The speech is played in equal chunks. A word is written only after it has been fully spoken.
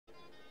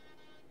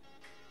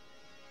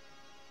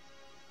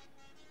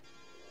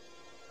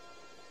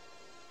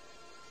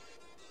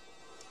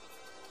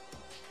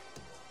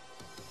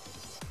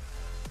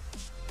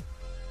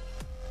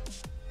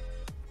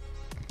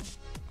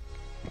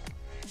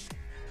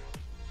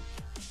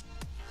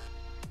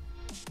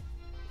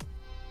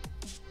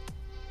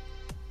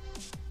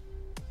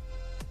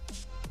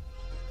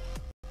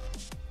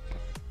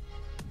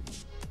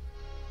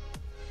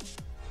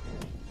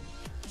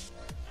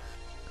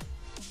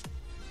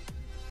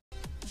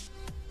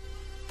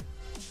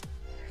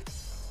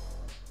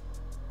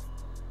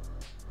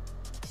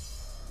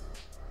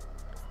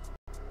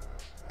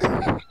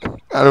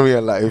and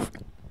real life.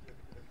 Good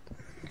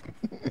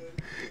evening,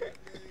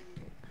 FGC.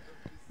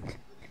 Good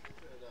evening,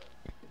 Trinidad.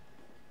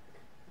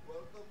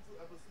 Welcome to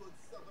episode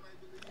 7, I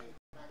believe,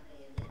 of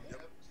the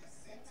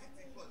FGC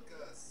TT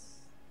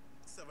podcast.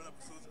 7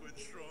 episodes going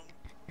strong.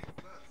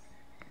 Nice.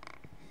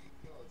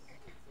 No,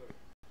 shit, sorry.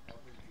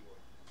 I'm 81.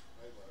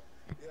 My bad.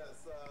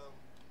 Yes, 7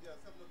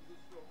 episodes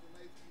strong.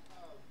 Tonight we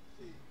have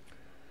Shay,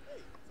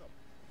 Hey, what's up?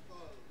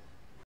 Carl,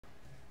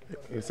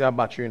 You see a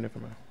battery in it for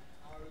me.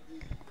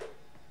 RB,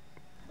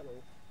 Hello.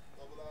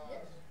 Double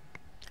R.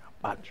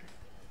 Battery.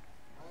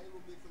 I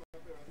will make an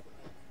appearance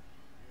tonight.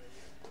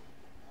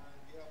 And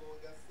we have our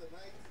guest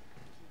tonight,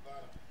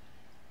 Shivana.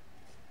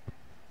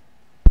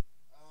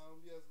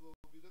 Yes, we'll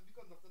just be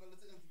conducting a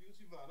little interview with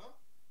Shivana.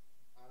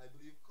 And I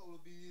believe Carl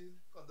will be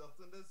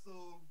conducting this,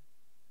 so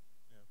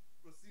Yeah.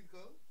 proceed,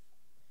 Carl.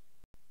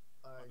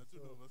 I'm not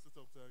too nervous to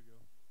talk to a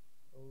girl.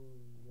 Oh,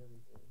 here we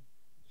go.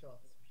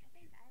 Shots. I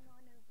think I'm more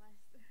nervous.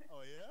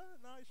 Oh yeah?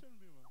 No, I shouldn't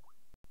be, man.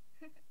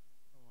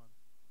 Come on.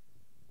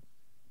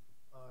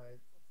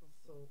 Alright,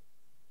 so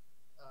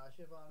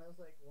Shivana is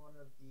like one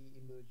of the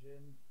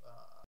emerging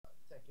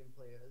Tekken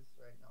players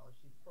right now.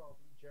 She's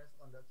probably just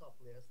under top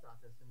player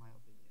status in my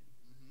opinion.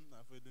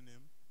 I've heard the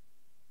name.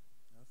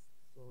 Yes.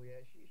 So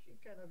yeah, she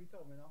kind of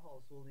becoming a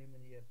household name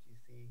in the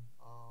FGC.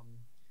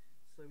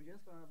 So we're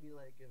just gonna be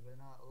like giving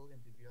her a little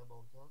interview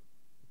about her.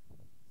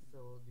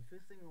 So the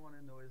first thing we want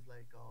to know is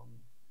like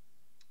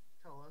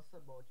tell us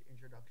about your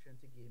introduction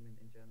to gaming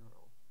in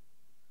general.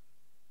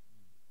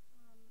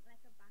 Like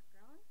a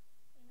background,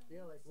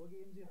 Yeah, like what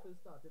games you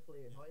first started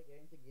playing? How you get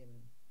into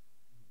gaming?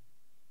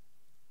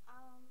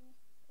 Well,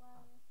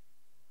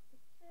 the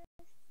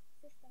first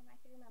system I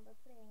can remember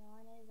playing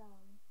on is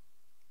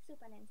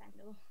Super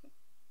Nintendo.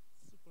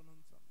 Super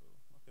Nintendo.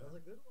 Okay. That's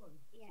a good one.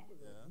 Yeah.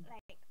 Super good. Yeah.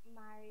 Like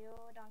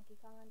Mario, Donkey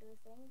Kong, and those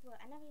things. Well,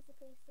 I never used to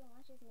play so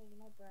much. It's mainly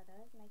my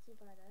brothers, my two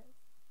brothers.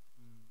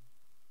 Mm.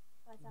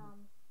 But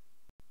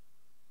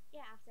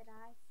yeah. After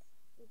that,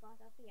 we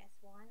got a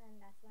PS1, and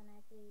that's when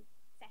I played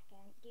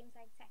second games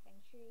like Tekken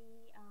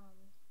 3,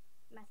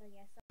 Metal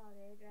Gear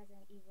Solid,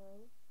 Resident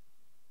Evil,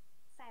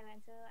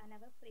 Silent Hill. I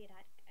never played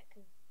that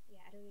because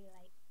yeah, I don't really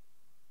like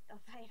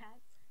stuff like that.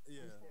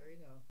 Yeah. Scary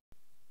now.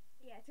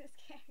 Yeah, too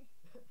scary.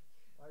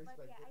 I But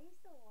respect yeah, I it.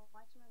 used to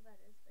watch my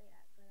brothers play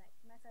that. So like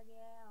Metal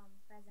Gear,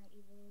 Resident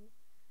Evil,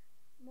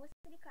 most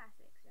of the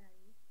classics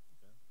really.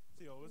 Okay.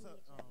 So you always had,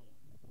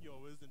 you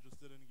always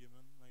interested in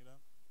gaming like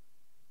that?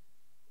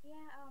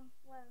 Yeah,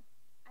 well,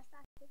 I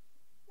started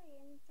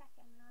playing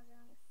Tekken when I was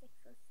around 6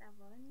 or 7.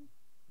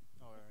 If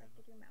I Alright.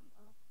 could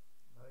remember.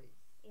 Nice.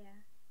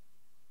 Yeah,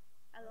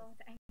 a long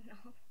time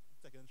now.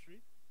 Tekken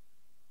 3?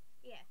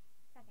 Yeah,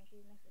 Tekken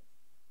 3 is my first.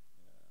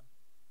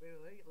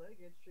 Yeah. Wait, let me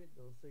get straight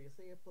though. So you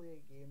say you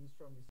play games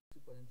from the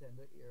Super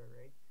Nintendo era,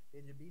 right?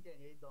 Did you beat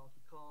any of the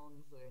Donkey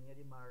Kongs or any of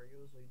the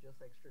Marios, or you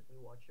just like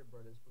strictly watch your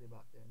brothers play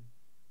back then?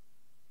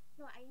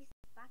 No,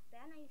 back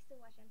then I used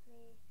to watch and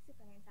play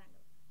Super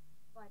Nintendo.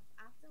 But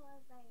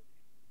afterwards, like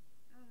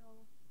I don't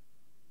know,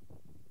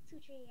 2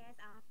 3 years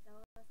after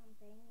or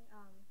something,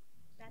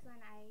 that's when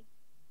I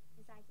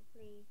decided to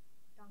play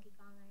Donkey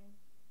Kong and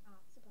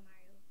Super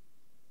Mario.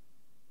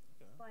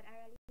 Okay. But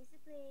I really used to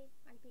play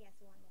on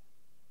PS1 more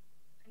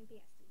and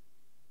PS2.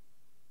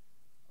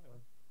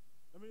 Okay.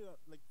 Let me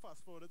like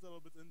fast forward it a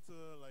little bit into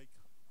like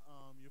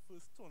your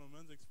first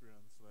tournament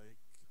experience. Like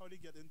how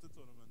did you get into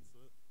tournaments?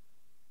 That was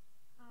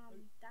how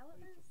you perform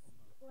that?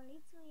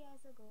 only 2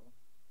 years ago.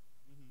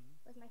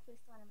 Was my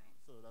first tournament.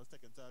 So that was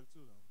Tekken Tag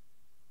too then.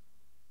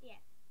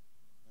 Yeah.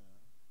 Yeah.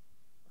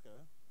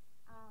 Okay.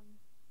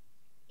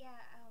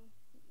 Yeah.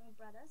 My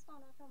brothers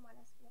found out from one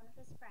of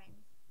his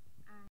friends,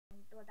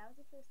 and well, that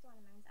was the first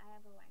tournament I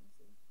ever went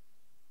to.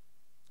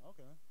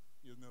 Okay.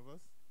 You was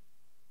nervous?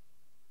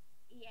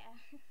 Yeah.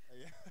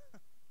 Yeah.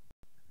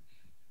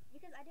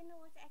 Because I didn't know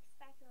what to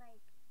expect.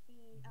 Like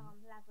the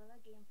level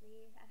of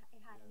gameplay it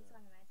had in Yeah.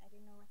 tournament, I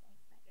didn't know what to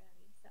expect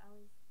really. So I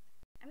was.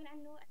 I mean, I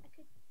know I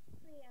could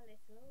play a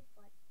little,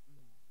 but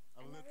A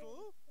I never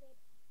little? played.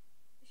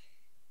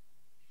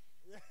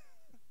 Yeah.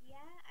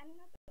 Yeah, I'm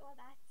not all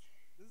that.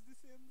 This is the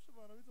same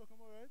Shivana we talking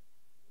about, right?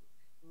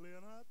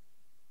 Leonhard?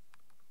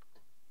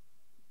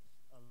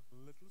 A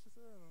little, she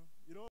said,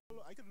 you know.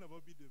 I could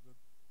never be David.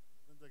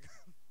 And like,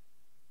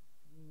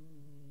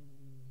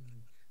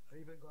 Not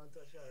even gonna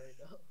touch her right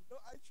now.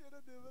 no, I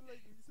traded David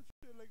like, we used to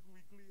trade like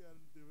weekly, and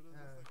David was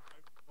just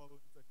like, I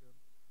follow in second.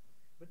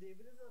 But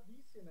David is a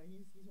beast, you know.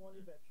 He's one of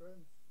the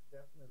veterans,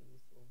 definitely.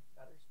 So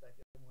gotta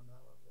respect him on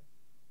that level.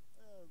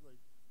 Yeah, I was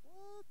like,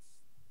 what?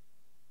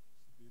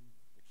 She's being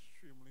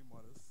extremely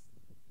modest.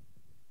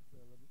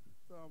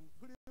 So,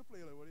 who do you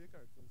play? Like, what are your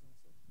characters and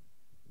stuff?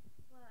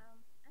 Well,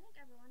 I think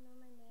everyone know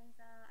my mains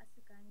are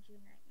Asuka and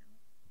June right now.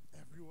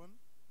 Everyone?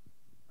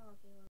 Oh,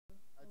 okay, well,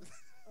 I just,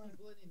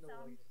 People only know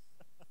some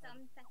yes. some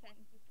Tekken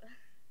people.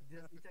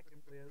 Just the Tekken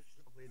players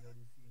probably know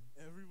the scene.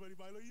 everybody.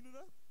 Milo, you know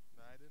that?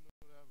 Nah, I didn't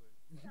know that, but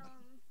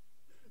Some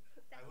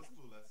I was Tekken.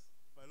 clueless.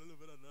 Milo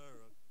live in under a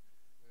rock.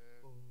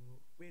 Yeah.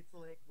 Oh, wait, so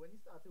like when you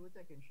started with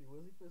Tekken 3,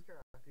 what was the first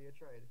character you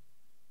tried?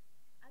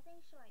 I think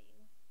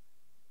Shoyu.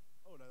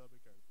 Oh, that's a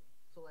big character.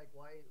 So like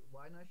why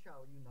not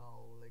Xiaoyu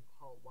now? Like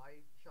how why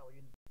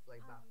Xiaoyu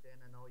like back Um,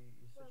 then and now you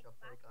switch well, up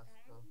to back like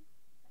Asuka? then, sorry,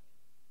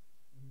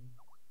 Mm-hmm.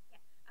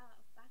 yeah,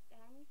 back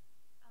then,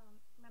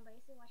 remember I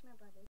used to watch my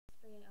brothers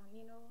play.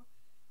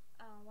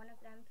 One of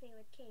them play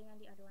with King and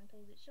the other one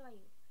plays with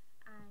Shoyu.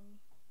 And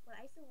well,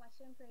 I used to watch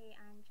them play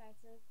and try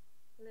to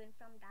learn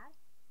from that.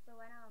 So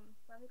when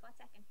we got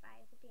Tekken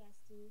 5 for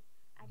PS2,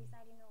 I Mm-hmm.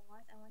 decided, you know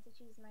what, I want to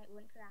choose my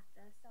own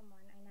character,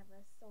 someone I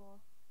never saw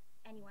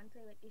anyone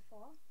play with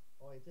before.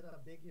 Oh, it's in a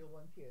big hill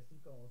one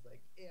PS2 come was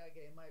like, hey, I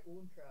get my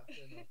own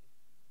character now.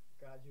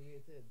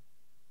 Graduated.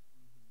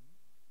 Mm-hmm.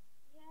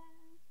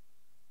 Yeah,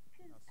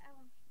 cause That's I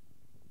don't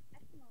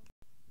know,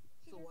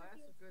 she So just why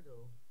appeals. Asuka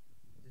though?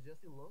 Is it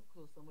just the look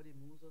or somebody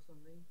moves or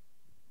something?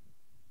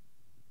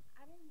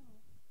 I don't know.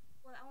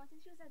 Well, I want to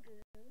choose a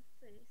girl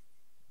first.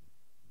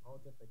 How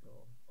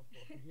typical. Of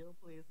course, the heel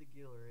plays the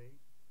gill, right?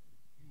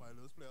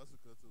 Milo's play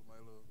Asuka too.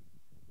 Milo,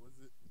 was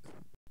it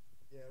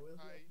Yeah,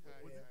 where's the Hi, expert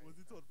hi, was it here? hi, was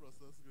the hi. thought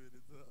process going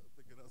into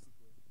picking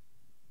Asuka?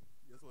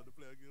 You just want to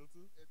play a girl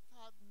too? It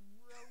had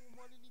real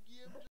woman in the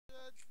game,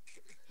 Jed.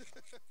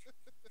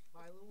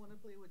 Milo wanna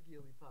play with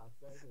Gilly Parts,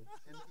 that's it.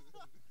 And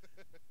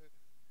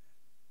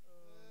Uh,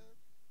 Man,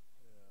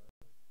 yeah.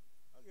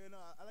 Okay, no,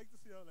 I like to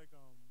see how like I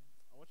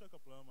watch a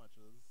couple of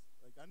matches.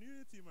 Like I knew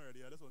your team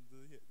already. I just wanted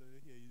to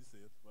hear you say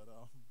it, but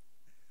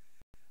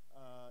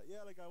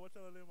yeah, like I watch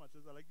a lot of their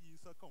matches. I like the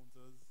use of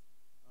counters.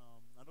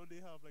 I know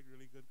they have like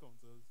really good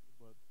counters,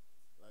 but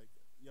like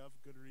you have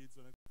good reads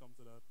when it comes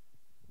to that.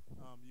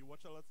 You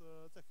watch a lot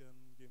of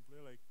Tekken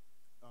gameplay, like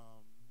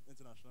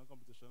international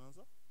competition and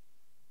stuff.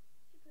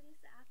 People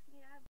used to ask me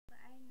that, but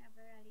I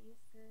never really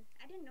used to.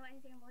 I didn't know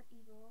anything about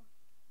Evo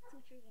 2,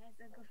 3 years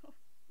ago.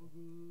 oh,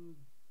 good.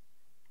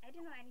 I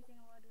didn't know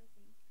anything about those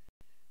things.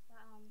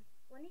 But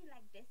only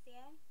like this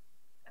year,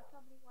 I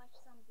probably watch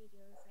some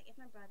videos. Like if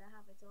my brother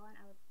have it on,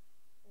 I would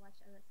watch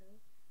a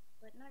little,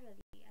 but not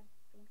really. I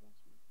don't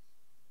watch much.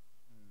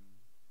 Hmm.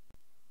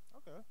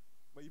 Okay,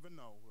 but even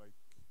now, like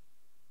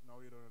now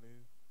you don't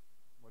really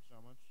watch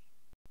that much.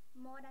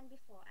 More than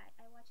before.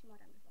 I watch more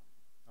than before.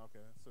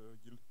 Okay, so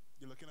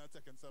you're looking at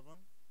Tekken 7?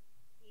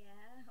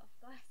 Yeah, of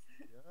course.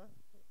 Yeah.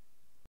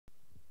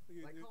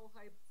 Like You- how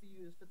hyped do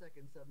you is for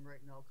Tekken 7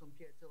 right now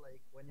compared to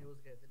like when it was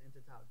getting into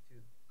Tag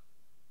 2?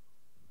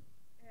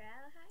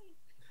 Real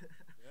hype.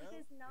 yeah.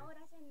 Because now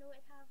that I know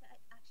it have I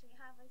actually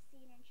have a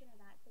scene in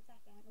Trinidad for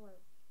Tekken. Well,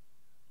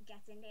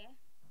 getting there,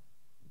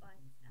 but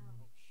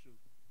Oh shoot.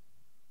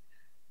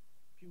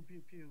 Pew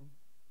pew pew.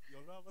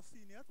 Y'all don't have a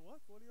scene yet?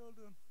 What? What are y'all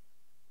doing?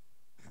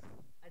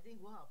 I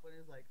think what happened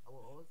is like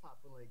what always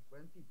happen like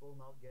when people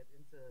now get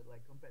into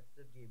like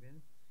competitive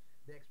gaming,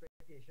 the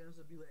expectations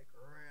will be like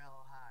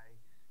real high.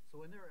 So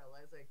when they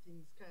realize like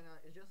things kind of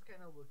it's just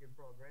kind of work in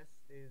progress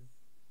is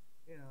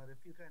they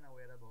feel kind of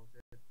weird about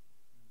it.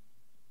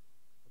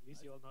 At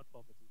least I you see. are not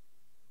poverty.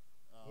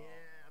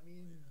 Yeah, I Oh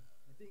mean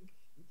yeah.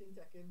 you think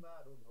Tekken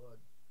bad? Oh god.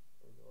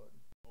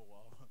 Oh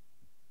wow.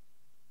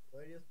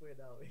 Let me just put it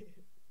that way.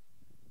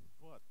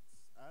 But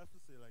I have to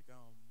say, like,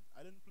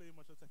 I didn't play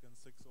much of Tekken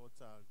 6 or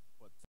Tag,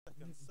 but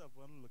Tekken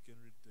 7 looking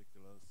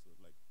ridiculous. So,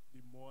 like,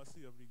 the more I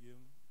see of the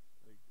game,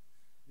 like,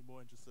 the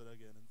more interested I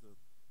get into it.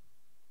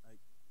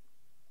 Like,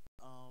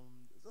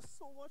 there's just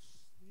so much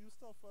new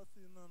stuff I've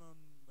seen and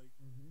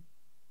Mm-hmm.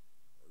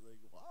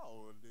 like,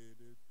 wow,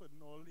 they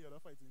putting all the other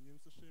fighting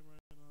games to shame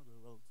right now.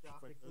 Well, Street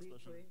Fighter Graphically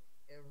especially. putting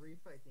every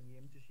fighting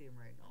game to shame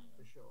right now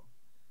for Yeah. sure.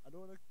 I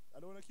don't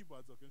wanna keep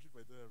on talking Street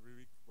Fighter every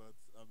week, but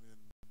I mean,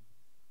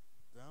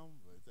 damn,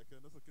 boy,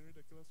 Tekken is looking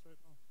ridiculous right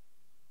now.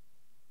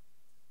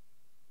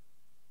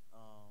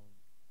 Um,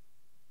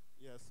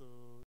 yeah.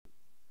 So,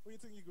 what do you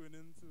think you're going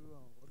into?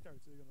 What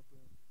character you gonna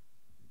play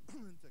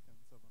in Tekken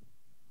 7?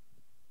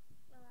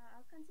 well,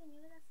 I'll continue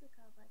with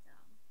Asuka. But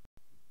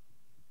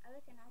I'm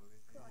looking at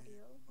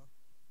Claudio. Lame.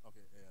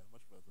 Okay, yeah,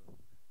 much better.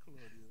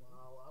 Claudio.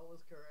 Wow, I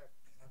was correct.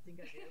 I think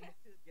I gave my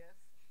third guess.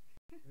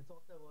 We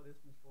talked about this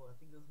before. I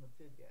think this is my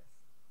third guess.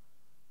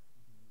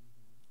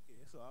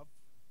 Okay, so I've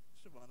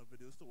Shivana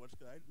videos to watch.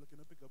 'Cause I'm looking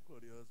to pick up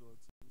Claudio as well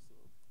too. So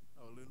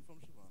I'll learn from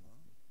Shivana.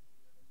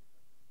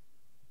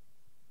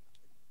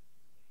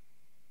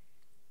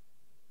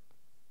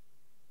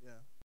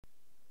 Yeah.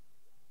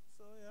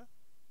 So yeah,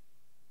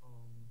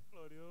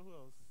 Claudio. Who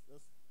else?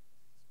 That's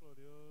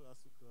Claudio,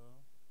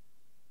 Asuka,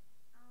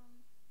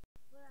 Um,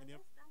 well, I and yep.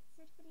 guess that's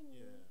it for the new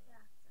Yeah.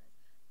 characters.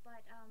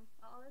 But I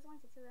always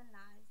wanted to learn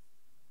Laz,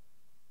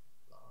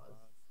 Last.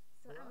 Last.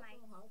 so The I last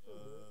might. one hard to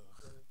learn.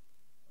 So,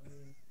 I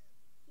mean,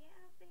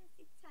 Yeah, but it's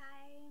the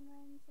time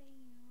and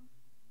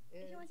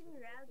if you yeah, want to be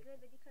it's real okay. good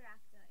with the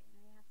character,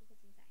 you have to put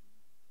in time.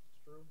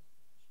 It's true.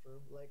 It's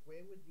true. Like,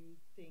 where would you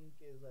think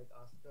is like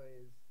Asuka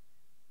is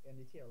in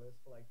the tier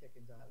list for like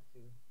Tekken Tag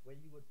 2? Where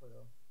you would put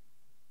her?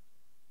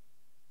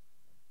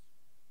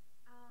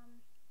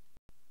 Um,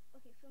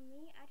 okay, for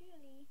me, I don't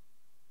really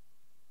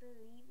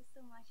believe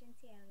so much in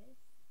tier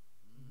lists.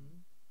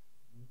 Mm.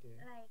 Mm-hmm. Okay.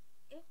 Like,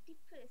 if the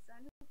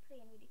person who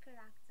playing with the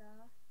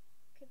character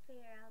could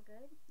play real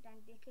good,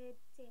 then they could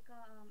take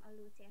a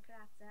low tier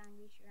character and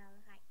reach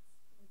real heights.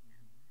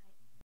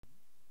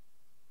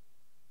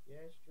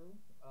 Yeah, it's true.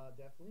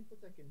 Definitely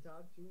for Tekken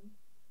Tag too.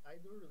 I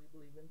don't really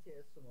believe in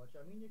tiers so much.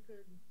 I mean, you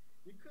could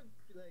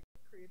like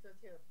create a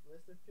tier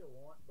list if you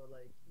want, but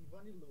like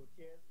even the low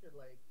tiers should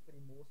like for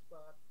the most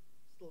part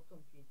still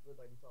compete with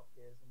like the top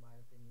tiers in my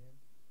opinion.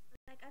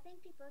 Like I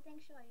think people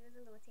think Shoyu is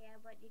a low tier,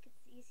 but you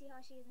see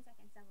how she is in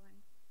second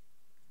seven.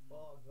 Mm.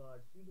 Oh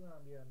god, she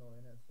gonna be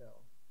annoying as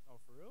hell. Oh,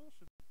 for real?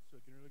 She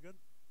looking really good.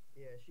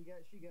 Yeah, she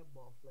get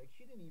buff. Like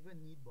she didn't even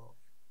need buff.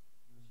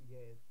 She Mm.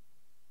 get it.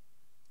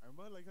 I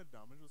remember like her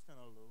damage was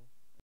kind of low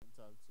in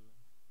tag too.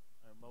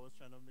 I remember I was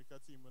trying to make a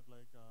team with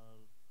like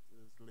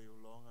this Leo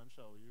Long and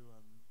Xiao Yu,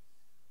 and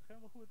I can't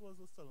remember who it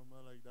was telling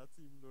me like that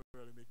team don't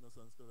really make no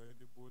sense because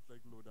like, they both like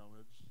low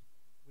damage.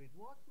 Wait,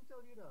 what? Who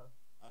told you that?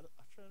 I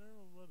trying to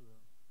remember though.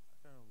 I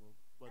can't remember.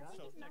 But I That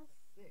think in Xiao, it's Tekken. Mas.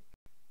 Sick.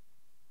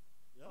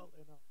 yeah. Well,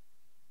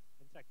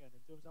 in Tekken,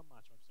 in terms of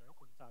matchups, right?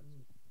 In tag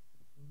Mm-hmm. two,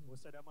 Mm-hmm.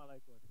 most of them are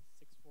like what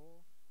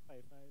 6'4",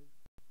 5'5",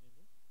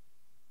 mainly.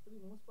 For the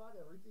most part,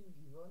 everything's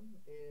even.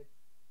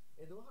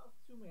 It don't have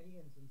too many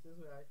instances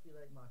where I feel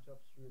like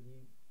matchups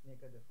really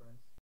make a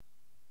difference.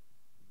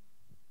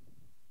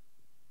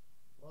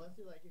 Unless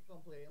you like you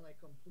come playing like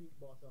complete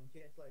bottom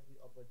tier, it's like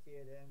the upper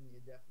tier, then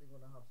you're definitely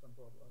gonna have some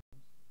problems.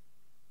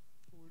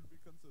 Who will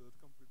be considered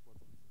complete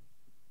bottom tier?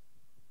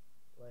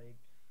 Like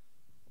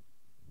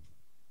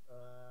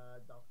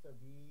Doctor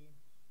B,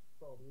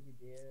 probably the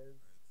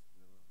Bears. Right,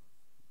 fair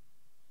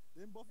enough.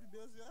 They ain't buff the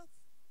bears yet.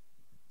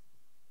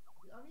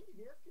 I mean the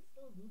Bears can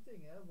still do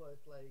thing, yeah, but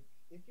like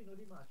if you know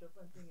the matchup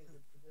and thing is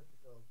it's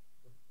difficult.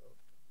 Difficult.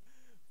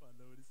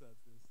 Panda with the sad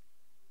face.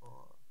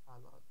 Oh, a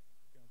lot.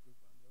 Can't play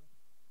Panda.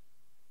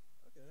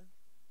 Okay.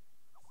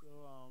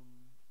 So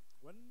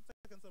when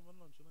Tekken 7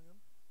 launching again?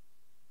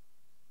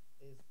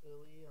 Is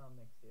early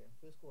next year,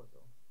 first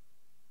quarter.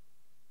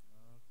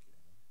 Okay.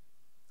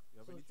 You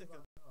have So any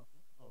Shivana, Tekken?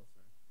 Oh,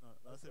 sorry. No,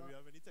 I I was said we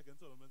gonna have any Tekken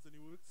tournaments in the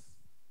works?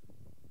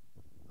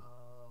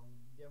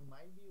 There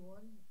might be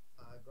one.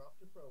 Graf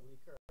should probably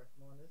correct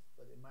me on this,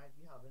 but it might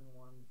be having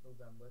one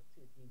November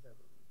 13th, I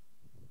believe.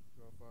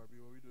 Girl, Barbie,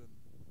 what we doing?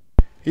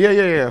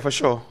 Yeah, for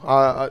sure.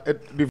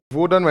 The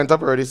vote done went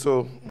up already,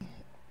 so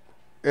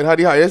it had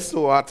the highest.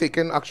 So I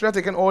taken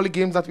all the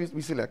games that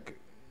we select.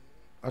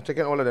 I've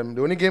taken all of them.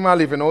 The only game I'm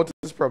leaving out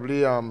is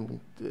probably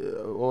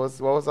what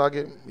was our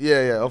game?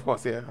 Yeah, of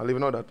course, yeah. I'm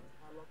leaving out that.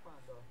 I love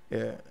Panda.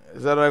 Yeah,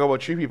 is that like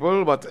about three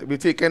people? But we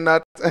taking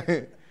that.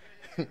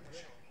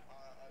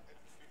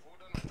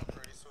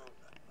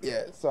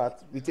 Yeah, so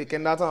we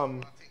taking that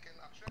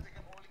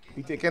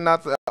we taking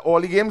that all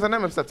the games and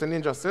them except in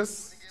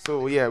Injustice.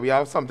 So yeah, we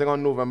have something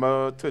on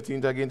November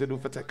 13th again to do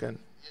for Tekken. Like,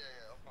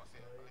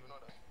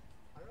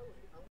 I wanna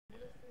see POTD.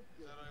 I wanna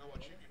see like how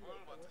much people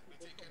promote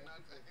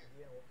to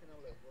POTD and what kind of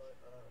level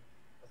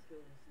a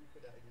skill we see for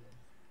that game.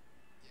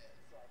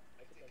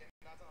 I could tell you,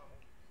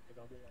 they're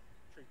gonna be like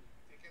tricky.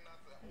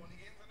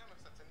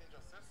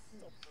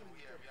 Top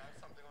three tricky.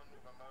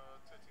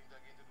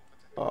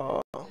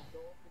 Uh, The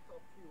door of the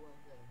top three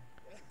ones then.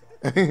 That's the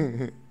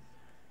bad.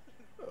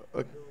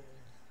 okay. Those.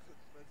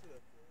 Mention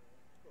that.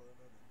 Calling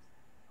no names.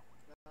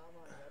 Nah,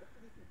 man, you gotta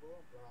put the people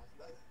on blast.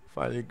 Like,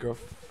 Finally, people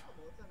gruff. need to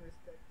promote and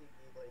respect the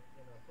game, like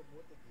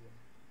promote the game.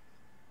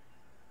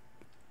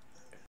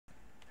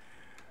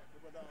 No,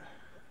 but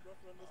if Gruff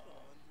run this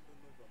tournament in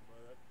November,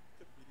 that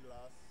could be the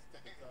last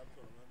Tekken Tag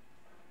tournament.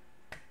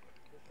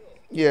 For sure.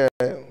 Yeah,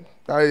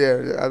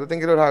 I don't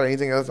think it would have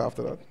anything else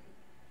after that.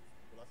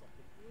 But that's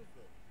something to prove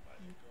though.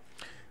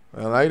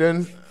 Well, I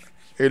didn't.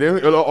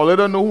 All I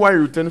don't know who I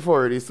rooting for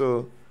already.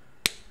 So,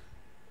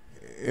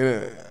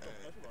 yeah, Top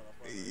notch about a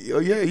fan,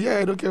 right? yeah.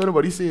 I don't care what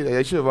nobody say. I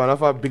actually one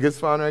of our biggest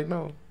fan right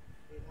now.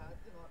 It had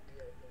to not be,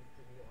 I think,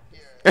 to be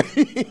honest.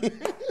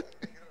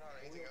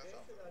 But we'll get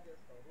into that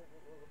just now.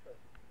 We'll look at.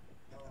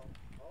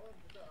 All I'm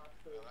just gonna ask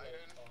her is like,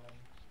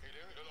 if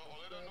you're gonna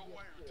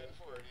be a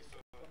player, like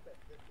a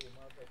competitive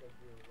gamer, like a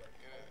girl, like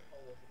how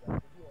was it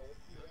like? Did you always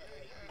see that, or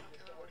like you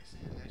yourself?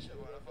 You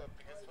were just like,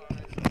 oh, I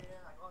don't play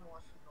there, I can't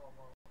watch it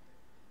normal.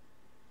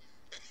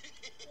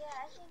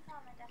 Yeah, I think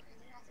I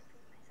definitely have to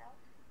prove myself.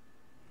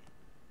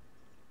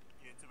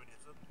 You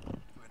intimidated to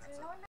win that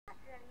No, set. not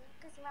really.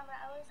 Because remember,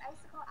 I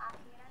used to go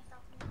arcade and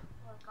stuff in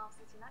well, Golf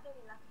City. Not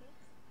really lucky,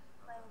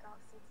 but in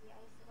Golf City, I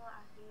used to go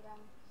arcade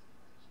and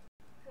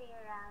play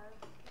around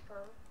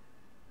people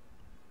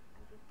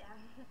and beat them.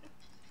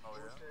 Oh Oh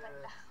yeah. Like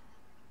shit. that.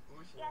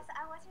 Oh shit. Yes,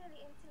 I was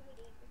really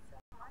intimidated so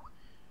much.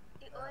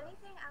 The only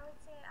thing I would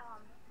say,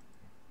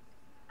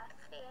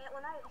 afraid,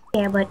 well, not really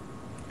fear, but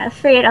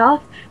afraid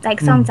of,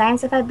 like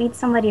sometimes if I beat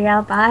somebody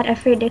real bad,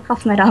 afraid they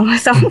cuff me down or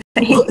something.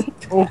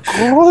 Oh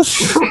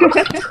gosh.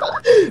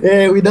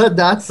 Hey, we not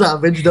that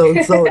savage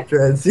down south,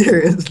 Trent.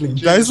 Seriously.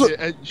 Guys,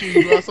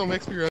 You have some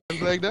experience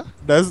like that?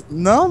 that's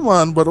no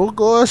man, but oh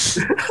gosh.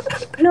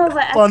 No,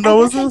 but Panda I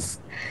was guess like, this?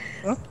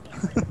 Huh?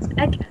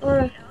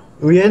 well,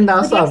 We ain't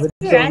that with the savage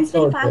down experience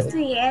for the south, past Trent. 2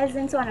 years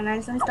in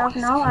tournaments and stuff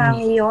now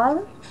around with you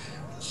all,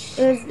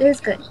 it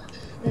was good.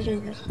 It was really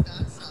good.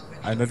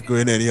 I'm not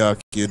going any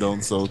arcade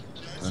down south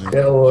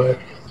Yeah, anymore. what?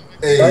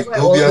 Hey, That's why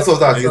don't be all a the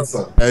South I African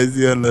son. I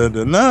see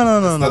another. No, no,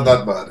 no, It's not no.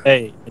 that bad.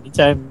 Hey,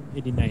 anytime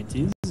in the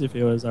 90s, if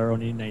it was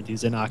around in the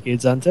 90s in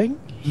arcades and thing,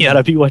 you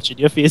gotta be watching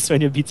your face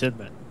when you're beating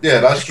men. Yeah,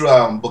 that's true.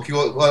 Bucky,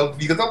 well,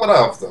 we can talk about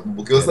that after.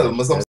 Bucky was telling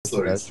me some That's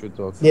stories. true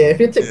talk. Yeah, if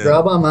you take Yeah.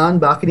 grab a man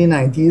back in the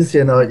 90s,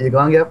 you know, you're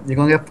gonna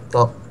get fucked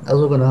up. That's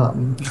what's gonna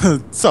happen.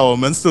 Sour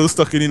men still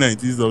stuck in the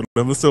 90s though.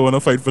 Them still wanna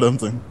fight for them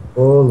thing.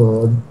 Oh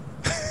lord.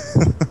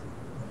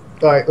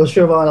 Alright, well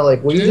Shivana,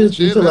 like what you just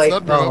do Shane, to let's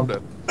like not bring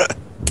up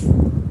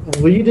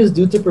that. what you just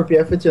do to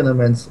prepare for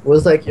tournaments?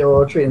 What's like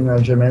your training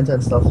regimen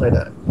and stuff like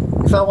that?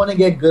 If I wanna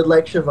get good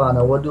like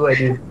Shivana, what do I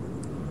do?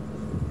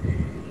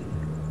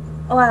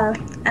 Well,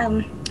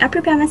 I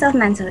prepare myself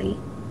mentally,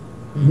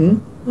 Mm-hmm.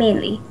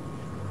 mainly.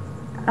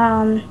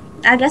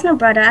 I guess I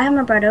have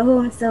my brother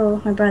home, so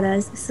my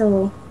brothers,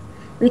 so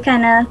we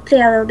kind of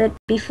play a little bit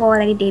before,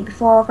 like the day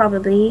before,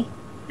 probably,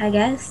 I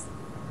guess.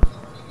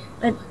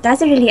 But I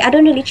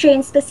don't really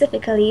train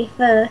specifically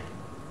for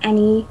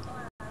any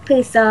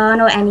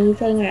person or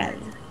anything really.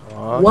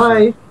 Oh,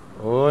 Why? shit.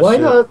 Oh, Why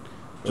shit. not?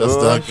 Just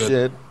Oh, that good.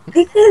 shit.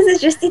 Because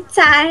it's just the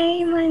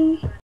time and,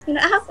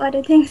 I have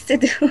other things to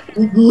do.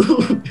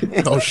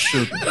 Oh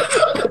shoot.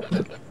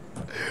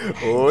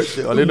 Oh,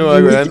 shit. All you know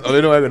I'm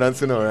going to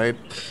answer now, right?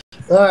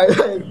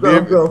 Alright,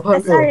 bro,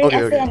 I'm sorry, Okay, I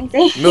say okay.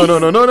 anything. No.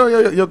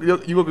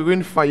 You're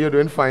doing fine. You're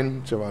doing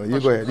fine, Shivana. You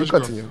go ahead. You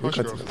continue. You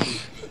continue.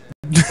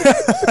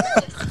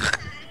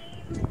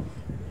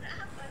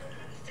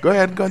 Go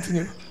ahead.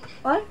 Continue.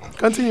 What?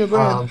 Continue. Go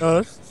ahead.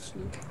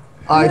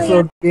 Alright, No,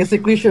 so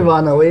basically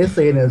Shivana, what you're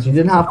saying is you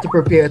didn't have to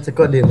prepare to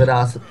cut David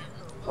ass.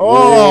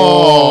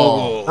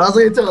 Oh. That's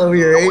what you're telling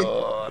me, right?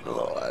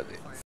 Lord.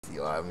 See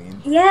what I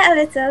mean? Yeah, a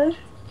little.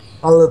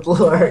 A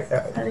little, alright.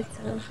 A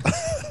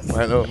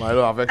little.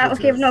 Milo, I've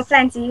Okay, no,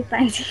 plenty.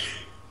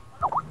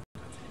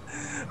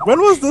 When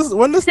was this?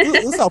 When this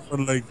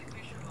happened? Like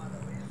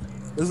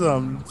this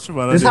Shivana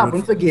This David.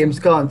 happened for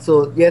GamesCon,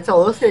 so yeah,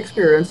 tell us your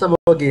experience about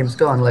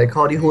GamesCon, like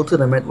how the whole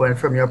tournament went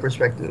from your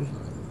perspective.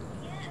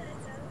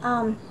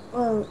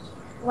 Well,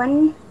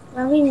 when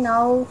we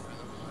know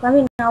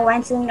went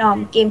to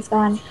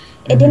Gamescom,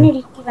 it didn't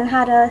really even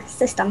had a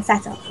system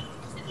set up.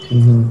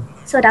 Mm-hmm.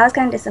 So that was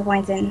kind of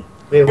disappointing.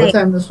 Wait, what Like,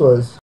 time this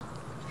was?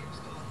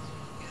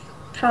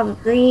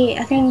 probably,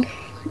 I think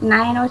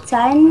 9 or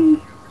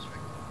 10.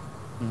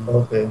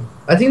 Okay,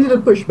 I think they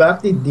pushed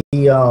back the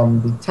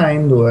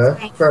time though,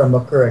 if I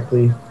remember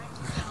correctly.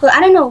 Well, I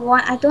don't know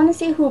what, I don't want to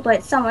say who,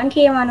 but someone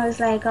came and was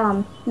like,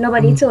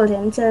 nobody told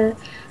him to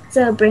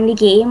bring the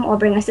game or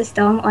bring a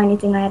system or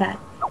anything like that.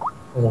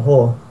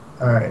 Oh,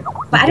 alright.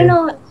 But I don't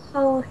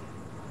know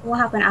what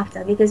happened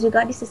after, because we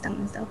got the system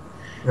and stuff.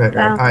 Right.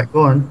 Alright,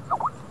 go on.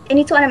 In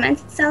the tournament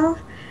itself,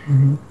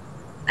 Mm-hmm.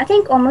 I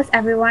think almost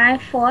everyone I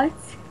fought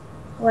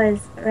was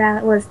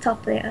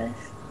top players.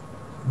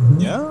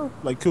 Yeah,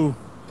 like who?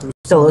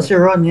 Tell us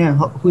your run, yeah.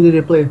 Who did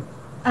they play?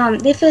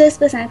 The first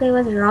person I played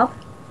was Robert,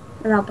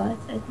 I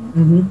think.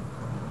 Mm-hmm.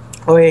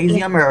 Oh yeah, he's the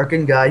Yeah.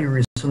 American guy who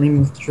recently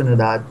moved to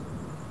Trinidad.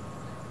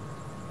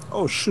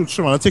 Oh shoot,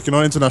 Shivana taking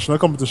on international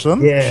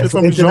competition. Yeah, Shit so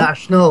from the jump.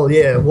 international,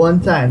 yeah,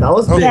 one time. That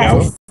was big.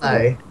 Yes.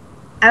 I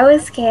I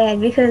was scared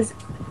because,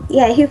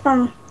 yeah, he's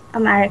from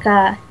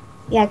America.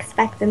 Yeah,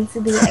 expect him to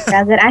be like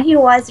real good, and he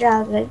was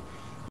real good.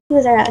 He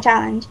was a real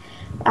challenge.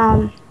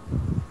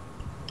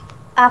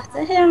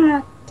 After him,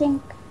 I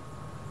think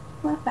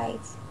what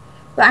fights?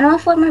 But I know I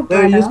fought my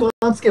Wait, you just brother.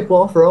 gonna skip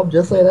off Rob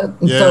just like that?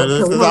 Yeah, Tell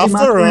this me is how the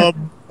match after went.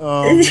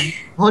 Rob.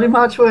 How the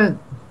match went?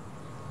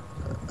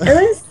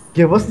 It was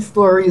Give us the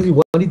stories, you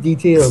want the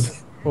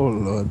details. Oh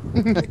lord.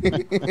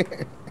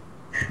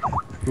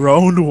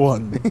 Round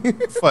one.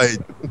 Fight.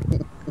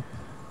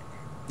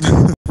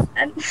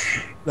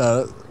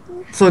 Nah,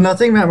 So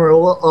nothing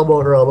memorable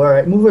about Rob.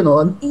 Alright, moving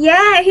on.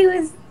 yeah, he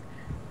was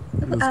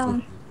he was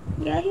good.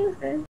 yeah, he was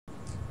good.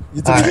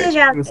 You took He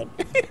Alright. was real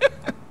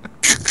good.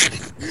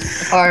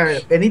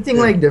 Alright, anything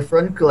like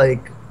different,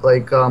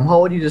 like how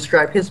would you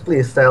describe his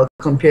play style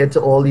compared to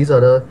all these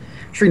other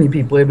Trini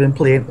people who've been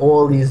playing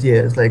all these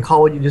years? Like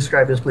how would you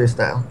describe his play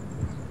style?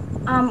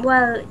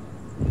 Well,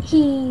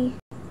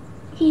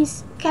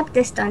 he's kept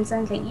distance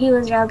and thing. He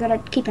was real good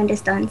at keeping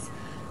distance,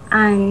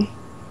 and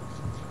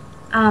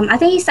I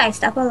think he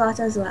sidestepped a lot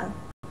as well.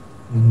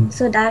 Mm-hmm.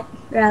 So that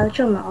real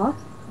threw me off.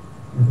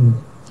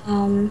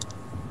 Mm-hmm.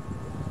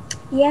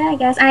 Yeah, I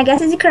guess, and I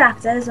guess it's the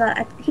character as well.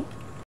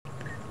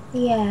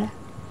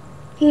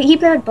 He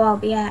played with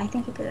Bob. Yeah, I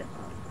think he played with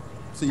Bob.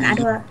 So And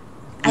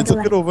you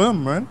took it over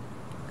him, right?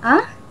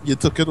 Huh? You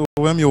took it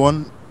over him. You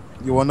won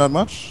that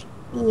match.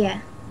 Yeah.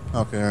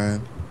 Okay,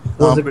 alright.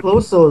 Was it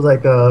close or was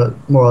like a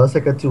more or less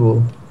like a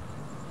 2-0?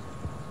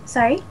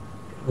 Sorry.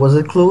 Was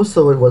it close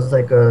or it was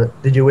like a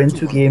did you win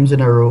 2 games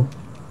in a row?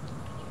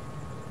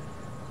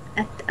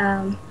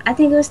 I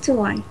think it was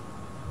 2-1.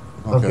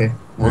 Okay.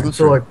 Wasn't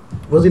So sure. like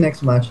what's the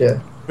next match, yeah?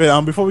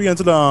 Wait, before we get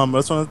into the I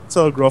just want to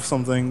tell Gruff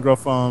something.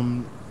 Gruff,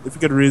 if you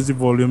could raise the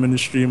volume in the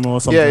stream or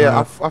something. Yeah,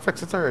 like I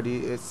fixed it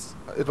already.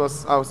 It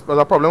was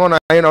a problem on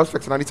I was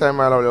fixing at the time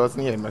while I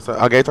wasn't here, so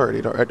I get it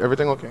already.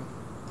 Everything okay. that.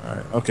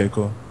 Alright, okay,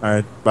 cool.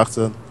 Alright, back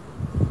to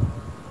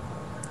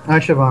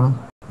Alright, Shivana.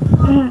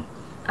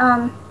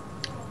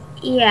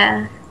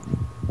 Yeah.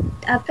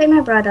 I played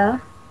my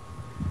brother,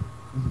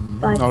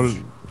 but Now,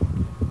 you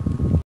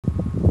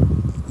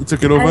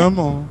took it over I, him,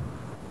 or?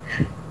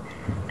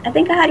 I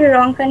think I had the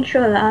wrong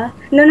controller.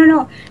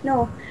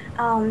 No.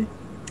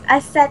 I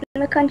set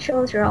my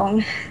controls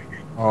wrong.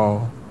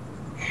 Oh.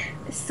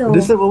 This So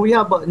is what we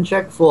have button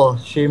check for.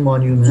 Shame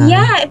on you, man.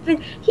 yeah,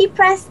 he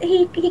pressed.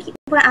 He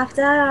went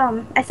after.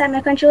 I set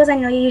my controls. I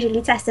know you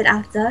usually test it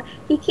after.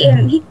 He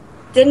came. He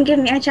didn't give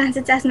me a chance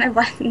to test my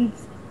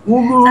buttons. So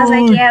I was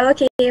like, Ooh, yeah,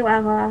 okay,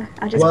 whatever.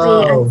 I'll just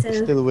play wow.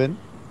 until Still win?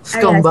 I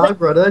realize. But Scumbag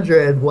brother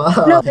Dread. no,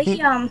 Wow. but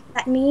he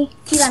let me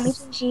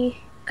change the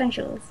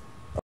controls.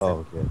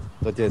 Oh, okay.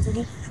 But you So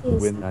this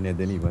is win and you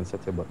didn't even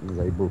set your buttons.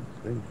 I broke.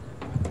 Right?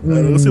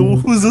 I don't say,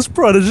 Mm. who's this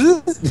prodigy?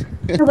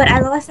 no, but I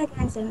lost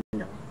against him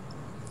though.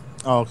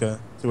 Oh, okay.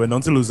 So we're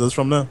down to losers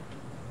from there.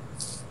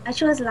 I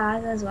chose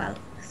Lars as well.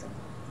 So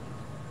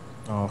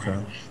Oh,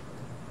 okay.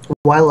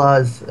 While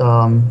us,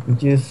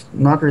 it is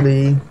not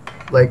really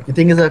like you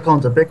think it's a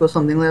counter pick or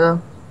something like that.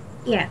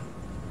 yeah.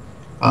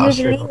 Ah,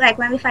 Usually, straight up. like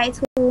when we fight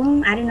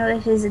home, I don't know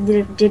if there's a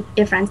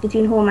difference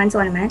between home and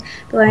tournament,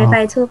 but when we Uh-huh.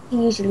 fight home,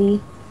 he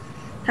usually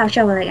have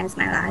trouble against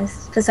my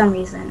Lars for some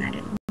reason. I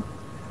don't know.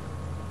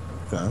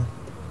 Okay.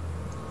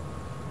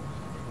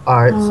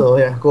 All right, Um, so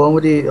yeah, go on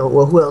with the.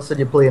 Well, who else did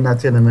you play in that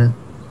tournament?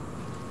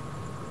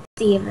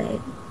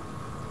 David.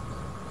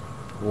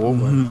 Oh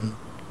boy.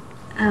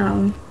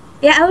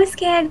 Yeah, I was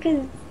scared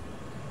because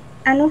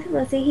I know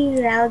people say he's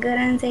real good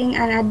and thing,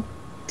 and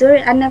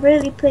I never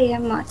really play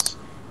him much.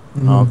 Oh,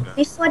 Mm. okay.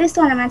 Before this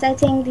tournament, I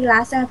think the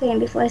last time I played him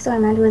before this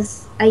tournament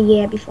was a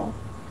year before,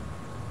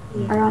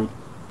 around.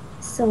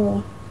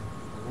 So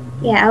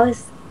yeah, I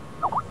was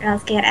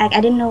scared. I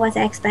didn't know what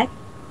to expect.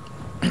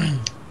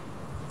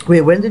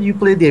 Wait, when did you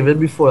play David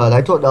before that?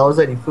 I thought that was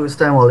like the first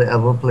time I'll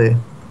ever play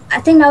I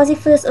think that was the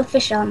first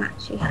official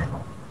match we had.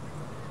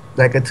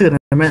 like a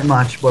tournament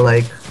match, but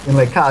like in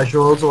like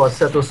casuals or a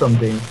set or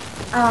something.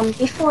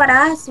 Before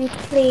that, we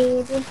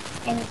played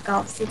in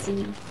Gulf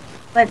City,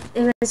 but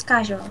it was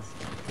casuals.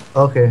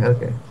 Okay,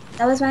 okay.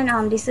 That was when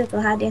the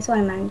circle had their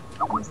tournament.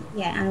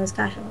 Yeah, and it was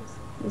casuals.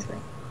 This way.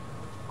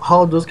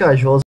 How those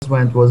casuals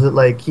went? Was it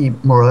like he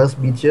more or less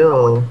beat you,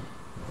 or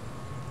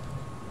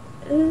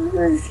It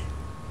was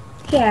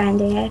here and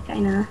there,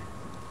 kind of.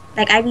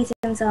 Like I beat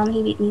him some,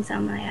 he beat me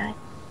some, like that.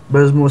 but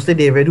it was mostly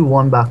David who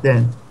won back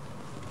then?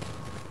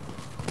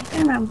 I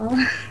can't remember.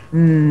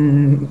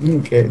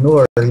 Okay,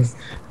 no worries.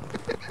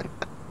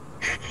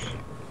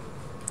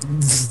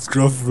 It's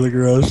gruff like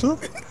Russia.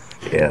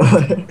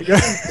 Yeah.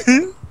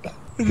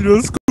 You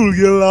know, school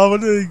girl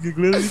laughing and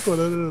giggling in the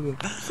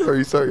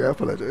corner. Sorry, I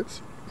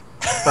apologize.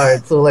 All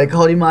right, so like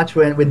how the match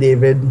went with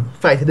David,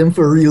 fighting him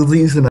for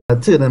realsies in a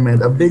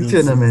tournament, a big Yes,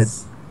 tournament.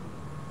 yes.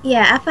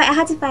 Yeah, I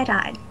had to fight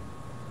hard.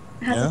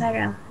 I had Yeah? to fight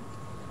real.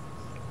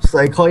 It's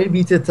like how you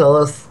beat it. Tell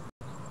us.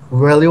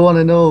 Really want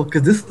to know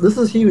because this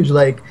is huge.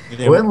 Like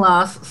Yeah, when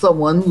last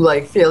someone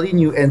like fairly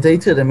new entered a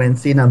tournament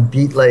scene and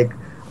beat like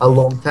a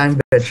long time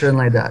veteran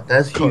like that.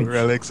 That's huge.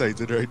 really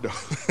excited right now.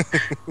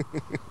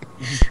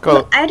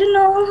 Call, I don't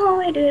know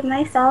how I do it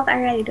myself. I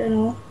really don't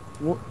know.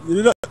 What?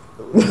 You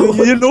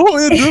know how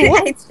you do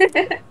what?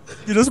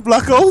 You just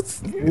black out?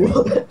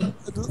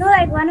 No,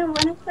 like when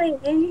I play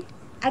in,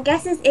 I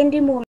guess it's in the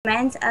moment.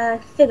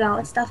 Figure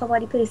out stuff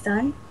about the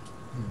person.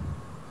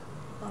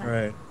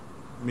 Right.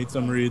 Meet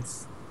some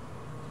reads.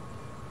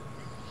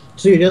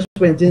 So you just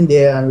went in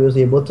there and was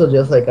able to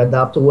just like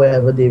adapt to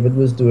whatever David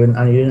was doing,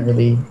 and you didn't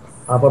really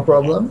have a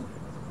problem.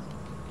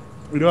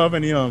 We don't have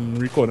any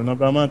recording of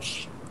that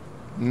match.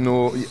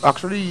 no,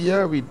 actually,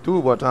 yeah, we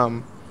do, but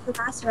The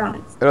last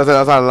round. it was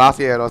our last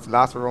year. It was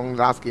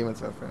last game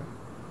itself,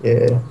 yeah.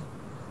 Yeah,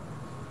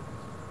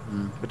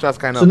 Which was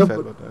kind So of no-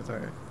 upset, but that's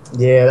alright.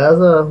 yeah, that's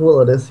a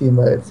whole other scene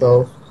by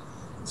itself.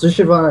 So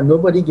Shivana,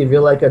 nobody give you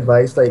like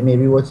advice, like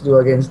maybe what to do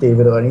against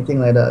David or anything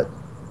like that,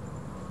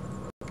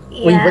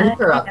 or even the Yeah.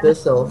 character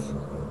itself,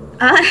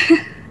 Uh,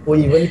 or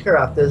even the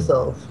character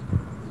itself.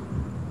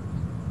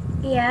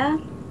 yeah.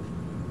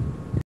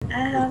 I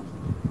have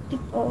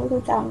people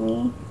who tell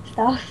me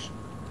stuff.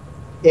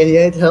 Any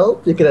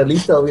help? You can at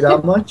least tell me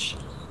that much.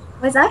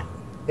 What's that?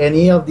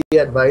 Any of the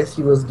advice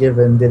he was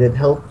given, did it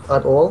help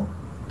at all?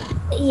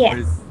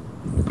 Yes.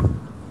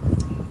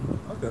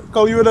 Okay.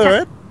 Call you were there,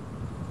 right?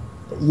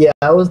 Yeah,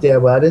 I was there,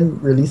 but I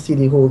didn't really see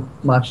the whole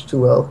match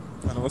too well.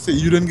 And I was say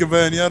you didn't give her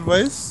any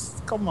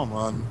advice? Come on,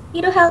 man.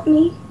 He don't help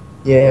me.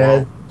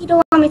 Yeah, He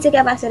don't want me to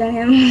get better than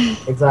him.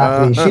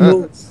 exactly. She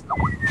knows.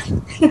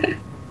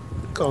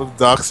 Call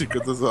dark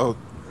secrets is out.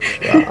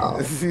 Wow.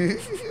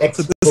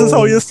 So this is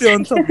how you stay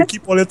on top. You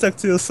keep all your tech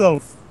to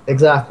yourself.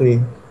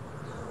 Exactly.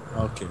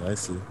 Okay, I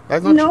see.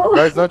 That's not No. true.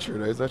 That's not true.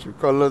 That's not true.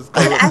 Colors.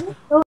 I don't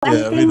know Yeah,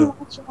 we anything know.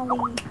 much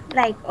on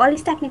like all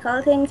these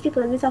technical things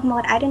people will be talking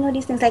about. I don't know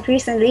these things. Like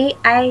recently,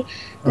 I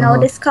now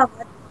Uh-huh.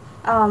 discovered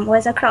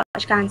was a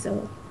crouch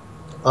cancel.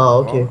 Oh,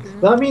 okay. Okay.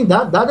 But I mean,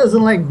 that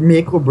doesn't like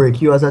make or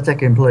break you as a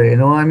Tekken player. You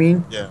know what I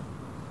mean? Yeah.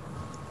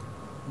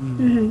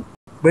 Mm-hmm.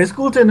 But it's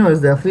cool to know.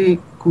 It's definitely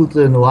cool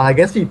to know. I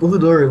guess people who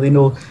don't really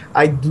know,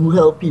 I do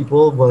help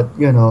people, but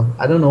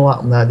I don't know what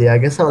happened that day. I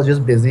guess I was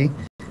just busy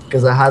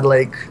because I had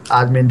like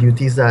admin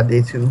duties that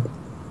day too.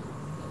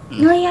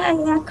 No, yeah,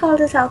 I called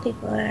to tell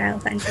people around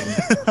fancy.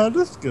 I'm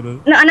just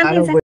kidding. No, I'm not I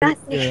being know, but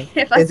sarcastic.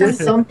 Yeah. If I it's just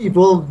sound so. some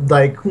people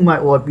like who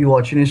might be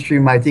watching the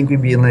stream might think we're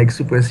being like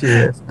super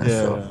serious and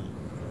so. Yeah.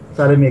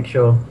 So I had to make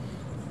sure.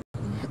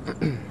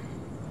 Okay,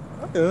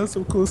 that's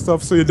some cool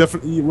stuff. So you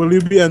definitely will you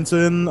be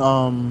entering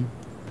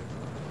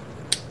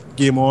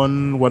game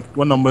on what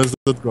number is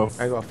it,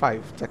 Gruff? I got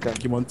 5. Second.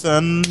 Game on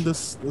 10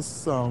 this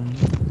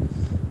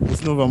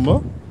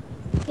November.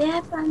 Yeah,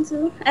 I plan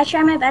to. I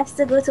try my best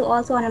to go to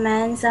all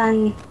tournaments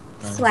and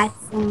Nice. sweat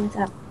things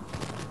up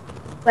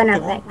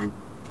whenever I can.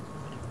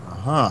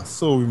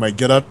 So we might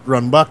get that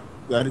run back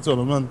at the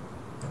tournament.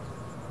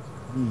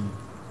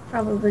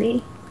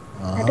 Probably.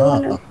 I Uh-huh.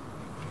 don't want to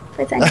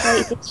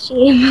potentially it's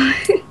shame.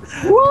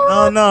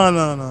 No.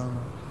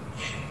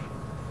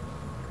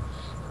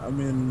 I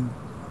mean,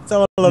 it's a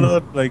lot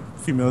of like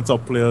female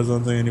top players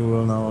and thing in the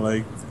world now.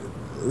 Like,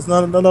 it's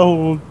not a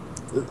whole,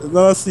 it's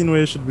not a scene where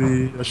you should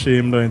be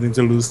ashamed or anything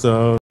to lose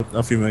to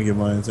a female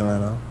gamer or anything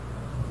like that.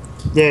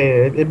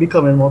 Yeah, it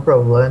becoming more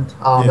prevalent.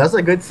 Yeah. That's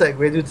a good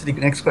segue to the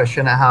next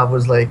question I have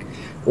was like,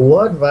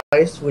 what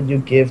advice would you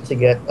give to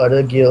get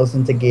other girls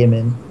into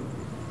gaming?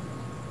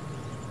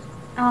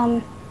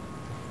 Well,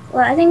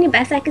 I think the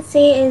best I could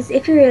say is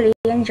if you really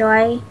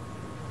enjoy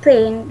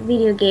playing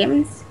video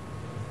games,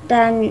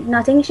 then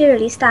nothing should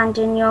really stand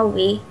in your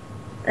way.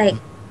 Like,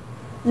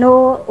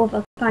 no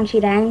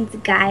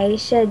overconfident guy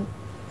should,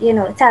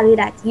 tell you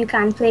that you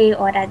can't play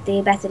or that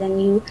they're better than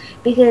you,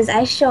 because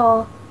I'm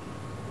sure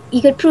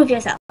you could prove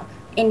yourself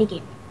in the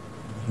game.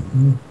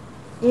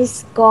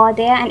 Just go out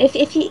there, and if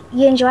you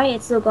enjoy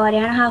it, so go out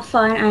there and have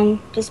fun and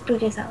just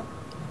prove yourself.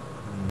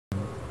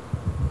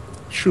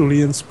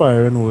 Truly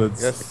inspiring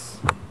words. Yes.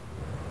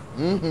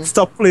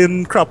 Stop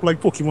playing crap like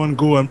Pokemon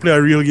Go and play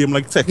a real game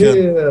like Tekken.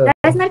 Yeah.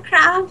 That's not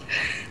crap.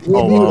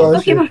 Oh, wow.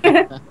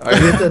 Pokemon.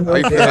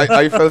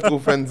 I felt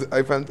offended.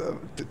 I felt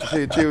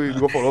Che, we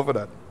go follow for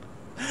that.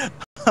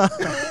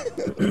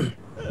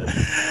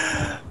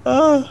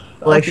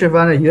 Like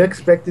Shivana, you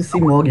expect to see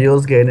more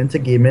girls getting into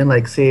gaming,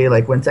 like say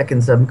like when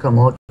Tekken 7 come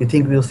out, you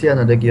think we'll see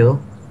another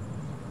girl?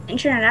 In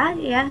Trinidad,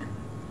 yeah.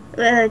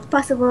 Well, it's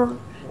possible.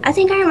 I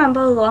think I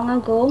remember long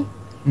ago,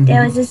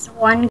 there was this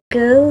one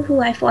girl who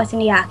I fought in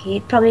the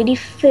arcade, probably the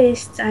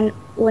first and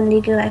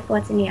only girl I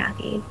fought in the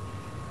arcade.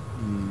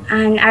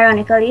 And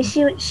ironically,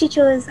 she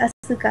chose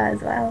Asuka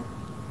as well.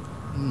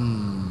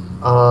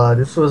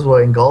 This was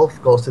what in Golf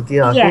City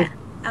arcade? Yeah,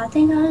 I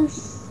think it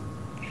was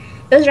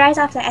right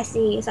after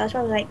SE, so I was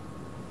probably like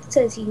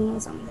 13 or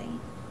something.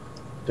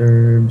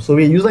 So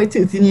we use like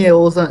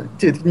 13-year-olds and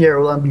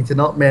beating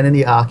up men in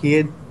the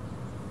arcade.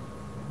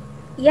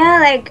 Yeah,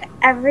 like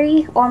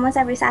almost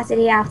every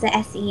Saturday after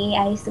SE,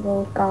 I used to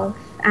go golf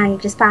and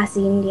just pass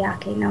in the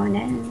arcade now and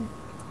then.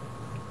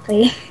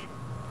 Play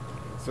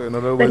So in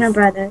other with my words,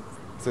 brothers.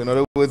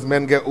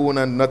 men get own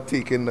and not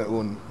taking the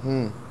own.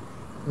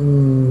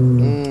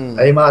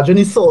 I imagine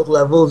the salt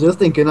level just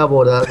thinking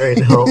about that right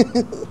now.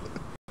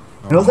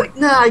 And I was like,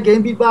 nah, I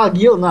getting beat by a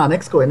girl. Nah,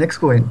 next coin.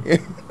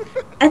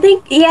 I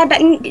think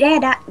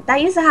that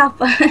used to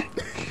happen.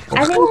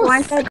 I think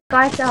once I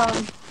got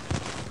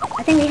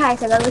I think the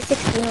highest level was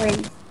 16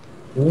 wins,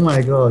 Oh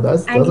my god,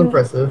 that's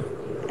impressive.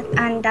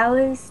 and that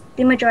was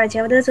the majority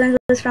of those wins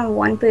was from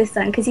one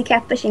person because he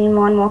kept pushing in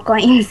more and more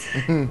coins.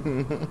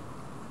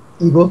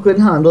 Ego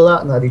couldn't handle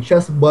that. Now the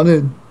chest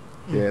bunning.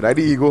 Yeah, that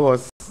the ego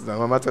horse. I'm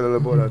gonna tell you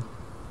about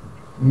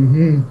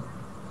that.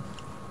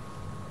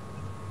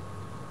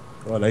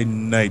 Well, like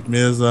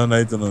nightmares and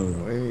I don't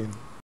know. Wait.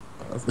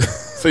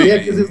 So Yeah,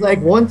 because it's like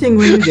one thing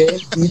when you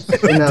get beat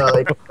in a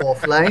like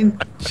offline,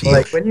 but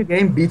like when you're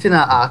getting beat in an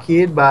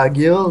arcade by a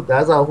girl,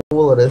 that's a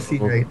whole other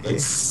scene right there.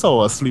 It's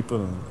so asleep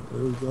on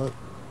it.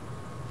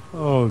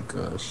 Oh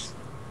gosh.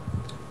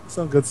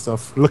 Some good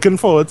stuff. Looking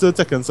forward to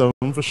Tekken 7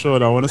 for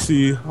sure. I want to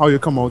see how you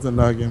come out in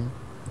that game.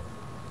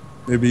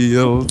 Maybe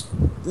you'll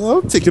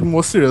take it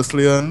more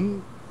seriously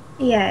and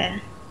Yeah.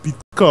 beat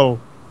Carl.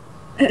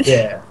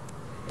 Yeah.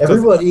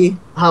 Everybody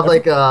have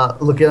like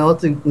looking out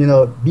to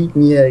beat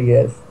me, I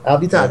guess. I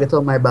have the target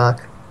on my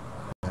back.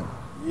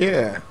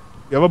 yeah.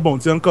 You have a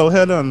bounty on Carl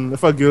head, and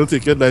if a girl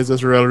take it, that's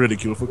just real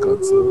ridicule for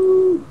Carl.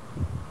 So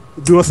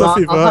do us a But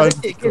favor. I'll have and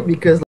to take it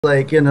because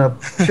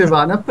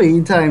Shivana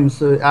playing time,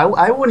 so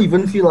I won't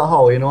even feel a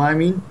how, you know what I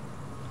mean?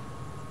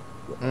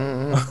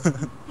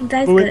 That's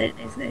But good.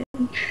 That's good.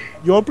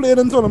 You all played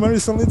in tournament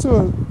recently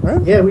too,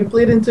 right? Yeah, we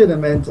played in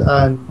tournament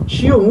and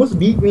she almost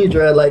beat me,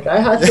 Dre. Like I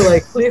had to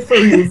like play for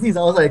realsies.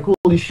 I was like,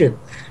 holy shit.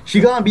 She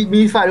gonna beat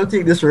me if I don't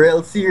take this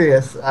real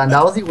serious. And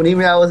that was the only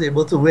way I was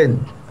able to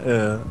win.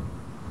 Yeah.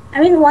 I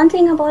mean, one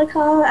thing about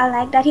Carl, I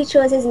like that he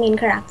chose his main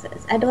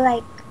characters. I don't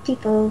like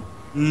people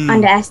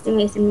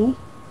underestimating me.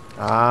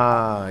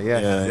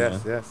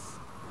 Yes.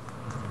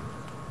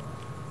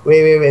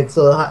 Wait.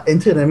 So in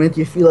tournament,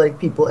 you feel like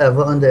people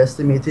ever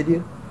underestimated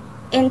you?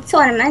 In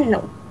tournament,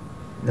 no.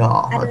 No,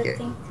 I don't okay.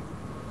 think.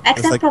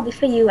 Except like- probably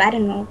for you, I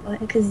don't know,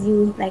 because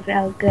you like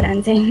real good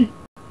and thing.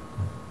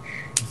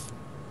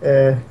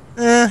 Yeah.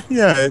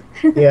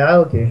 Yeah,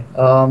 okay.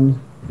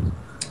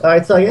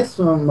 Alright, so I guess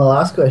my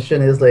last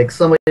question is like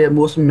some of your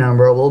most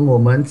memorable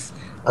moments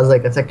as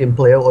like a Tekken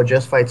player or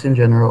just fights in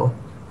general.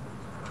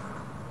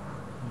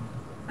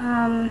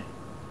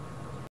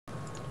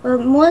 Well,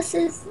 most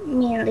is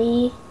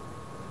mainly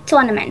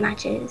tournament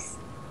matches,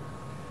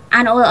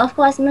 and of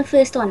course, my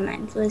first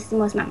tournament was the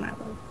most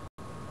memorable.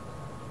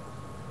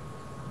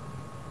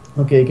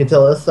 Okay, you can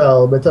tell us a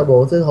little bit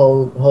about it,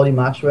 how the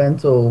match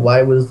went or why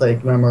it was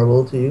like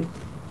memorable to you.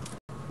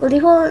 Well, the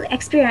whole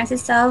experience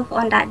itself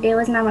on that day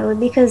was memorable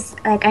because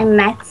like I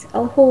met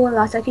a whole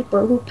lot of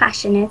people who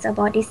passionate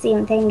about the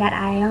same thing that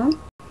I am,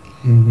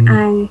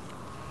 and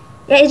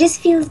yeah, it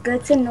just feels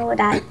good to know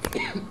that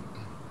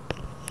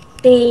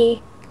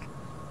they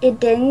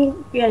didn't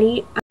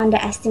really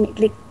underestimate,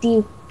 like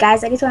the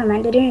guys at the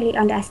tournament, they didn't really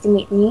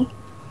underestimate me.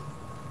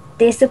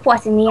 They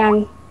supported me,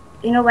 and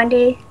you know when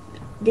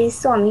they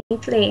saw me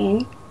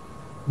playing,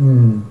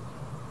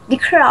 the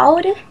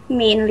crowd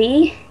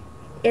mainly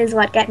is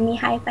what got me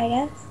hype, I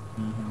guess.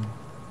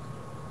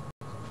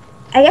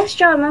 I guess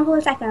throughout my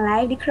whole second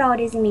life, the crowd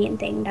is the main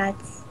thing that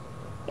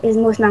is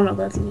most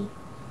memorable to me.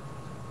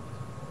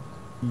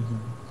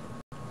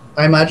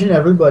 I imagine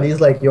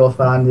everybody's like your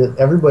fan,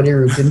 everybody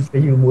rooting for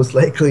you most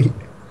likely.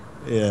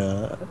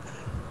 Yeah.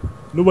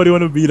 Nobody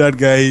want to be that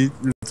guy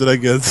rooted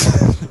against.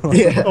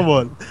 Yeah. Come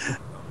on.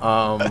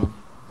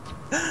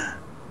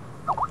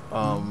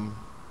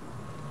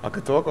 I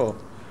could talk. Oh.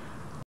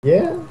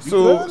 Yeah.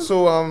 So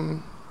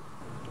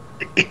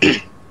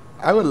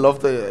I would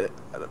love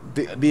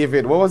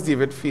David. What was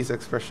David's face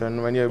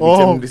expression when you beat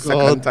him the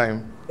second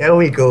time? There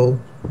we go.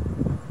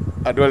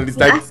 Well, it's You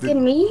like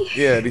asking me?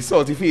 yeah, the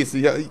salty face.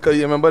 Because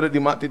you remember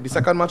the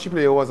second match you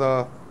played was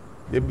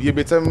you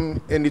beat him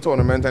in the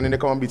tournament and then they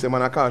come and beat him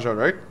on a casual,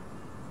 right?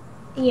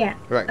 Yeah.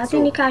 Right. I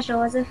think the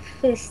casual was a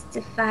first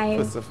to 5.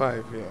 First to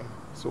 5, yeah.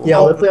 So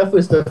Yeah, we play a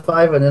first to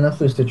 5 and then a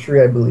first to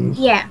 3, I believe.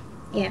 Yeah.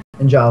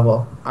 In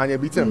Java. And you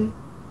beat him.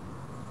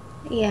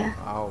 Yeah.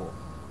 Wow.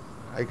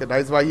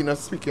 That's why you're not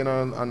speaking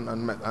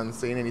and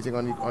saying anything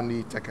on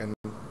the Tekken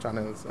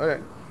channels.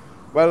 Alright.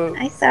 Well,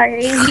 I'm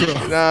sorry.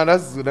 nah,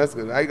 that's good. That's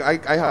good.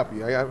 I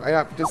happy. I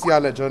happy to see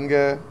our legend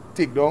get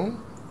take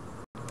down.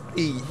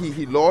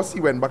 He lost.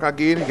 He went back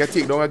again. He get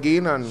take down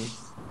again, and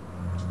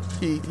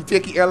he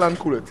take the L and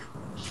cool it.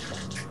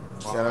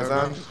 You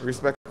understand?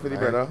 Respect for the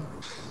brother.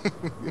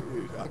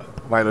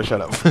 Milo,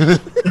 shut up.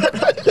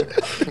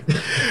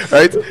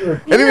 Right?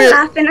 Anyway, You're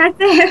laughing at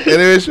them.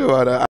 anyway,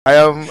 Shivana,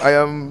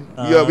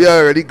 we are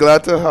already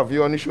glad to have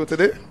you on the show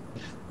today.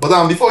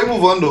 But before we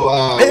move on though,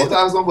 I want to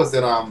ask one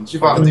question.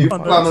 Shivana, do you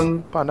plan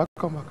on? Panda,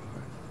 come back.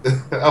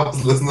 I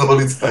was listening all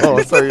the time.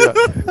 Oh, sorry.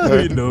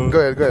 Yeah. You know. Go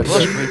ahead.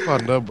 Rush my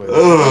panda, boy.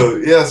 Oh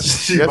yes,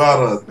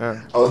 Shivana.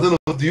 Yeah. I want to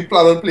know, do you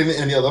plan on playing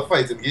any other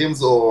fighting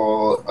games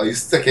or are you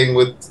sticking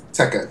with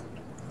Tekken?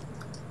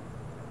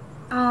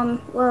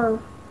 Well,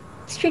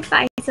 Street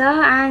Fighter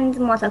and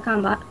Mortal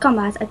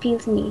Kombat appeal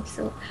to me.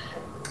 So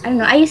I don't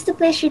know. I used to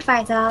play Street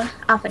Fighter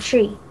Alpha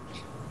 3.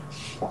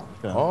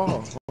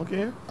 Oh,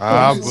 okay.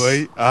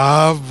 Boy.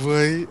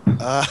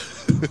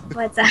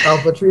 But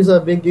Alpha 3 is a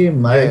big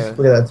game. I used to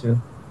play that too.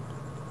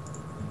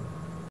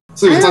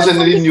 So you I touch know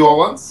any of the some newer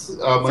ones?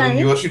 Sorry? Any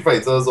newer Street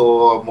Fighters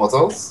or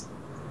Mortals?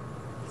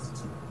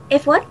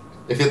 if what?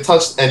 If you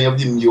touched any of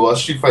the newer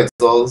Street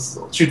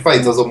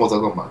Fighters or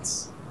Mortal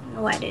Kombats?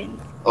 No, I didn't.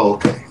 Oh,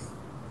 okay.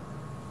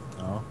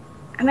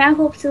 I mean, I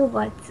hope to,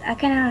 but I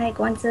kind of like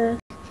want to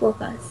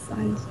focus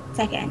on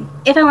Tekken.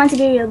 If I want to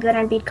be real good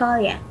and beat Call,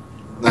 yeah.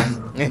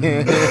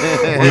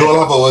 We all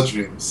have our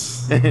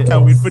dreams.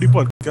 Can't wait for the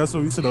podcast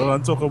so we sit down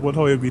and talk about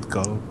how you beat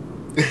Carl.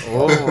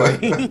 Oh boy.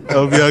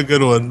 That'll be a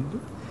good one.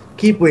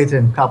 Keep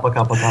waiting. Kappa. If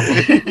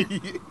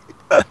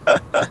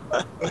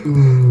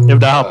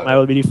that happened, I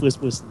will be the first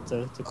person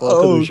to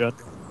call collusion.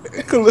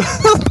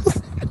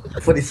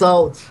 For the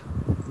South.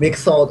 Make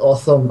South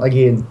awesome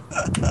again.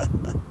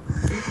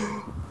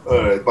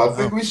 Alright, but I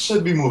think we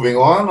should be moving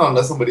on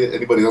unless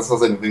anybody else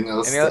has anything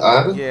else to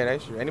add. Yeah,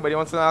 that's true. Anybody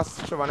wants to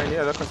ask Shivana any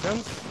other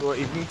questions? Or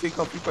even take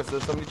a few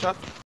questions from the chat?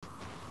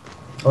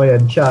 Oh yeah,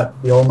 the chat.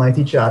 The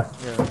almighty chat.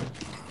 Yeah.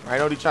 I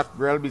know the chat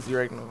real busy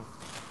right now.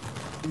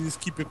 Please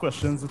keep your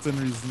questions within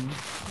reason.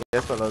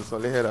 Yes, fellas, so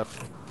they hear that.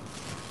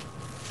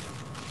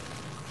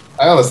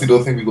 I honestly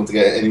don't think we're going to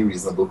get any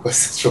reasonable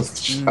questions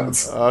from the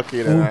chat.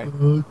 Okay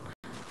then,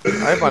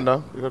 Alright,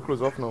 Panda, you can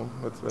close off now.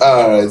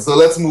 Alright, so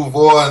let's move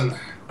on.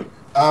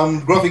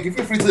 Graphic, if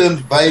you're free to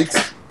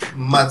invite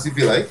Matthew if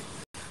you like.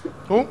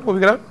 Who? What we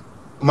get at?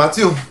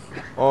 Matthew.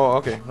 Oh,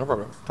 okay, no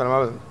problem. Tell him I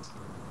wasn't.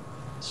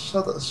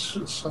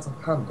 Shut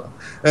up, Panda.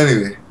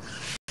 Anyway.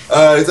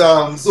 Alright,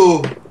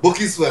 so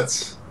Bookie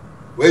Sweat.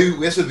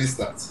 Where should we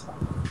start?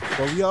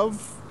 But we have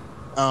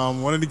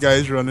one of the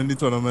guys running the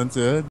tournament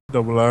here,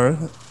 Double R.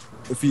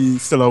 If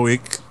he's still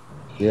awake.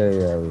 Yeah.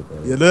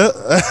 You know?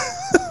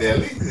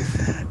 Really?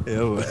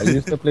 Yeah, I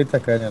used to play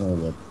Tekken, you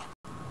know,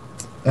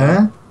 but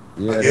Huh?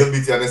 A Yeah, girl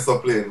beat you and they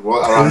stop playing.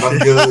 What, a Oh random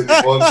shit. girl in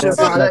the ball yeah, puts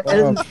you.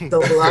 Shivana is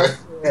double act.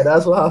 Yeah,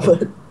 that's what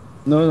happened.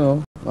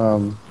 no,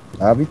 no.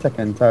 I'll be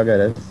taking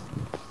target.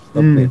 Stop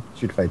playing Mm.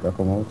 Street Fighter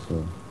come out.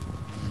 So,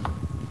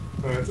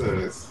 Alright,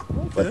 alright.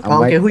 but Okay. I Okay,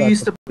 might who start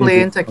used to to play play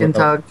the in Tekken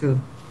Tag too?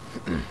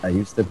 I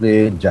used to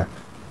play Jack.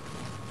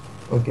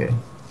 Okay.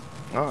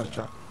 Oh,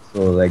 Jack.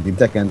 So like the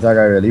Tekken Tag,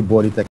 I really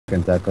bought the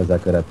Tekken Tag because I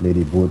could have played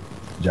the both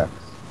Jacks.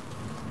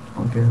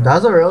 Okay.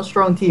 That's a real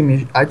strong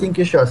team. I think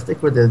you should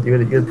stick with it.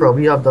 You'd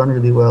probably have done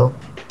really well.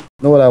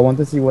 No, what I want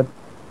to see what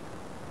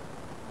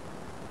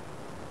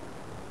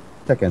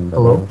Tekken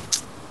Hello? about.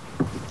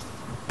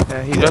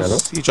 Yeah, Yeah, hello.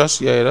 he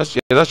just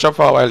dropped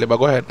for a while, there, but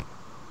go ahead.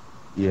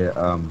 Yeah,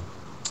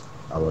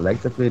 I would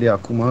like to play the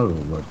Akumaru,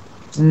 but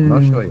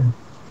not sure yet. Mm.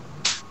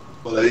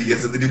 Well, you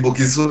get into the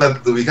bookies so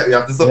that we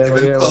have to stop Yeah,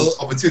 giving yeah.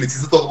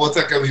 opportunities to talk about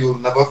Tekken. We will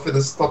never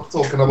finish stop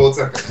talking about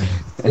Tekken.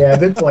 Yeah,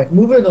 good point.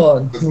 Moving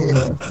on. Moving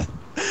on.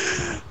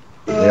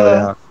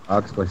 Yeah, they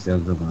ask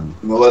questions, man.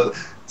 You know what?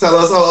 Tell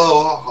us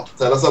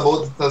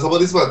about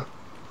this one.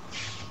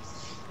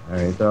 All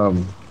right.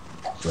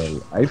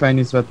 Well, I find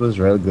this sweat was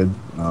real good.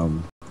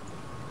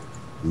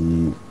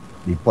 The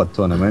the pot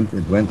tournament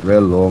it went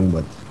real long,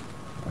 but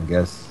I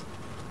guess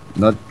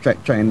not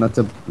trying not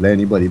to let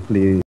anybody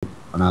play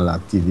on our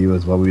lap TV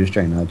was what we was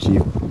trying to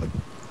achieve. But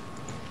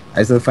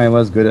I still find it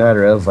was good. It had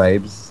real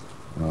vibes.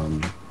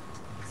 Um,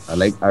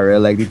 I really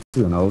like the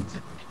turnout.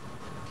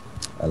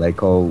 I like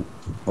how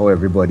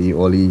everybody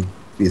all the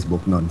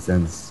Facebook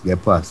nonsense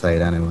get past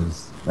side and it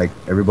was like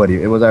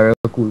everybody. It was a real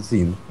cool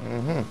scene.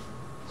 Mm-hmm.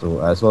 So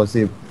I just want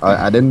to say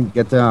I didn't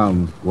get to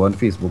go on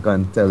Facebook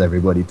and tell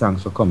everybody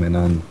thanks for coming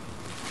and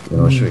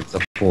showing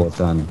support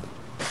and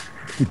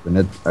keeping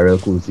it a real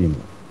cool scene.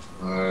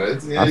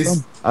 Alright, yeah.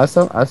 I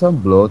some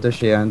blow to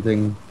share and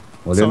thing.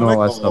 Well, you Sound know like-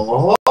 what's up.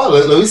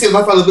 Let me save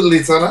that for a little bit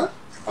later, nah?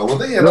 I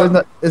want to hear No,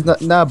 that. it's not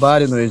that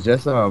bad, It's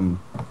just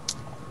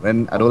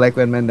when I don't like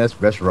when men just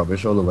brush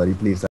rubbish all over the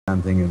place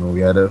and thing. We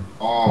had a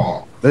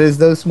Oh. there's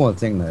the small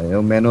thing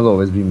that men will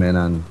always be men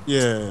and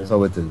Yeah. that's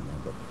how it is. Man.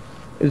 But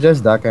it's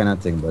just that kind of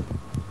thing. But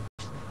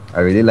I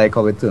really like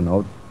how it turned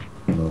out.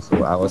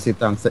 So I will say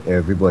thanks to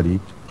everybody.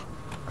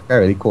 I can't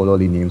really call all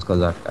the names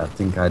because I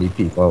think I had the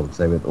paper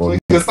outside with all So the. you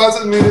can start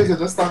with me, you can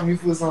just start me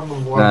first and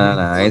move on.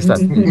 Nah, I ain't start.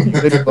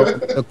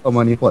 You come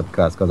on the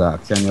podcast because I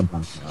asked you on your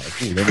bank.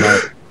 Cool,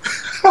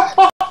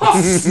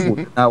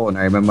 then that one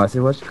I remember I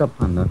said, what's cup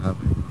on that?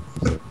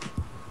 So,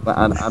 but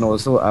and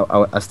also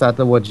I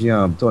started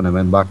watching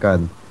tournament back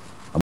and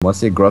I must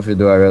say Gruff you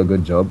do a real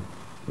good job,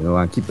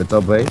 and keep it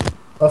up, right?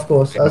 Of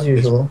course, as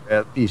usual.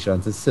 Real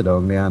patient to sit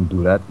down there and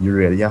do that. You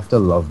really have to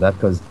love that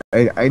because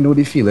I know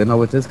the feeling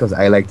how it is because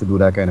I like to do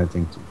that kind of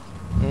thing too.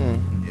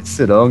 You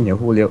sit down, you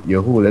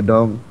hold it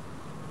down,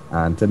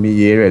 and to me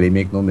you really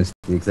make no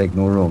mistakes, like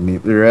no wrong. You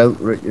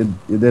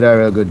did a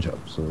real good job.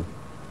 So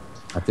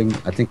I think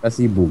I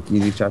see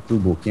Boki, the chat to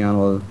Boki and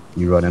all,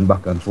 you running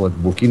back and forth.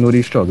 Boki know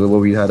the struggle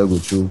what we had to go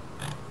through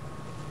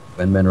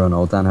when men run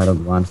out and had to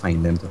go and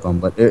find them to come.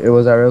 But it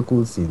was a real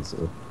cool scene.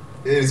 So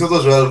Yeah, this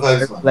was real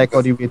vibes, man. like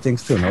how the way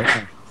things turn out.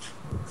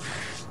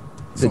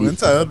 So I'm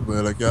tired,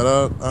 boy. Like,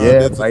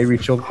 Yeah, I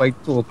reached out by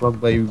 2 o'clock,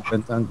 but you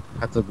went and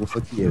had to go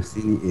for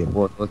TFC,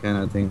 airport, all kind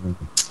of thing.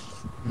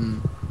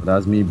 But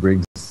that's me,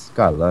 Briggs,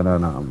 Scotland,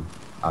 and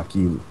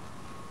Akil,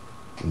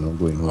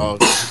 going home.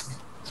 Oh,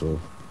 So,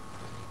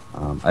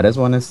 I just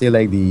want to say,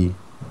 like,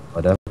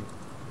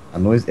 I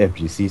know it's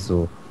FGC,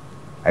 so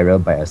I real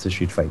bias to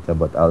Street Fighter,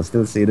 but I'll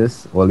still say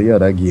this, all the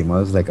other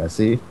gamers, like I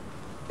say,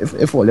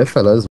 if all your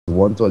fellas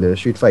want all their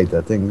Street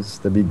Fighter things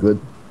to be good,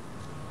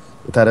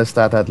 it had to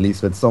start at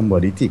least with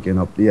somebody taking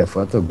up the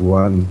effort to go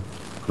and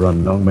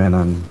run down men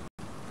and,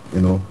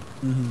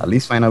 at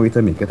least find a way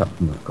to make it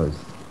happen. Because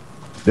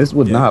this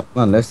would not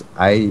happen unless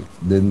I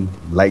didn't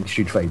like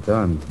Street Fighter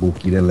and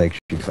Boki didn't like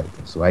Street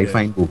Fighter. So I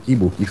find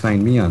Boki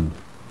find me, and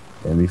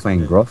then we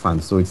find Gruff,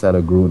 and so it's at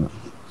a grown up.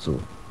 So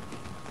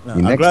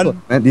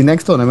the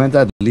next tournament,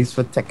 at least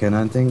for Tekken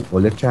and thing, all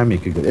they try and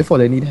make it good. If all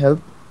they need help,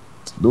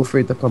 don't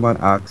afraid to come and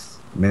ask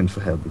men for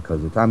help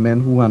because it are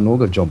men who are no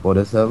go jump out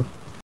themselves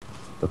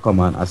to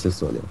come and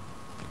assist all them.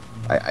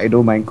 I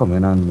don't mind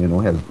coming and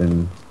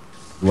helping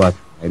what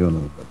I don't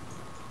know.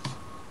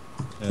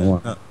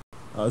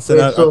 But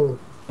So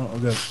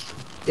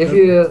if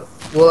you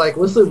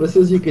what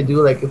services you could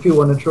do, like if you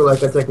want to throw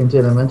like a Tekken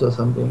tournament or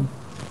something?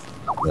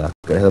 Yeah,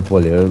 I could help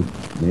all you.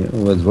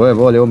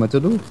 Whatever all you want me to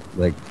do.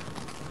 Like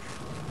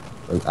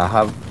I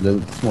have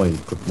little small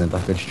equipment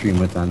I could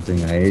stream it and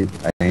thing. I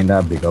ain't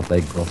that big up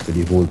like Gruff to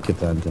the whole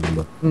kit and thing,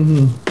 but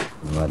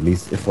at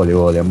least if all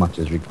your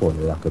matches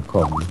recorded, I could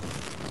come.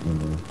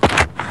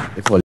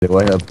 If all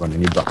your help on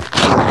any back.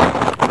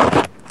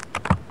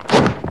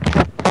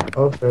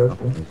 Okay.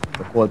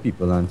 To call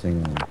people and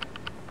thing.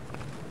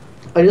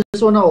 I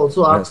just want to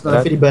also ask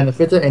now for the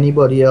benefit of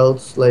anybody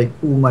else, like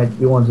who might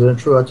be wanting to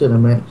throw a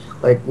tournament,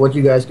 like what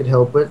you guys could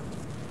help with.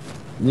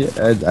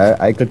 Yeah,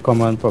 I could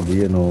come and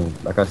probably,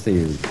 like I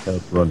say,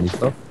 help run this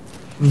stuff.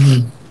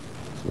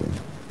 So,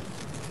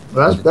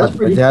 Well, that's But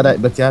pretty you had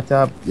cool.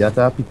 you have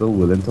to have people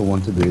willing to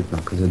want to do it now,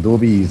 because it don't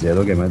be easy.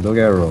 Don't get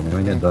it wrong.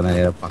 When you're done,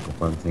 you pack up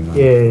one thing Yeah, and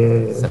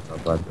yeah, yeah. set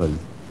up, because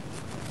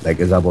like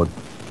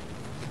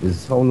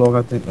it's how long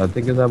I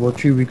think it's about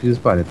 3 weeks is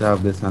planning to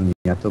have this, and you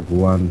have to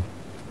go and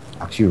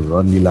actually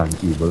run the LAN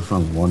cable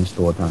from one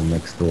store to the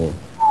next store,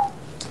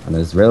 and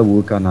it's real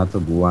work and have to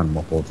go and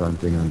mop out and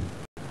thing,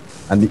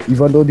 and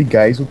even though the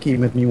guys who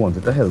came at me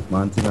wanted to help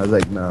man thing, I was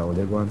like, nah,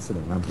 they're going to sit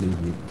down and play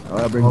game.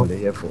 I bring Oh, what they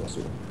here for,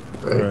 so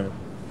right. Right.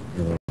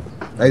 you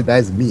know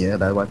that's me, yeah.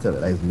 That's what I tell you,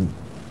 that's me.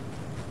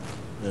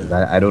 'Cause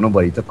Yeah. I don't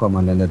nobody to come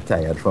and then they're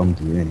tired from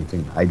doing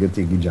anything. I could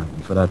take the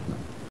junkie for that man.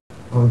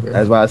 Okay.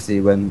 That's why I say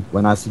when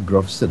I see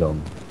Gruff sit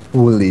down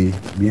fully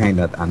behind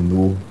that and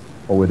know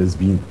how it has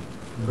been.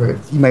 Right.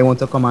 He might want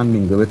to come and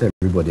mingle with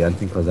everybody and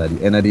think, because at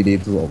the end of the day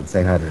too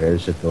outside had real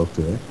shit talk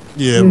to it.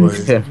 Yeah,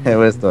 boy. I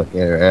was talking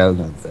real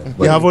nonsense. You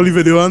But have all the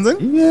video and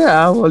thing? yeah,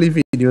 I have all the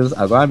videos.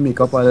 I go and make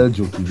up a little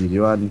jokey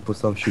video and put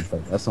some shit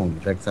like that sound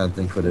effects and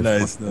things for this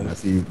Nice, one. I nice.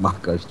 see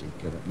Marcus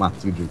drinking,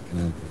 Matthew drinking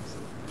and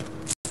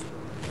things.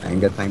 I ain't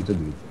get time to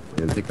do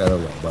it. It'll take a little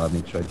while, but I'll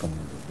make sure it comes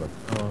out.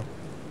 But Oh.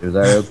 it was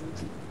a real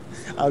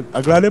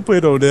I'm glad they put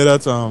it out there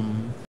that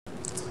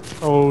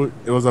oh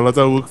it was a lot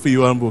of work for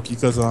you and Boki,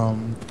 because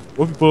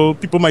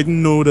what people might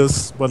know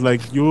this, but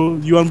like you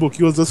and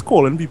Boki was just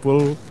calling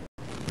people,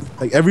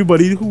 like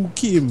everybody who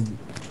came,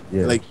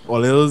 yeah. like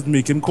all it was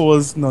making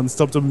calls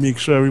non-stop to make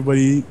sure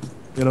everybody,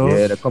 you know,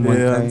 Yeah, the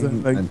common and,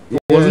 time. like And, it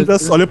yeah, wasn't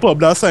just all you put up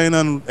that sign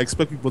and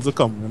expect people to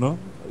come, you know.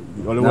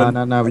 All you want,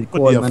 nah. We like, put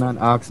call the man effort. and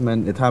ask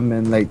man. It have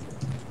men like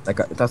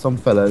it has some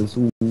fellas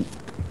who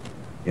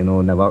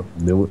never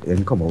they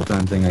didn't come out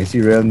and thing. I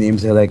see real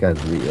names here like I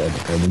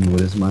didn't know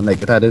this man.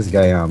 Like it had this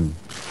guy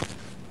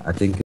I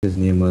think his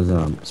name was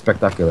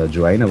Spectacular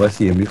Joe. I never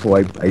see him before.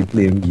 I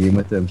play him game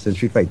with him since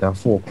Street Fighter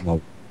 4 come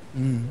out,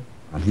 Mm.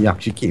 and he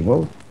actually came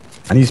out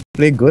and he's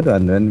played good.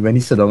 And then when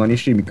he sit down on the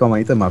stream, he come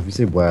and tell me, he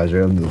say, "Boy, I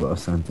real new or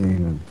something."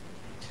 And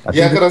I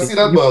Yeah, I think could have seen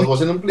that, but I was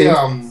watching him play.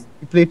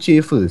 he played Che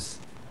first.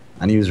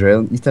 And he was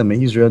real. He tell me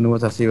he's real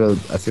nervous. I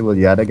say, well,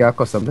 yeah, the guy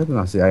cost something. And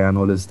I say, I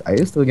know this. I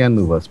still get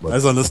nervous, but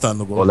That's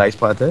understandable. all life's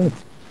part of it.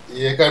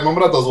 Yeah, 'cause I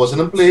remember that I was watching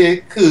him play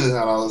Kerr, and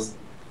I was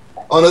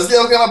honestly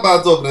I was kind of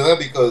bad talking to him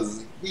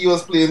because he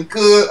was playing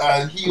Kerr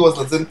and he was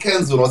letting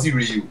Kenzo, was he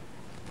Ryu?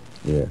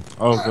 Yeah.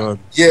 Oh god.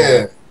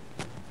 Yeah.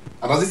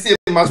 And as the same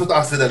match with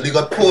accidentally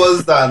got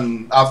paused,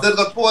 and after it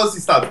got paused,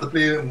 he started to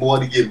play more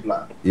of the game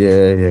plan.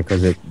 Yeah,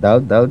 because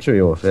that'll throw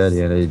you off at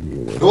the end of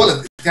the day. Well,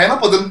 it kind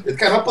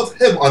of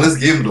put him on his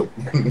game though.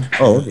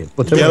 Oh, okay.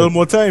 Put He him had a on. little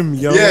more time.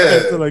 He had more Yeah.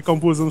 time to like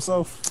compose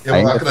himself. Yeah,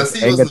 I could have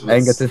seen he was I ain't get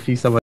nervous. to see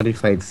some of the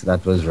fights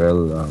that was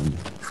real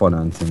fun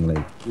and thing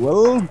like.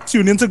 Well,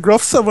 tune into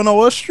Gruff 7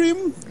 hour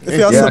stream if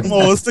you have Yeah. 7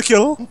 hours to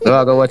kill. No,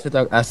 I go watch it.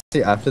 I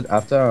say after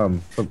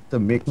to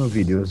make my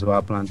videos, what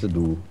I plan to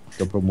do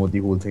to promote the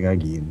whole thing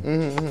again.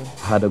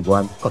 I had to go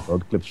and cut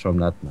out clips from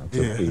that now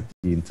to Yeah. pay it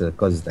into,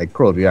 because like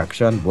crowd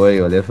reaction,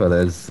 boy, all the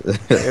fellas.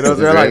 It was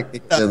real like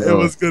It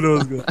was good. It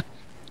was good.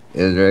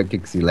 It was very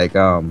kicksy. Like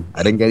I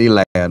didn't get the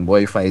lion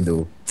boy fight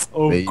though.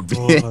 Oh He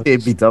god. he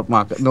beat up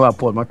my. No, I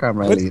pulled my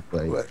camera What? late.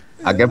 Like What?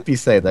 I get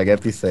peace side, but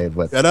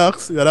You gotta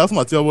ask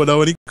Matthew about that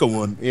when he come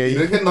on. yeah. You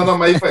didn't get none of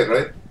my fight,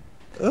 right?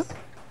 Was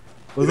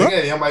You didn't that? get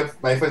any of my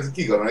fights with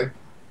Keegan, right?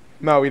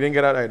 No, we didn't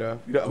get that either.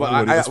 But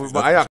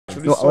I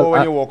actually No, saw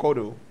when I- you walk out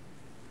though.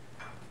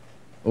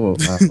 Oh,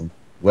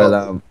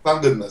 well,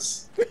 Thank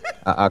goodness.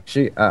 I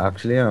actually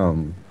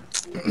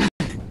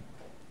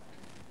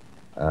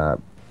uh,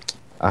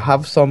 I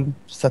have some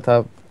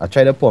setup. I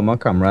try to put my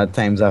camera at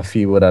times I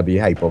feel would be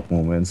hype up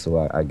moments,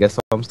 so I get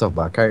some stuff,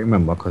 but I can't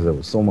remember because there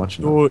was so much.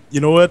 Now. So you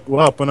know what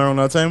happened around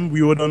that time?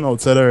 We were done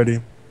outside already.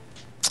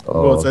 We were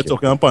Oh, outside okay.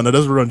 talking and Panda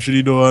just run through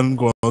the door and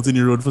go out in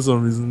the road for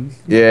some reason.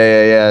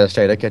 Yeah.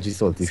 Try to catch his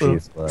salty So,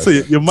 face. But so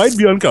you might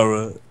be on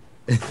camera.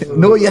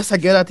 no, yes, I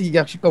get that. He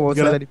actually come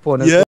outside gotta- of the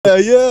corner. Yeah.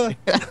 yeah.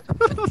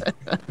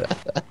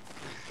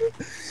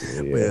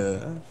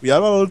 Yeah. We had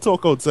a little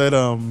talk outside.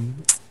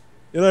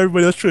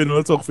 Everybody was training,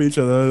 we'll talk for each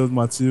other. It was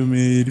Matthew,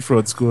 me, the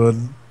fraud squad.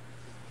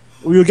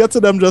 We'll get to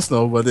them just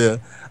now, but yeah.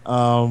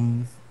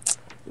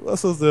 What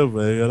else was there,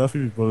 boy? You got a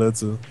few people there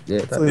too.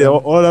 Yeah, So yeah,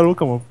 all that will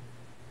come up.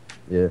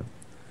 yeah.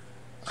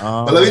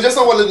 But let me just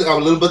know a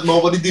little bit more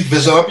about the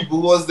division of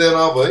people who was there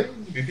now, boy.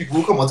 The people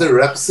who come out to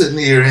rep certain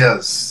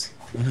areas,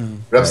 rep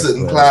Right,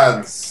 certain well,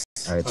 clans.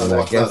 Alright, and well,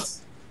 I whatnot.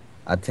 guess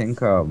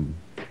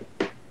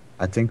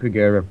I think we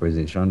get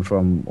representation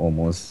from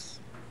almost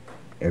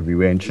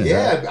everywhere in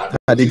Trinidad.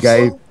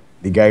 Yeah,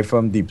 The guy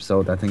from Deep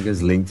South, I think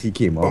is linked. He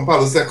came from up.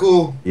 Palo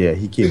Seco. Yeah,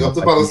 he came Big up up.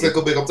 to I Palo think-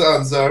 Seco, big up to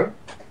Ansar.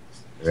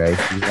 Right.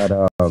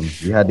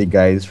 We had the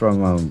guys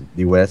from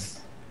the West.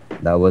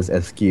 That was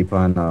Escape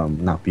and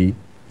Nappy.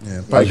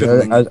 Yeah,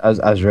 I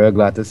was real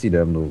glad to see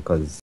them though,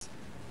 because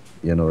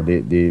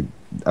they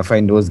I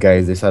find those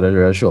guys they started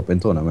to show up in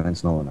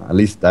tournaments now. At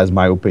least that's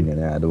my opinion.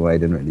 Yeah, though I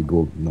didn't really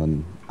go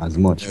none as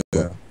much. Yeah.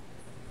 But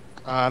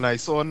And I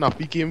saw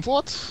Nappy came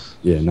forth.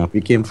 yeah,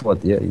 Nappy came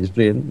forth. Yeah, he's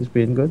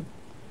playing good.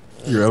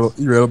 You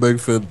real big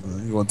fit.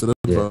 You wanted it.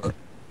 Yeah. But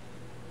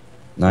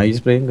Now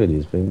he's playing good.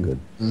 He's playing good.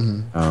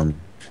 Mm-hmm.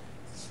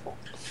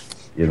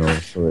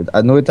 So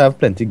I know it have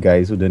plenty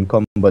guys who didn't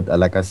come, but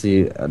like I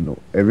say, I know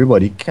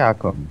everybody can't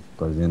come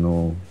because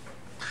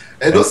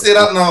Hey, don't say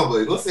that now,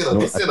 boy. Don't say that.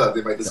 no, Don't say that.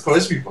 They might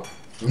discourage people.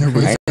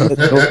 I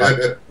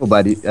no,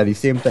 but at the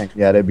same time, you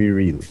gotta be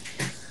real.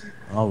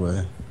 Oh,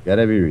 well. You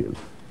gotta be real.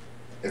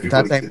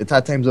 Everybody At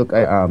that time, look,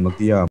 look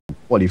the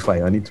qualify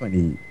on the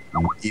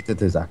 28th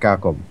it is. I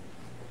can't come.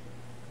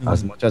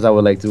 As much as I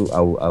would like to,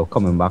 I'll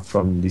coming back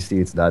from the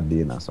States that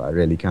day now, so I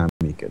really can't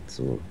make it.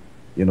 So,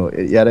 you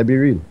gotta be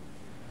real.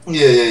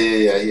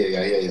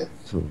 Yeah.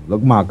 So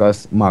look,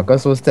 Marcus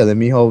was telling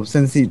me how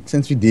since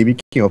we day we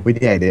came up with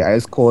the idea, I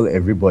just call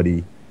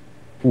everybody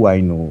who I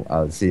know.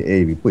 I'll say,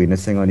 hey, we putting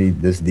this thing on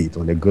this date.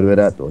 Or they good with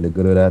that, or they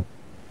good with that.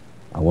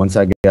 And once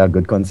I get a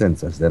good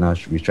consensus, then I'll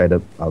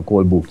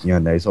call booking,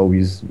 and that's how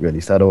we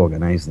really start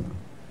organizing.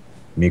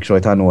 Make sure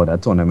it's an order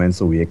tournament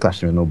so we ain't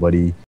clashing with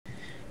nobody.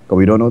 Because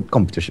we don't know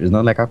competition. It's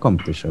not like a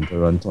competition to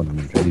run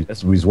tournament, right? We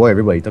just want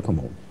everybody to come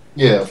out.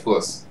 Yeah, of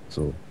course.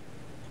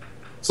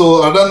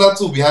 So other than that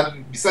too, we had,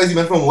 besides the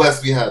men from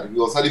West, we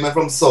also had the men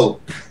from South.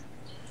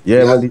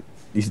 yeah, well,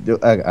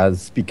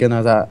 as speaking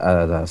as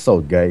a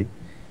South guy,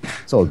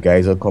 South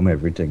guys will come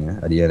everything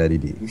at the end of the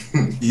day.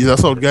 He's a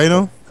South guy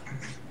now?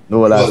 No,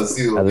 well,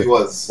 He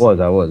was. I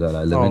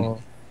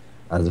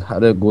had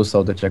to go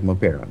south to check my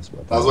parents.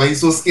 But That's why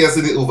he's so scarce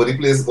all over the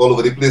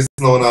place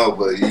now,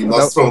 but he's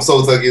not from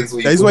South again,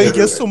 so That's why he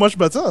gets so much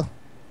better.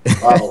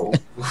 Wow.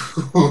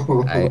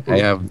 I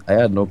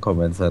had no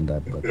comments on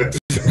that. But,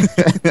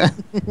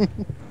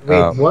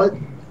 Wait, what?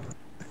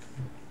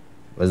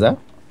 what's that?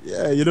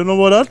 Yeah, you don't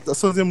know about that?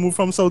 That's why they move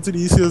from south to the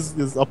east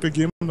is up your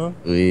game, no?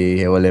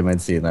 Well, let me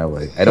say now.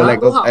 I don't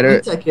like I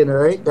don't checking,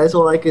 right? That's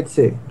all I could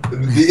say.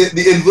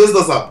 The inverse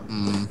does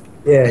happen.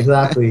 Yeah,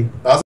 exactly.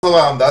 That's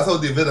how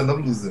David ended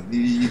up losing.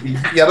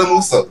 He had to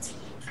move south.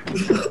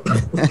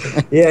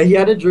 Yeah, he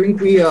had to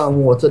drink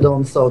water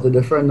down south, a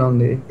different down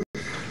there.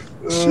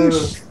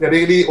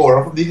 Getting the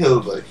aura from the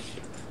hill, boy.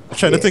 I'm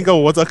trying to think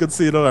of what I could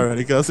say now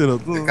already. Can't say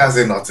nothing. I can't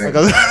say nothing.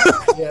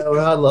 Yeah, we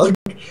had luck.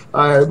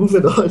 Alright,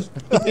 moving on.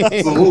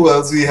 So who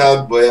else we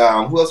had, boy?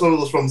 Who else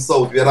was from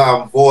south? We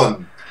had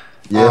Vaughn.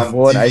 Yeah,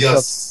 Vaughn.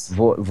 TVS.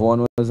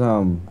 Vaughn was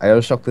I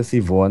was shocked to see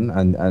Vaughn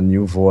and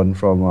knew Vaughn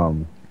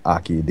from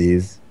Arcade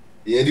days.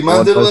 Yeah, the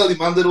man did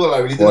well. I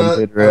really Vaughn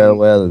did real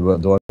well.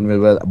 Vaughn did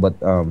well, but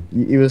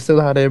he was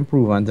still had to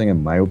improve one thing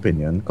in my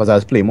opinion, because I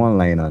was playing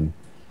online and.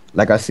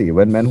 Like I say,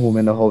 when men home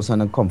in the house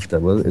and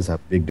uncomfortable, it's a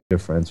big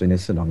difference when you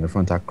sit down in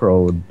front of a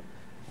crowd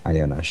and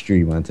you're on a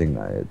stream and thing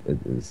like it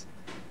is.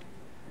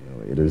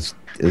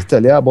 It's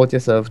tell you about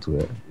yourself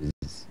too.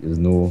 It's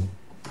know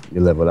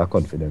your level of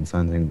confidence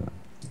and thing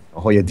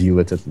how you deal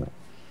with it now.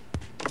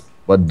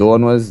 But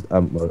Dawn was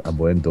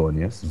about Dawn,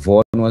 yes.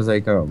 Vaughn was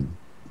like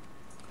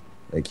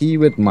he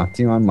with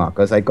Matthew and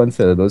Marcus. I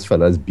consider those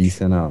fellas beasts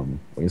in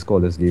what you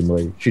call this game,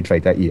 boy? Street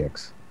Fighter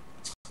EX.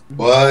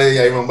 Boy,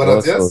 I remember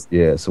that, yes?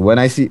 Yeah, so when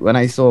I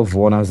saw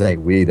Vaughn, I was like,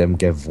 wait, them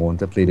get Vaughn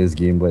to play this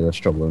game, but they're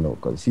struggling now,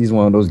 because he's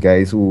one of those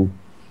guys who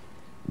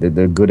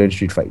they're good in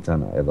Street Fighter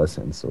now ever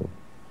since. So.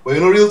 But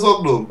real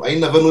talk though, I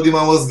never know the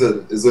man was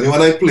good. It's only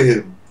when I play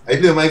him. I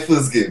played my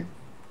first game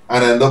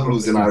and I ended up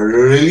losing. I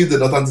really did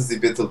not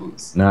anticipate to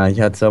lose. Nah, he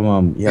had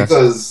some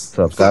because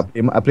I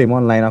played him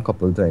online a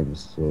couple of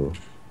times, so.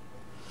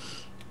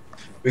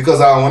 Because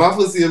when I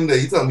first see him there,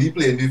 he told me he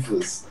playing me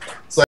first.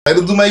 So I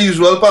do my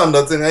usual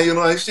panda thing,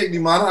 I shake the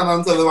man hand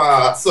and tell him,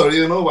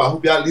 sorry, I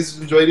hope you at least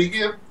enjoy the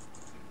game.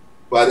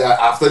 But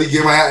after the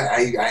game,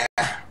 I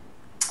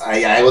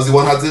was the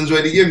one who had to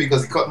enjoy the game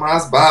because he cut my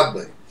ass bad,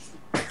 boy.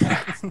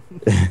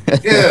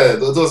 Yeah, it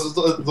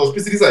was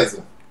pretty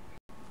decisive.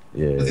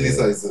 Yeah. Pretty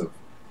decisive.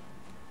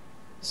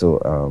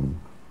 So,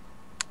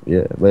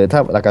 yeah, but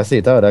like I say,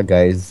 it other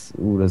guys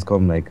who just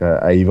come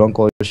I even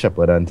called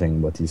Shepherd and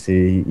thing, but he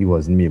say he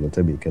wasn't able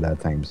to make it that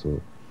time.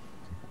 So,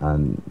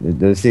 and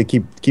they say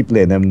keep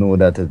letting them know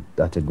that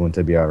it's going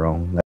to be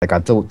around. Like I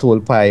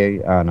told Pi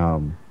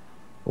and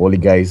all the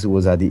guys who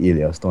was at the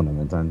Alias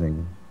tournament and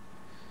thing.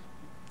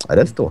 I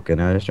just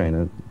talking. I was trying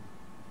to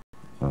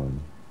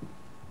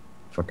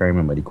if I can't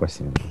remember the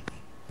question.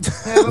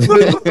 Don't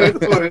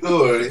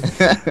worry.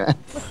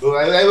 So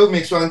I will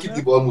make sure and keep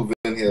the ball moving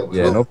here.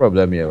 Yeah, no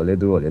problem. Yeah, let's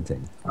do all the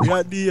thing. We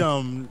had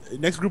the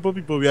next group of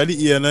people. We had the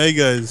ENI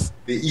guys.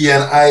 The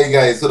ENI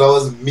guys. So that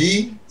was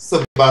me,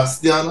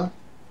 Sebastian,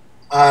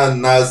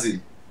 and Nazi.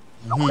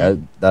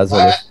 That's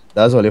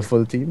all the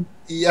full team.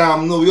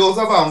 Yeah, no, we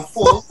also have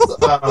full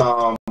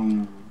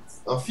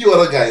a few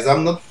other guys.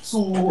 I'm not too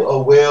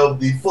aware of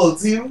the full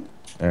team.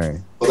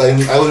 Alright. But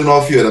I only know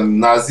a few of them.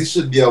 Nazi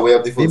should be aware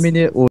of the full team.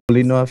 You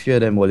only know a few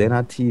of them. Well, in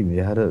a team,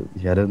 you had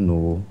to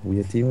know who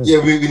your team is. Yeah,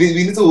 we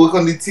need to work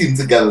on the team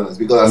togetherness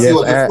because I see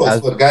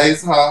what the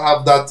guys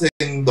have that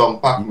thing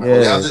down packed.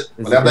 Yeah,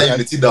 they have that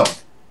unity down.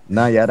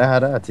 Nah, you had to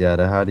have that. You had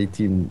to have the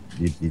team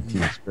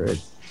spirit.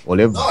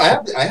 No,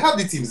 I have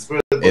the team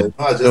spirit. But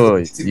not just no,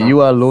 the team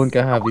you alone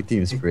can have the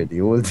team spirit. The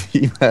whole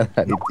team had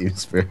the team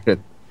spirit.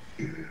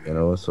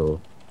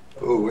 So.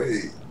 Oh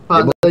wait.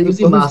 Panda, but you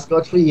the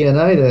mascot for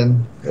ENI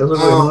then. That's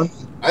what's going on.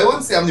 I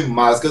won't say I'm the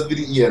mascot with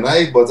the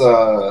ENI, but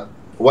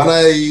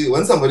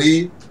when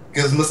somebody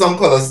gives me some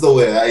colors to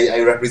wear,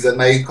 I represent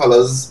my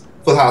colors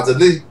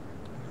full-heartedly.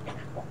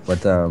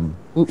 But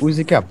who's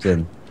the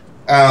captain?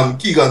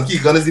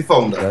 Keegan is the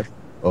founder. Yes.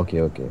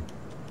 Okay.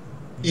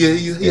 He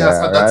has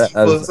Yeah, had that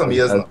team for some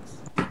years now.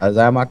 as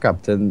I'm a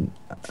captain,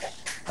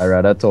 I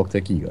rather talk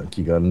to Keegan.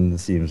 Keegan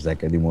seems like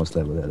the most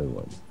level-headed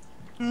one.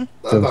 Terms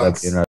of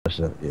Thanks. in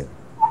Russia, yeah.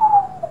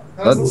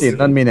 That's awesome.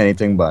 Not mean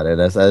anything bad. I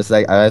just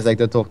like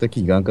to talk to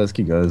Keegan because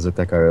Keegan is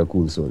like a real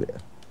cool soul there.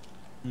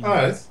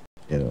 Alright.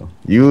 You know,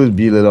 you will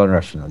be a little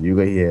unrational. You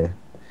go here,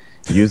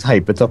 use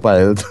hype it up a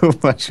little too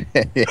much.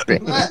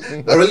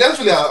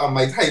 Actually, I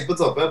might hype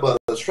it up, but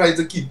try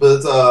to keep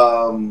it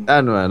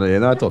I know, you're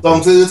not talking.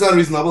 down to earth and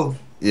reasonable.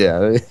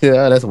 Yeah,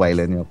 that's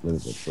wilding you up a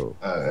little bit. So,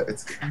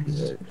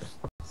 yeah.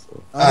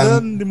 So. And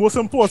then the most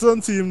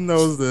important team now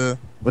is there.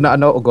 But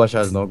no, gosh, I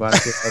was not going to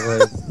say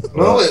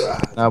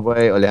No,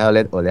 boy, only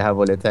have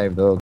all the time,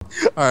 dog.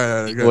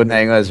 Alright, The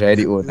O9ers, right?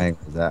 The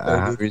O9ers.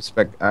 I have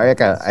respect. I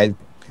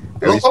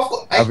don't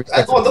want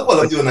to call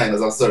them the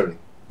Niners, I'm sorry.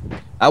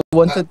 I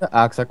wanted to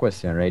ask a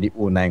question, right? The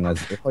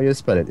O9ers, how you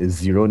spell it?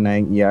 Is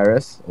 09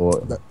 ERS or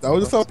That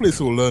was just our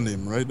placeholder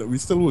name, right? We're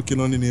still working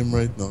on the name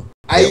right now.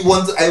 I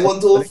want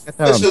to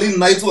officially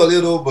night while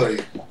you know, boy.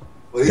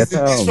 But it's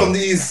the beast from the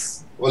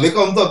east. Well, they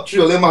come top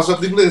 3, or they mash up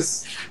the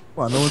place.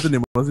 Well, I know what the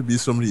name was, the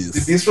beast from the The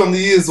east. beast from the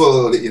east,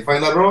 well, you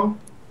find that wrong?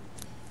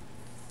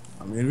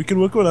 I mean, we can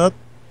work with that.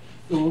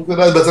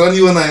 That's better than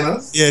the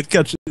Niners. Yeah,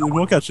 it's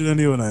more catchy than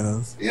the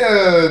Niners.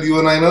 Yeah,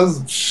 the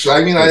Niners.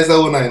 I mean, I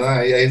said Niner.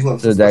 I not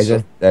so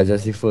that's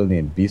just the full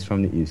name, Beast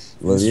from the East.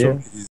 Well, Beast yeah.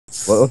 from the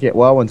east. Well, okay.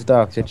 Well, I wanted to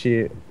ask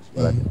you,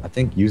 I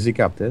think use the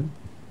captain.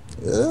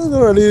 Yeah,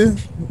 not really.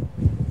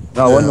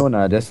 No, I want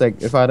to just like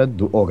if I had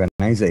to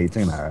organize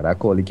anything, I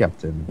call the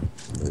captain.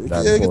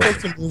 Yeah, you can talk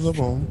to me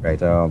about.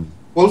 Right.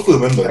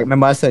 remember. I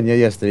remember I sent you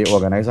yesterday.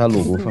 Organize a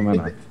logo for me.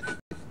 Now.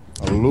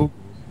 A logo.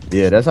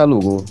 Yeah, that's a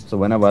logo. So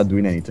whenever I'm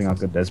doing anything, I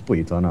could just put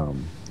it on.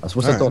 I'm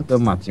supposed to talk to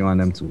Matthew and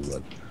them too,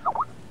 but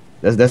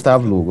let's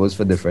have logos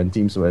for different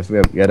teams. So if we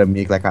had to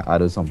make like an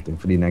ad or something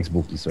for the next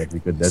bookie, so we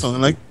could just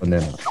Sound like on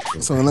them.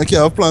 Sound like you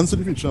have plans for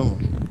the future,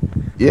 man.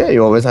 Yeah,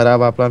 you always had to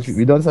have a plan.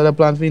 We don't set a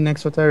plan for the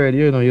next sweat already.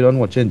 You know, you don't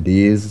watching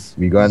days.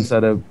 We go and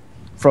set up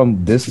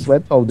from this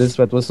sweat. How this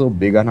sweat was so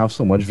big and have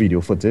so much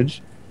video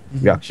footage.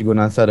 We actually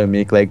gonna start to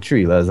make like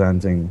trailers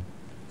and thing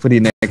for the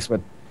next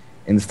sweat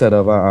instead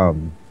of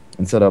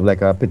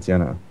like a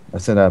picture. I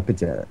send a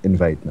picture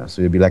invite now,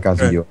 so it'll be like a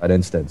video ad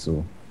instead.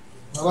 So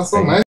That's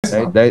so nice.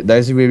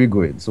 that's the way we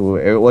go it. So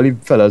all the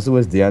fellas who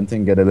was there and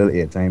thing get a little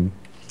airtime.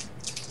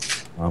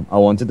 I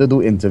wanted to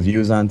do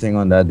interviews and thing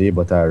on that day,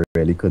 but I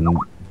really couldn't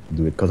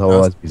do it because I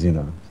was busy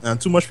now. And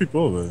too much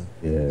people over.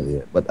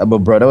 Yeah. But my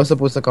brother was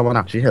supposed to come and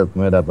actually help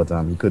me with that, but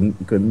he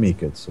couldn't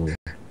make it. So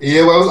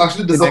Yeah, well, I was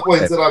actually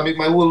disappointed. I make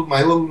my whole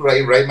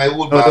write my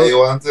whole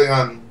bio and thing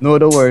and. No,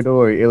 don't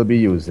worry. It'll be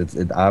used.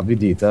 It have the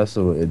data,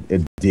 so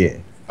it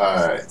there.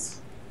 Alright.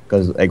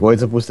 Because like what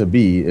it's supposed to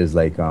be is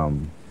like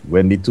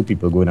when the two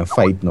people going to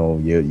fight now,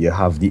 you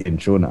have the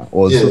intro now.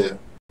 Also, Yeah.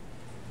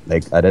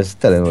 like I just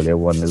telling only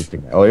one little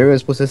thing. Oh, you were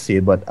supposed to say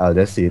it, but I'll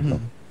just say it now.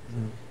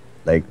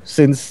 Like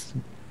since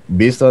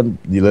based on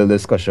the little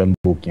discussion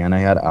Boki and I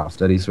had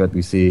after this, what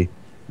we say,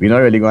 we're not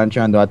really going to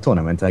try and do a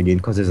tournament again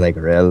because it's like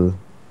real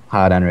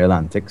hard and real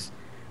antics.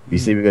 We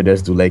say we could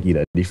just do like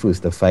either the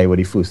first to 5 or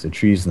the first to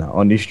 3s now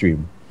on the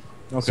stream.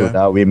 Okay. So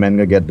that way men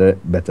gonna get the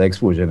better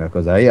exposure now.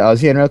 Because I was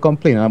hearing her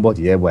complaining about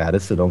boy, I had to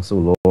sit down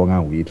so long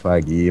and wait for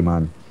a game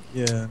and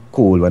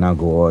cold when I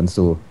go on.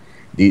 So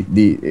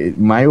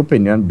my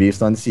opinion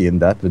based on seeing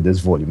that with this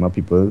volume of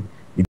people,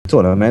 the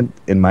tournament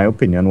in my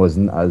opinion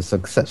wasn't as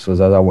successful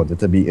as I wanted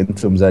to be in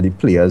terms of the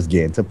players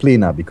getting to play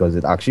now, because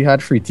it actually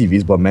had free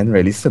TVs but men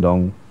really sit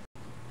down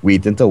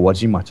waiting to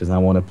watch the matches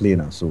and want to play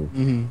now. So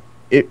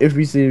if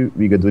we say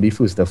we could do the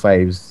first to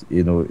 5s,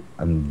 you know,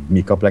 and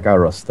make up like a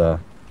roster,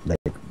 like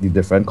the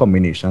different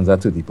combinations are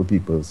 30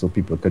 people so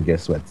people could get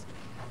sweat.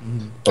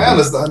 I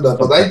understand that,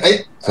 but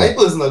I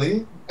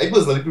personally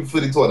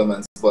prefer the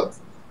tournaments, but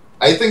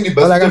I think the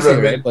best way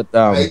to remedy,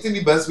 I think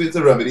the best way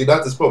to remedy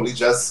that is probably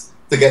just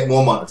to get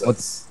more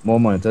monitors. More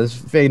monitors,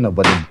 fair enough,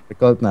 but it's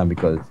difficult now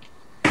because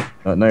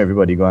not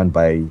everybody go and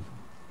buy.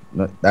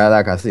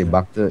 Like I say,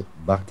 back to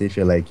if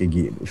you like your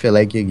game. If you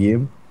like your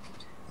game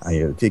and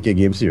you take your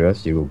game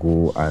serious, you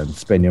go and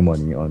spend your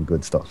money on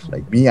good stuff.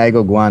 Like me, I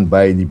go and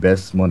buy the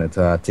best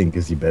monitor I think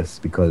is the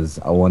best because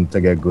I want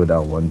to get good. I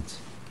want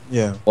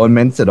all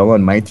men sit down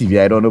on my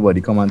TV. I don't know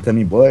nobody come and tell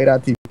me, boy,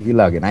 that TV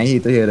lagging. I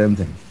hate to hear them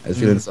things. I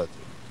feel insulted.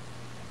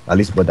 At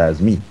least, but that's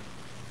me.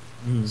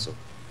 So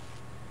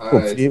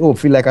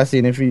hopefully, like I say,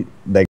 if we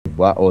like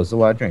what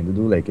I'm trying to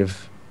do, like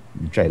if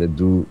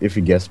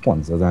you get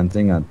sponsors and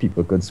thing, and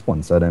people could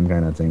sponsor them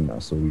kind of thing now,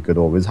 so we could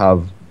always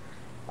have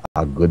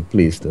a good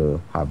place to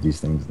have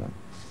these things now.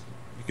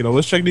 You can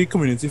always check the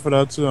community for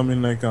that too. I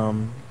mean, like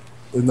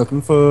there's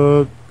nothing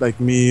for like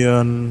me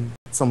and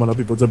some other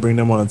people to bring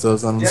their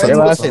monitors and Yeah, set Yeah, up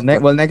well, I stuff. say,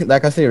 well, next,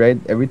 like I say, right?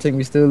 Everything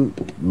we still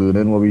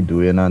learning what we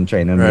doing and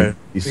trying to make Right.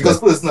 this Because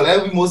personally, I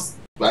would be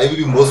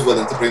most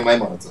willing to bring my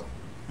monitor.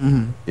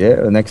 Mm-hmm.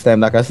 yeah, next time,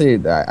 like I say,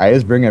 I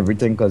just bring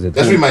everything because it's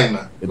Just home. remind me.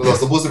 Because I was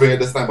supposed to bring it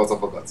this time, but I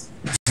forgot.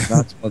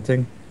 Not small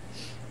thing.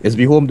 It's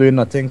be home doing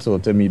nothing, so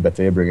to me,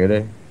 better you bring it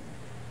there.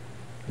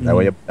 That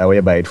way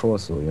you buy it for,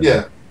 so you know.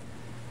 Yeah.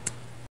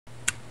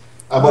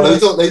 But let me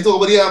talk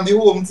about the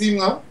home team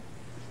now.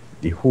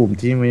 The home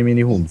team, what do you mean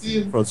the home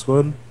team? Team. Front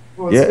squad.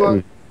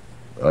 Yeah.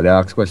 They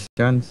ask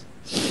questions.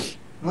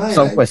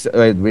 Some questions.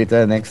 Wait.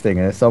 The next thing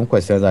is some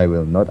questions I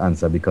will not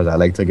answer because I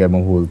like to get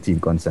my whole team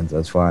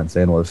consensus for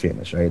answering all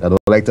fairness. Right. I don't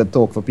like to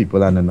talk for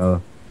people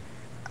and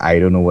I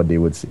don't know what they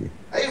would say.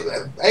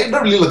 I'm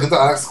not really looking to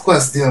ask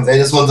questions. I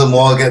just want to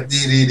more get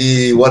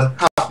the what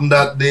happened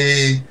that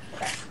day,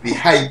 the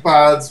hype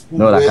parts.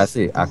 No, like I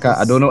say,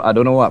 I don't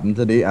know what happened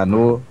today. I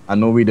know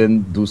we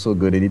didn't do so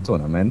good in the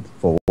tournament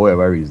for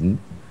whatever reason.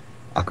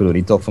 I could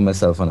only talk for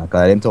myself and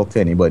I didn't talk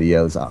to anybody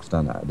else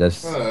after that.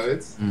 Just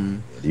Alright.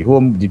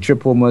 the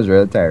trip home was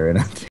real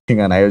tiring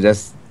and I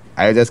just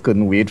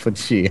couldn't wait for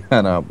Chi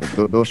and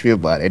don't feel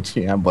bad at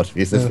Chi and Bush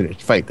to finish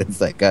fighting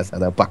so I guess I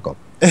had to pack up.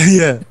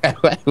 Yeah.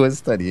 I was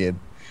studying,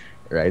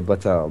 right?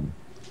 But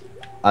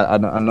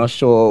I'm not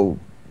sure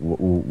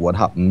what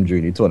happened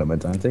during the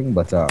tournament and thing,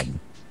 but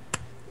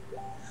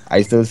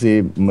I still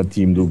say my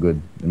team do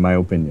good in my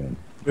opinion.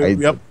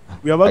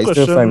 We have a I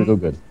still find we do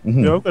question. good.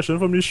 We have a question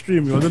from the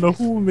stream. We want to know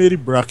who made the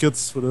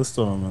brackets for this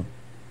tournament.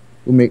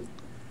 Who make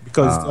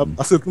Because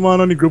a certain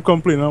man on the group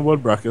complaining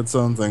about brackets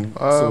and things.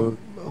 So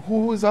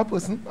Who is that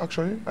person,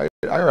 actually? I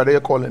rather you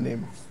call a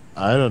name.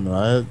 I don't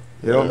know.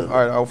 You don't?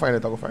 Alright, I'll find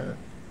it.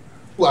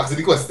 Who asked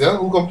the question?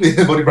 Who complained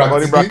about the brackets?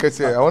 About the brackets,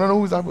 yeah. I want to know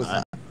who's that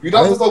person. You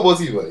don't have to talk about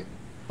you, boy.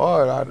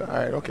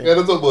 Alright, okay. You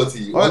don't talk about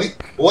you.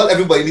 All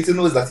everybody needs to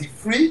know is that he's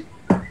free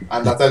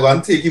and that I go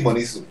and take his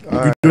money soon.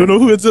 Alright. You don't know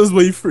who it is, but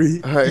you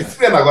free. He's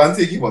free and I go and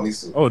take his money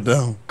soon. Oh,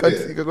 damn. Go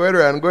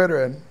ahead,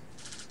 Ryan.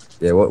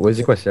 Yeah, what was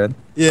your question?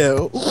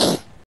 Yeah.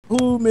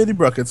 Who made the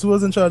brackets? Who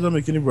was in charge of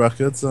making the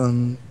brackets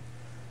and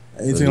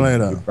anything like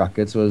The that?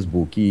 brackets was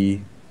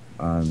Buki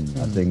and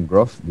I think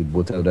Gruff. We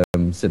both of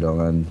them sit down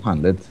and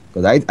handle it.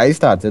 Because I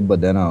started,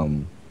 but then I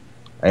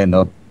ended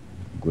up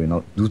going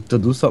out to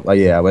do something.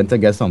 Yeah, I went to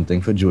get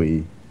something for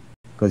Joey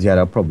because he had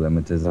a problem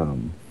with his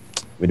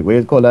what do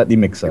you call that? The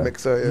mixer. The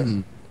mixer,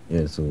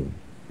 yeah. Yeah, so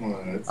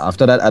Alright.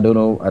 after that I don't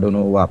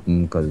know what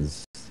happened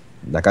because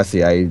like I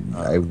say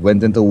I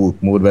went into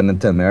work mode when they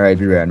tell me alright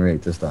we ran ready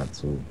to start.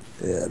 So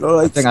Yeah, no,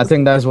 I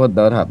think that's what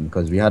that happened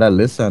because we had a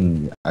list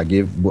and I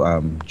gave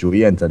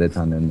Joey entered it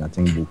and then I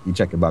think Buki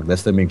checked it back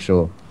just to make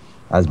sure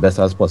as best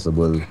as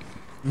possible.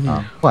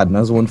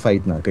 Partners won't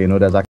fight now, 'cause you know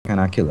there's that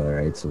kind of killer,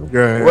 right? So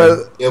Yeah.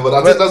 Well, Yeah, but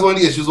I think that's one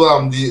of the issues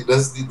where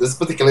this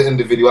particular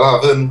individual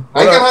having.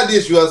 I can have the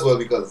issue as well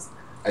because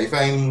I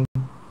find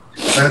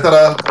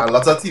a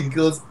lot of team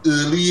kills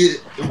early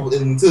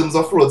in terms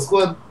of fraud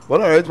squad.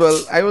 well, alright. Well,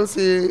 I will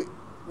say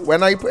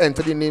when I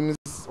enter the names,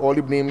 all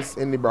the names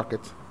in the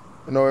bracket.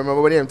 You know,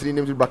 remember when you enter the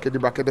names in the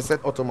bracket is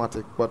set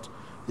automatic, but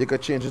you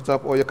could change it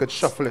up or you could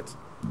shuffle it,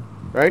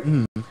 right?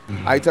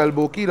 I tell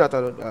Boki that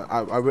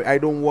I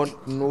don't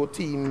want no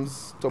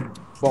teams to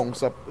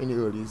bounce up in the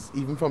earlies,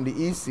 even from the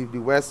east, the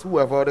west,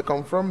 whoever they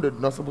come from, they're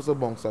not supposed to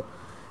bounce up.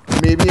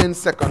 Maybe in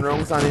second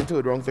rounds and in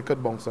third rounds they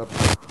could bounce up,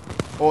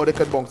 or they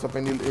could bounce up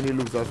in the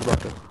losers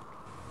bracket.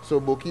 So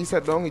Boki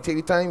sat down, he take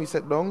the time, he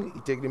sat down, he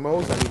take the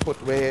mouse and he put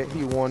where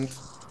he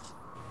wants,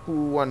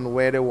 who and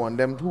where they want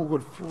them, who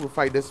would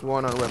fight this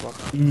one and whatever.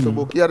 So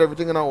Boki had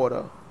everything in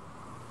order.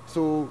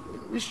 So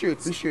we straight.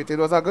 It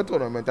was a good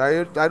tournament.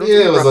 I don't think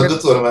Yeah, it was a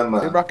good tournament,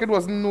 the man. bracket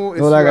wasn't no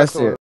issue no, like I at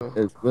all.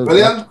 said,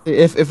 Brilliant.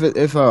 if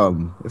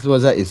it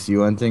was an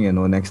issue and thing, you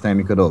know, next time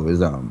we could always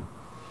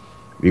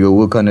we go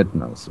work on it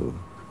now. So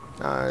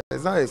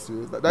It's not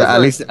issue. but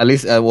at least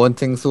one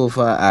thing so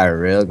far, I'm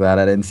real glad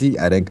I didn't see.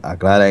 I'm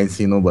glad I didn't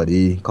see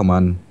nobody come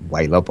and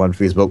wild up on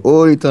Facebook.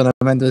 Oh, the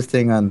tournament this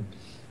thing and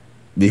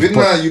the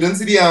You didn't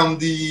see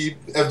the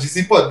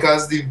FGC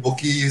podcast, the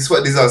Bookie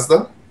Sweat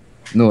Disaster?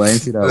 no, I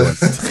didn't see that one.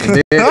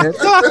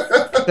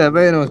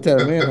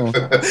 Tell me, you know.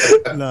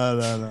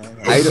 No.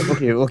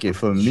 Okay.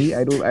 For me,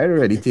 I don't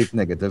really take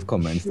negative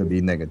comments to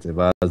be negative.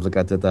 I just look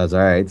at it as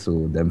alright.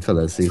 So them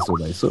fellas say so,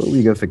 like so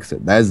we can fix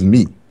it. That's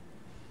me.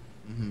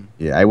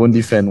 Yeah, I won't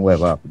defend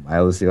whatever happened.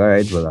 I will say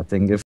alright. Well, I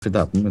think if it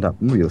happened,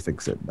 we'll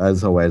fix it.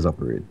 That's how I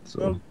operate. So.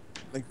 Well,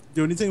 like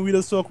the only thing we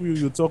just talk,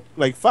 we talk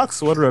like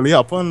facts. What really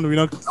happened? We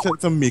not try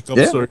to make up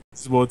stories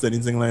about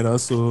anything like that.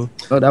 So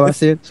no, that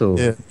was it. So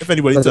yeah, if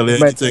anybody tell you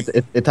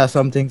anything, it has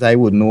some things I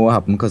would know what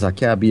happened because I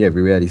can't be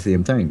everywhere at the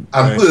same time.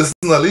 And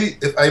personally,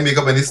 if I make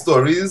up any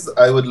stories,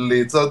 I would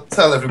later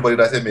tell everybody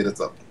that I made it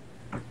up.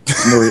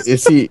 No, you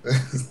see,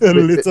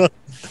 later.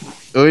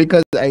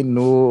 because I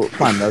know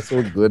pandas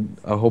so good.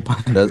 I hope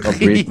pandas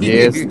operate.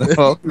 Yes,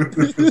 no.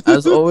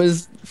 As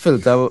always,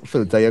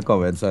 filter your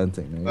comments and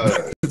things.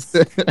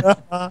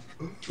 Right?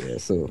 Yeah,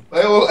 so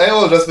I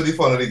all just for the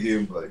fun of the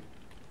game, like.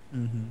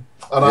 And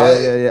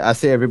Yeah. I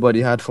say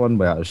everybody had fun,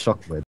 but I was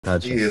shocked by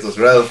that. Yeah, it was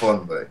real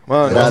fun, boy.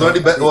 Man, It was not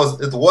the best.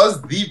 It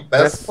was the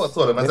best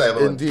tournament I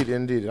ever went.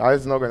 Indeed. I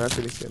was not going to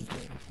say the same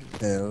thing.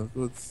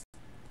 Yeah, it's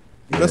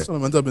the best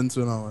tournament I've been to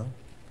now, man.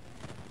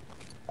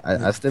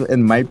 I still,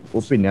 in my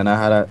opinion,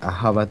 I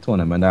have a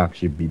tournament that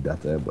actually beat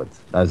that, but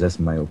that's just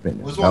my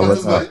opinion. Which one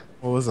was this,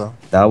 What was that?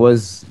 That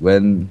was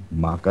when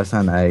Marcus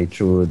and I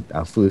threw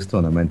our first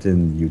tournament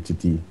in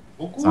UTT.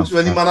 Oh, cool.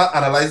 When you man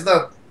analyze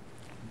that.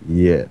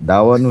 Yeah, that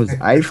one was.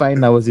 I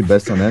find that was the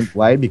best tournament.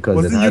 Why? Because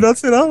Was it you that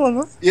said that one?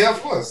 Huh? Yeah,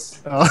 of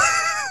course.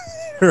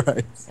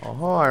 Right.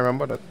 Oh, I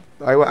remember that.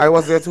 I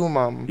was there too,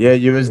 ma'am. Yeah,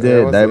 you was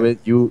there. I was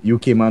there. You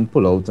came and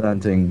pull out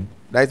and thing.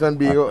 That's when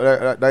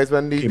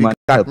the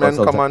Catman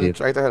come and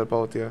try to help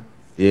out here.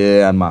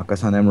 Yeah, and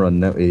Marcus and them run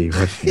them. Hey,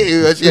 hush.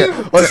 Hush,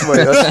 boy.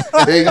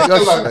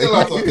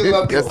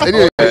 Yes,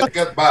 anyway.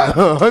 Get bad.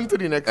 On to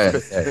the next.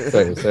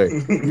 Sorry.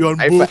 You on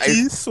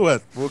Boki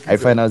sweat. I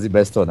find that was the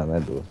best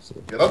tournament though. So.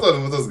 Yeah, that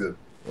tournament was good.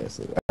 Yeah,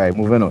 so alright,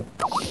 moving on.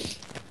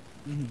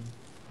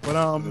 But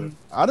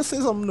I had to say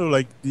something though,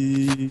 like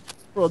the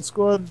fraud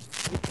squad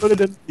really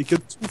didn't make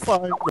it too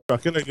far in the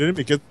bracket, like they didn't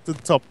make it to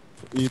the top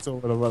 8 or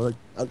whatever. Like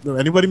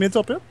anybody made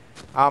top 8?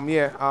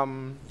 Yeah,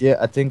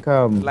 I think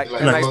Yeah,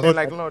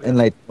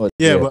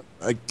 but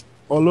like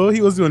although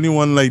he was the only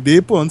one, like they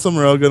put on some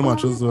real good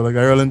matches though. Like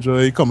I really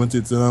enjoy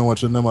commentating and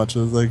watching the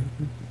matches. Like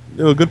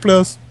they were good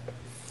players.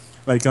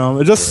 Like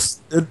it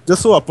just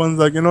so happens,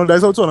 like, you know,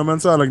 that's how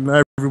tournaments are, like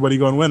not everybody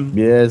gonna win.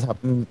 Yeah, it's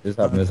happening.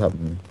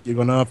 You're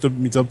gonna have to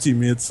meet up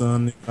teammates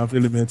and you have to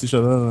eliminate each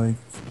other. Like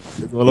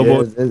it's all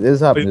about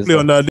it's happening. Play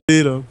on that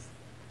day though.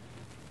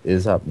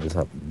 It's happening.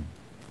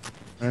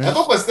 I have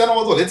a question about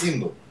all the team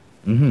though.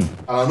 And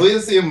I know you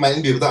say you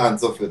might be able to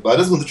answer for it, but I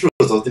just want to throw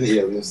it out in the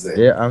air there.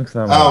 Yeah,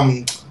 answer.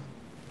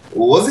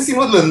 What's the scene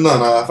with London?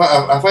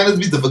 I find it to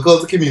be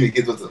difficult to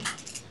communicate with them.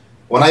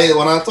 When I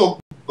talk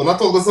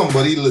to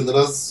somebody, London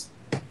does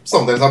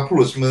sometimes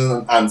approach me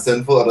and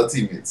answer for other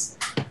teammates.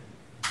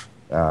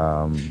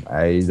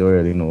 I don't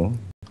really know.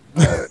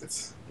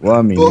 Well,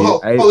 I mean, So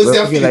how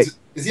is he like,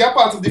 is he a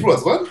part of the fraud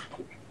squad?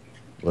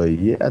 Well,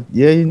 yeah,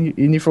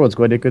 in the fraud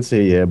squad they could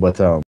say yeah, but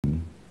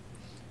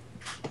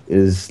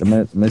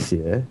let me see,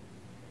 yeah.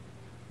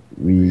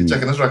 You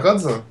checking his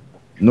records, or?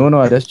 No,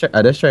 I just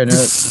trying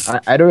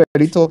to. I don't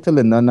really talk to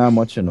Lyndon that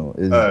much, you know.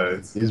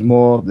 It's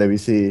more, let me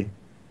say,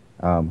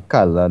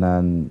 Callan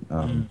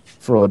and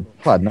fraud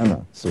partner.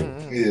 Now. So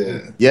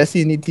yes,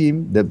 in the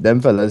team, them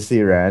fellas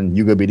say, Ryan,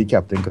 you gonna be the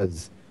captain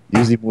because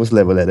usually most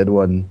level-headed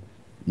one,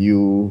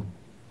 you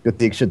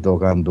take shit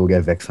talk and don't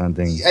get vexed and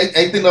things.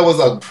 I think that was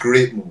a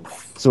great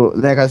move. So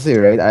like I say,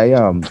 right,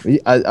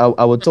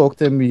 I would talk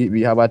to him.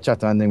 We have a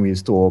chat and then we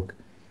talk.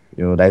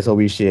 You know, that's how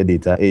we share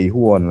data. Hey,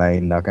 who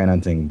online, that kind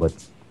of thing. But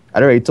I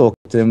don't really talk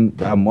to him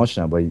that much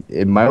now. But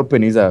in my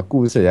opinion, he's a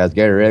cool soldier. He's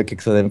getting real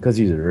kicks on him because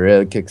he's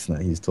real kicks now.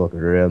 He's talking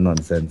real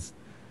nonsense.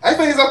 I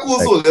think he's a cool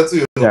soldier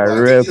too. Yeah,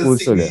 real cool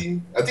soldier.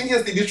 I think he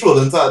has to be thrown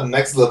into the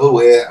next level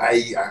where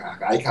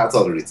I can't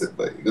tolerate it.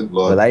 Like, good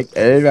lord. But like,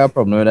 I have a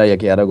problem with that. You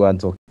can't go and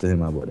talk to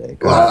him about it.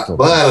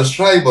 But I was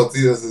trying, but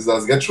he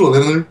just get thrown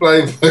in and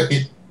reply.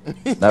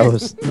 That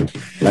was,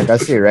 like I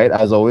say, right?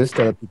 As I always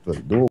tell people,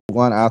 don't go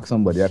and ask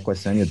somebody a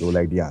question you don't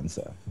like the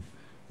answer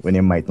when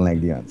you might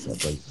like the answer.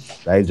 But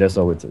that is just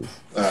how it is.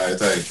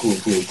 Alright, cool.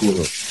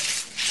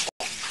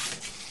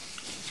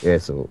 Yeah,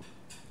 so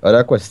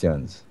other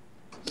questions?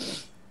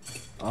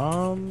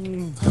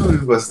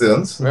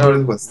 Questions?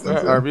 Where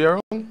are we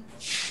around?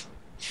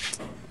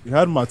 We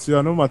had Matthew.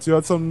 I know Matthew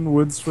had some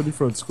words for the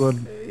front squad.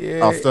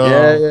 After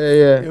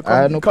Yeah.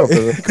 I had no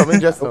problem. Come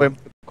in just now.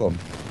 Come.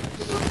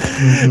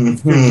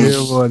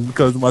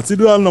 Because Matthew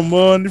do have number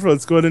on the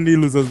front squad in the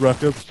losers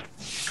bracket.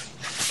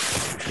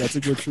 Got to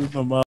go through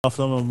number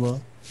after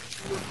number.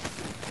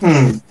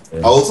 I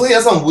also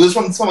hear some words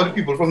from some of the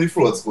people from the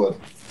fraud squad.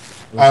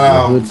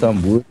 And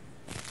some wood.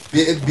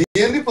 Being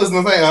the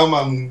person that I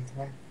am,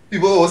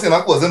 people always say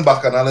that cousin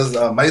bacchanals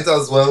might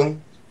as well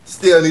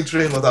stay on the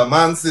train. But a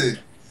man say,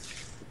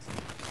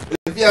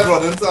 if you had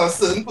run into a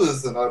certain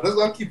person, I'm just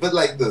gonna keep it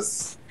like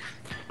this.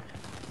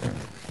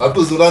 That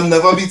person will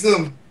never beat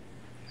him.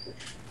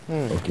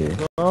 Okay.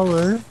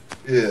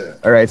 Yeah.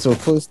 Alright, so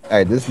first,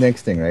 this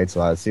next thing, right? So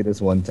I'll say this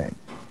one time.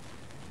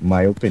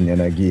 My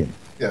opinion again.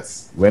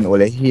 Yes. When all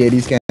they hear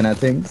these kind of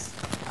things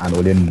and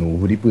all they know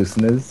who the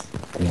person is,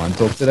 go and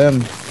talk to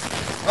them.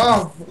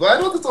 Oh, well, I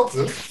don't want to talk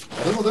to him.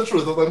 I don't want to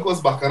throw it out and cause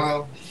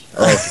bacchanal.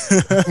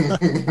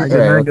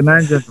 Good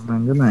night,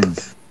 gentlemen. Good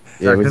night.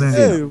 Yeah,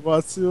 Hey,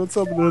 what's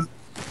up, dude?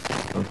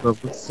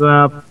 What's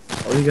up?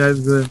 How you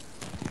guys doing?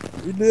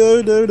 We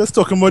there. Let's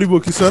talk about the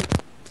book, you said.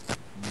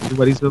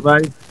 Everybody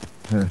survive?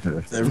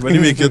 Everybody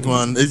make it,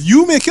 man. If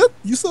you make it,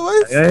 you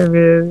survive. Yeah,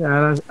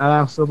 man.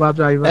 I'm so bad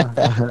driver.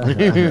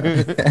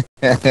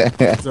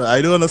 So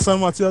I don't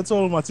understand Matthew at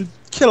all. Matthew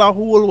kill a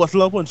whole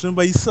bottle of punching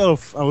by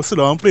himself. I was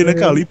sitting down playing the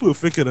Cali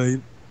perfect, you know.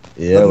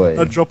 Yeah, boy.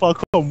 Not drop a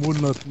combo,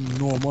 not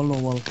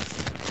normal.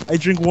 I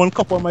drink one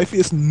cup on my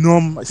face,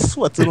 numb. I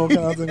sweat and all kind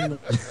of thing. You know.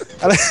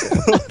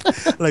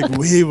 Like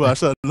way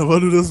back, I never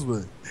do this,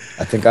 boy.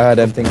 I think I had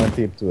them thing on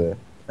tape too.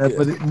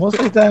 But most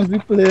of the times we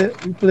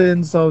play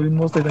in South.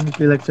 Most of the time we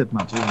play like fit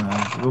matches,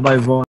 man. We go by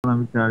Vaughan and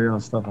we carry our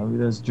stuff and we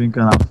just drink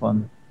and have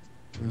fun.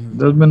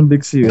 There's been a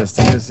big serious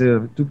thing. They say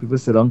two people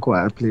sit down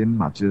quiet playing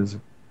matches,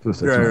 first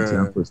to 20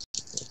 and first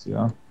to 30, you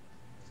know.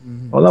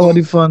 All about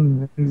the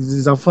fun.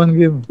 It's a fun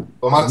game.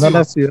 But It's not Matthew,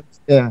 that serious.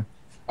 Yeah.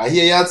 I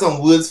hear you had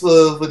some words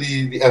for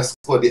the F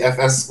squad, the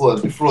FS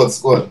squad, the fraud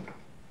squad.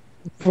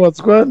 Fraud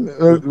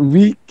squad,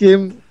 we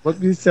came what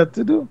we said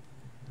to do.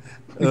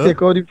 We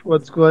take out the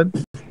fraud squad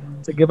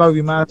to give our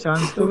women a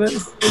chance to win.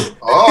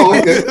 Oh,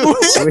 okay.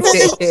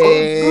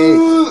 Hey.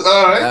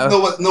 All right.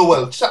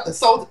 Well,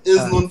 South is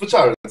known for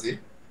charity.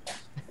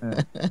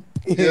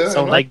 Yeah.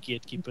 Sound like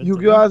gatekeeper.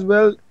 Yu-Gi-Oh as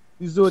well.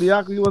 The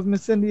Zodiac, we was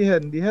missing the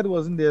head. The head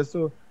wasn't there,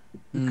 so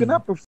we could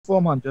not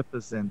perform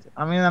 100%.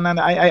 I mean, and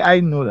I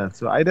know that.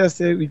 So I just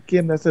say we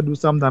came there to do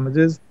some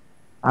damages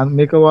and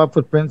make our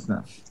footprints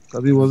now,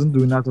 because we wasn't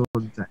doing that all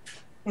the time.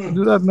 We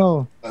do that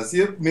now. I see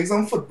you make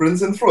some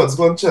footprints in fraud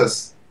squad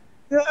chess.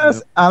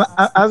 Yes, and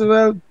as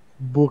well,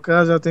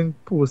 Bokas, I think,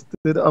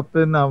 posted up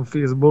in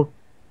Facebook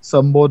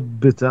somewhat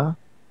bitter,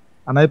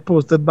 and I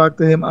posted back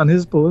to him on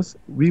his post,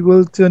 we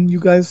will turn you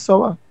guys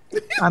sour.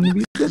 And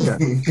we did that.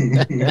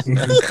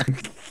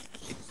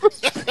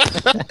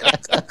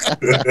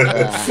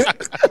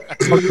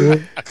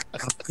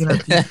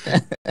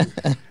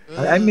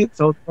 I made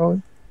so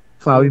proud.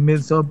 Fawi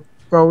made so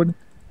proud.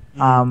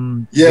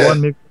 Yeah. One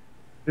make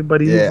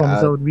everybody Yeah,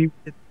 from South. We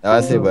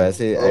I say, but I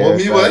say, Well,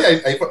 me, boy,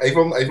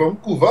 I from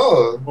Cuba.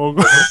 Oh,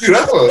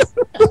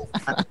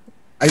 God.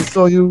 I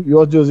saw you,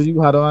 your jersey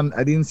you had on.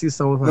 I didn't see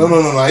South.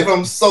 No. I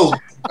from South.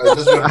 I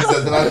just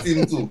representing our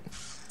team too.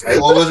 I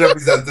always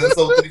representing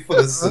South to the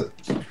fullest.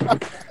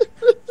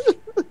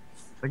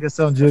 I guess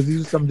some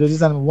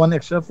jerseys and one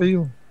extra for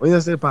you. What do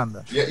you say,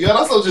 Panda? Yeah, you're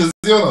not South Jersey,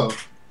 you know.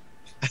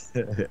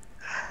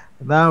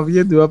 Now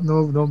we do have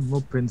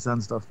no prints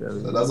and stuff there.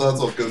 That's what I'm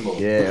talking about.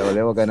 yeah, well,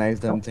 they organize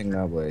them thing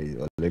now, boy.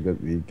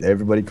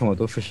 Everybody come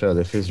out official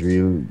if it's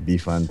real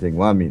beef and thing.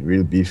 What I mean,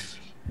 real beef.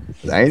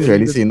 I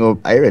really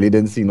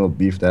didn't see no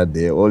beef that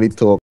day. Only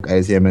talk,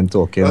 I see him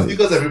talking. That's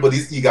because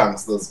everybody's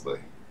e-gangsters, boy.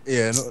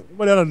 Yeah, no,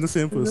 but they're not the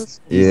same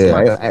person. Yeah,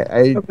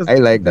 I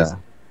like that.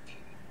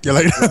 You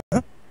like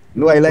that?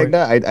 No, I like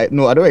that. I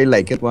don't really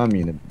like it. What I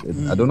mean,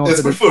 I don't know.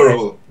 It's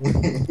preferable.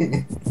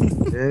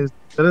 Yes,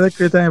 that is a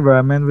great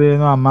environment where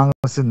a man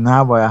was saying,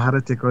 nah, boy, I had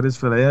to take out this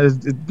fella.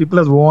 People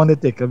just want to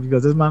take it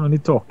because this man only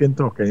talking,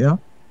 you know?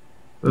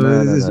 So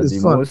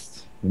it's fun.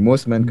 The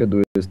most men could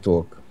do is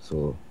talk.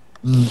 So,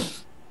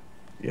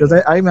 Because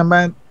I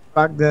remember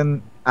back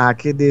then,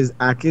 arcade days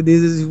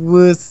is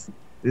worse.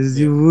 This is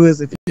the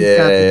worst. If you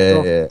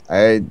can't talk.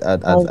 I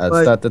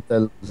started to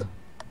tell.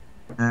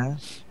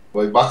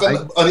 Boy, back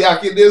on the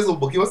arcade days,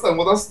 Bucky was talking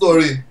about a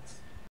story.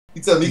 He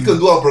told me he can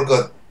do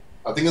uppercut.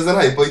 I think it's an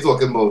hyper he's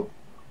talking about.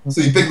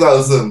 So he picked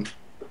Allison.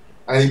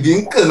 And he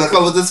being kind of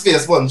covered his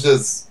face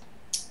punches.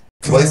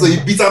 Boy, so he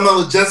beat him out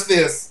with just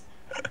face.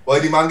 Boy,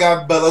 the man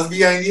got bellows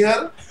behind the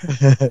head.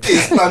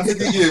 Face planted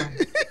the game.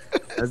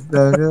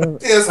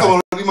 Tears come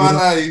out of the man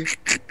eye.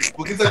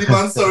 Bucky tell the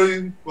man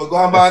sorry. We'll go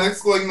and buy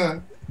next going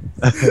now.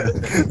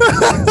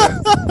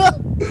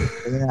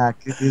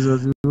 Arcade days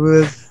was the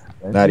worst.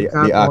 Nah,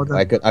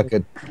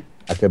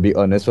 I could be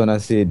honest when I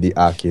say the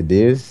arcade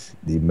days,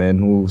 the men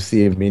who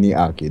saved me in the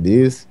arcade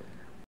days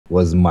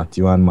was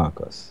Matthew and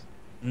Marcus.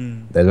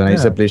 That's when I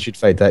used to play Street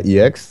Fighter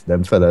EX,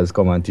 them fellas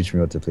come and teach me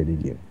how to play the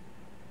game.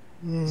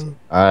 So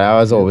I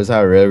was always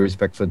had real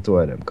respect for two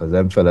of them, because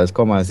them fellas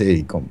come and say,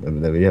 hey, come,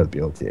 let me help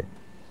you out here.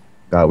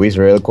 God, waste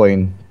real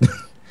coin.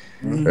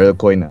 Real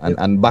coin.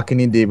 And back in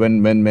the day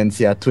when men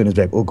see a twin, it's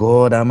like, oh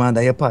God, that man,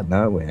 that your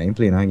partner. Well, I ain't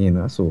playing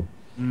again. So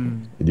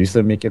it used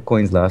to make your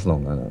coins last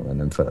long when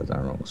them fellas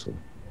are wrong. So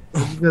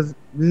because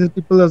these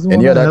people doesn't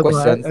any want to other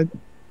help. questions?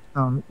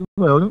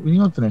 Well, we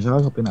not finish.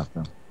 I'll hop in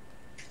after.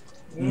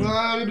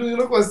 Nah, we do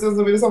your questions.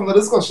 We do some other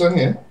discussion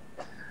here.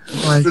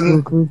 Alright,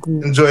 cool.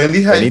 Enjoying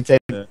the hype Anything,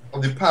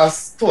 of the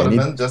past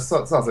tournament just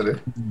Saturday.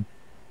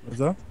 What's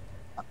that?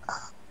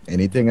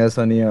 anything else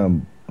on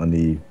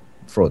the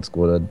fraud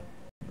squad that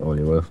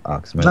only worth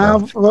ask me? Now,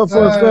 for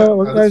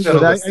guys,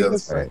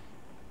 Alright.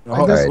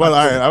 Alright. Well,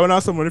 I want to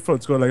ask somebody from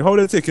school, like, how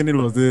they taking the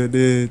loss?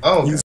 They Oh,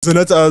 okay.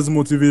 using it as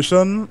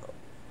motivation,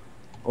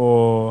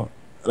 or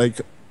like,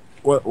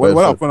 what Well,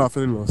 so- happened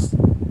after the loss?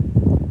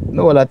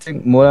 No, well, I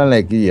think more than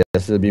likely, yes,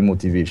 it'll be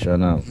motivation.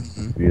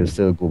 We'll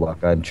still go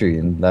back and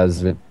train.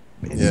 That's it.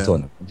 Yeah.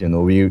 You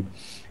know,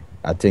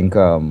 I think,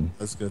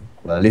 That's good.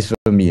 well, at least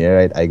for me,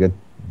 right, I could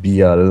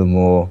be a little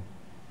more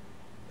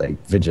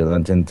like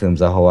vigilant in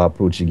terms of how I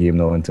approach the game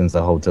now, in terms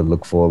of how to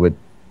look forward,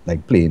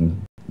 like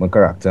playing my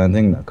character and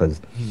things.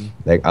 Because,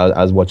 like,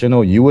 I was watching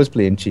how you was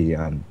playing Chi,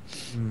 and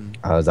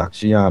I was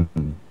actually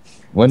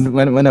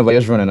whenever I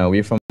was running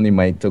away from the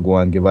mic to go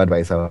and give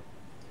advice, I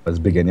was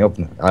bigging you up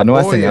now. I know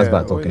I think I was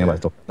bad talking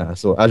about talking now,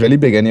 so I was really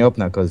bigging you up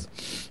now, because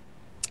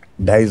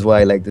that is why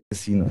I like to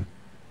see now.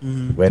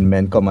 When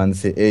men come and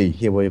say, hey,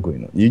 here where you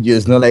going on? You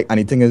just know, like,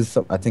 anything is,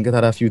 I think it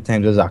had a few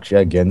times it was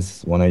actually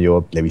against one of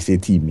your, let me say,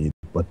 teammates.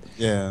 but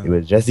Yeah. it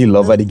was just the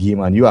love of the game,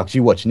 and you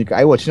actually watching it.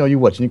 I watching how you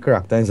watching the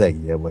character, and it's like,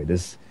 yeah, boy,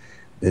 this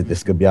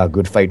could be a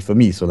good fight for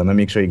me. So let me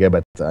make sure you get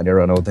better. And they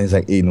run out, and it's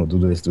like, hey, no, do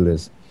this, do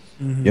this.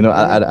 You know,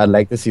 I'd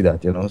like to see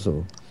that. You know,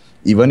 so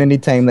even any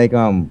time like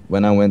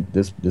when I went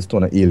this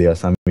tournament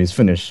Elias and he's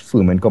finished,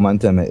 Fullman come and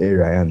tell me, hey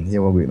Ryan,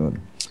 here what going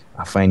on.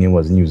 I find he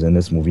wasn't using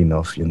this movie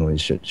enough. You know, he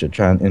should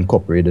try and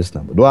incorporate this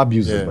now, but don't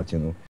abuse it. Yeah. But you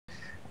know,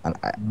 and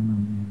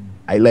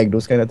I like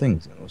those kind of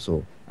things. You know,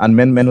 so and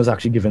men was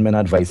actually giving men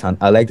advice, and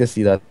I like to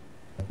see that.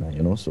 Man,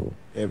 you know, so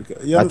Yeah,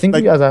 because, I think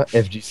like, we as a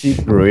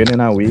FGC growing in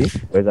a way,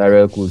 but it's a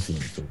real cool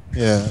scene. So.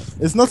 yeah,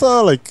 it's not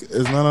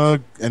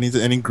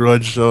any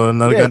grudge or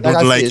not. Yeah, I don't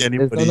I like say,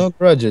 anybody. there's no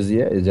grudges.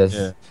 Yeah, it's just.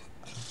 Yeah,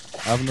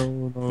 I have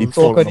no. The talk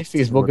falling on the up to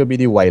Facebook will be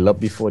the while up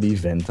before the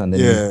event, and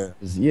then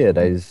that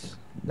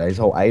is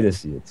how I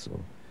see it. So,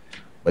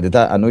 but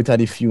I know it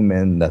had a few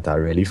men that I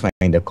really find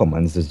the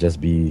comments to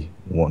just be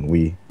one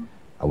way.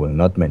 I will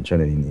not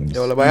mention any names.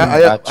 Yeah, well, but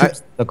I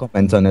choose the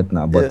comment on it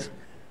now, but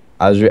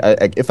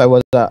yeah. if I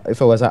was an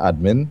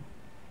admin,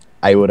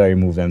 I would have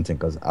removed them thing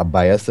because I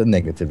bias the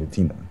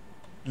negativity now.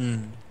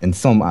 In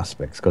some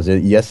aspects, because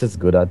yes, it's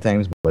good at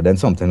times, but then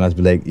sometimes I'd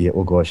be like, yeah,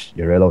 oh gosh,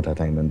 you're real out of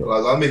time, though.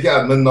 Well, I'll make you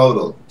admin now,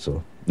 though.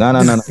 So no.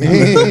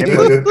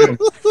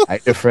 I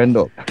different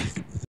though.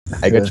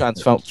 I could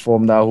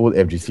transform that whole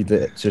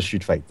FGC to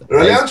Street Fighter.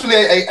 Really, actually,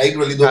 I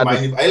really don't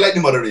mind. I like the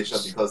moderation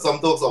because some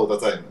talks out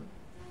of time.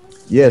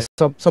 Yes,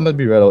 some would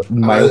be real out.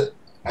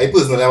 I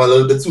personally am a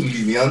little bit too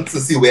lenient to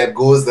see where it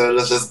goes. Then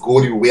let's just go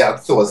the way I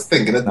was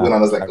thinking it, and I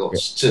was like, oh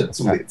shit,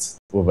 too late.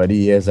 Over the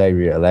years, I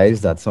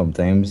realized that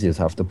sometimes you just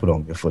have to put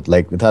on your foot.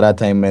 Like at that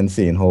time, men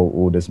saying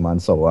how this man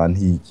saw and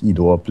he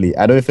don't play.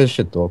 I don't know if it's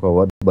shit talk or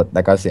what, but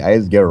like I say, I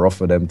just get rough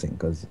with them thing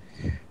because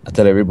I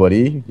tell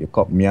everybody, you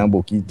come me and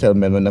Boki tell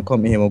men when they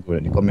come here,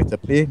 when they come here to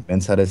play, men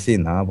started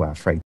saying, nah, we're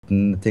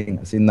frightened thing.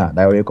 I say, nah,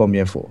 that's what you come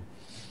here for.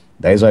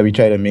 That is why we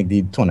try to make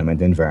the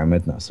tournament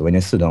environment now. So when you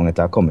sit down at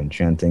a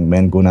commentary and thing,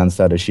 men go and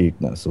start to shake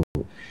now. So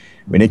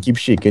when they keep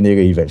shaking, they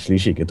eventually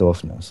shake it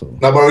off now. So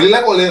now, but really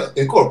like all they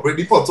incorporate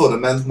the pot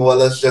tournament more or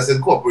less just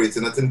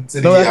incorporating it into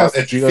the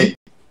entry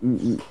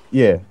fee.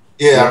 Yeah.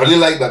 Yeah, I really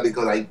like that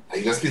because I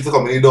just speak to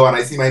company door and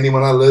I see my name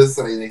on a list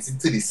and I see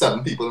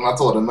 37 people in that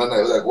tournament. I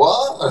was like,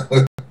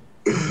 what?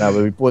 Now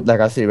we put, like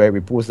I say, right,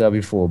 we posted that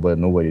before, but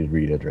nobody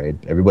read it, right?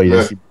 Everybody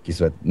just see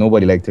Sweat.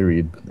 Nobody like to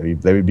read.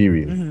 Let me be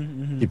real.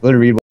 People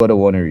read what they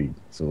want to read.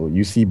 So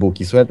you see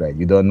Boki Sweat, right?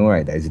 You don't know,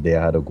 right? That's there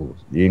how to go.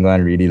 You ain't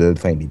gonna really little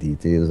find the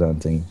details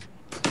and things.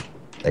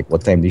 Like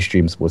what time the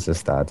stream's supposed to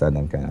start and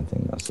them kind of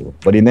thing. So,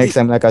 but the next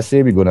time, like I say,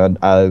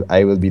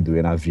 I will be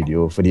doing a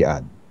video for the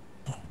ad.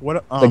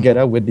 What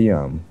together with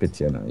the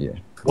pit, you know, yeah.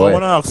 What I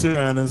want to ask you,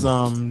 Ryan, is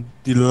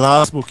the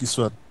last Boki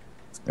Sweat.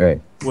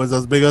 Right. Was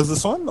as big as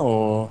this one,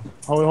 or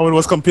how it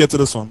was compared to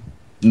this one?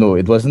 No,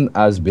 it wasn't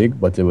as big,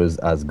 but it was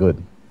as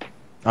good.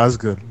 As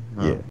good.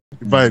 Yeah.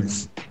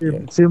 Vibes.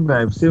 Same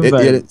vibes. Same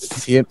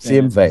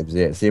vibes.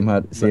 Yeah. Same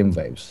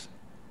vibes.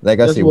 Like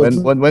I say,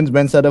 when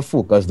men start to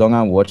focus down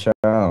and watch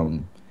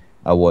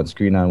a one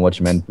screen and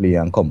watch men play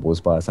and compose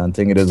parts and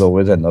thing, it is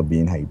always end up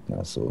being hype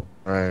now. So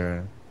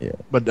right. Yeah.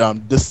 But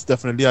this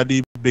definitely had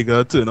the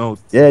bigger turnout.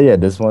 Yeah.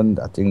 This one,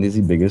 I think this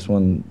is the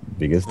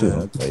biggest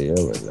turnout. But yeah,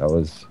 I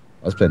was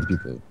plenty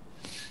people.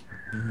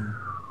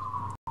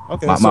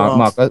 Okay.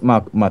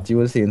 Matthew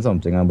was saying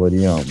something about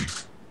the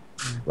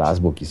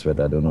last Boki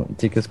Sweat. I don't know.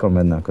 Take his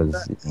comment now,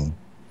 because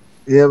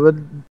yeah, but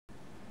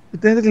I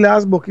think the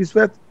last Boki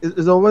Sweat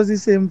is always the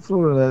same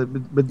floor.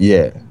 But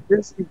yeah,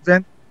 this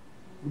event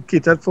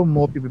catered for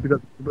more people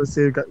because people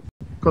say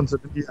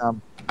constantly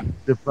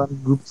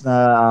different groups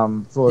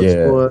now for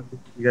sport.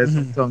 You guys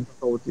talk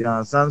about you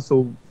understand.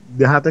 So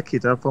they had to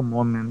cater for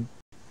more men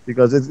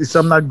because it's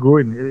something not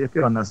growing. If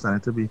you understand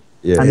it to be.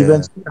 Yeah. And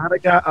eventually I had to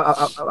get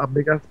a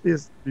bigger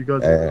space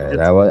because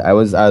I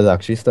was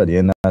actually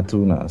studying that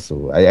too now.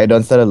 So I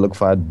don't start to look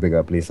for a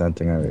bigger place and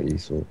thing already.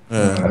 So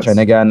I'm trying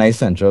to get a nice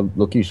central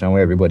location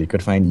where everybody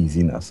could find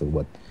easy now. So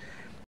but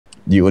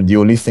the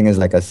only thing is,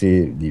 like I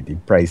say, the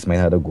price might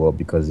have to go up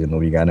because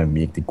we gotta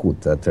make the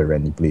quota to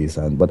rent the place.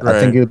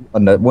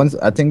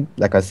 I think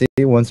like I say,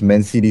 once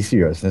men see the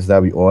seriousness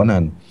that we on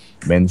and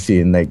men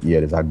saying like, yeah,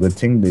 it's a good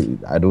thing,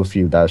 I don't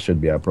feel that should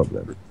be a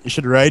problem. You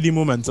should ride the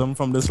momentum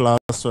from this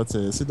last sweat.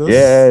 See those?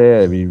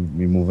 Yeah. We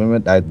moving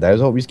with that. That's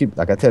how we keep.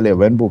 Like I tell you,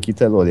 when Boki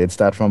tell us it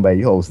start from by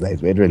your house,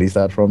 that's where it really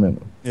start from.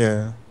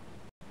 Yeah.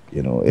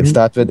 It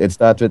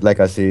started like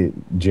I say,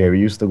 Jerry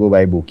used to go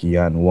by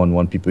Boki and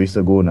one people used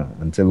to go now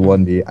until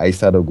one day I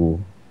started to go.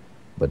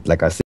 But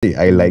like I say,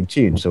 I like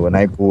change. So when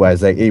I go, I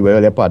was like, hey, where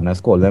are their partners?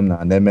 Call them now.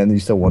 And then men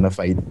used to want to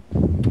fight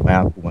my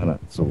uncle.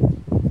 So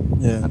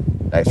yeah,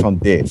 like from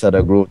there, it started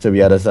to grow till we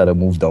had to start to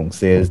move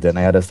downstairs. Then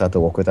I had to start to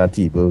work with our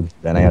table.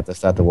 Then I had to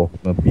start to work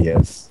with my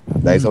PS.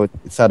 That's how it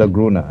started to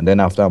grow now. And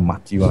then after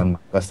Matthew and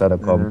Marcus started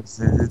to come, it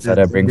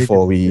started to bring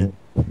 4V.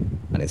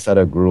 And it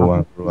started to grow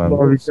and grow and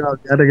grow. We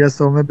gotta get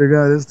something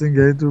bigger. This thing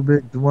getting too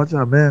big, too much,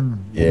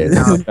 man. Yeah,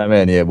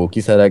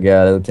 Boki said I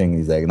get a little thing.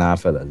 He's like, nah,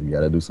 fellas, we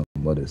gotta do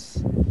something about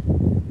this.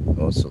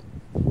 Also.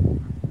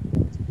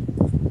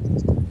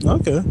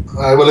 Okay.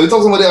 Alright, well, let me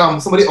talk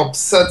somebody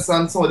upsets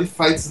and somebody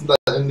fights in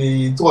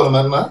the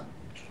tournament, man.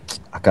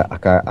 I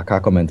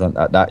can't comment on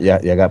that. Yeah,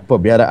 you got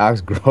probably had to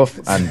ask Gruff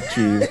and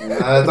Chief.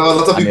 I thought a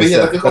lot of And people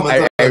here that yourself, can 'cause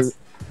comment on that.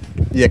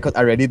 yeah, because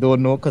I really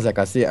don't know. Because like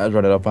I say, I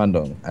run it up and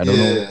down. I don't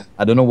know. Yeah.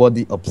 I don't know what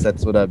the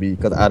upsets would that be.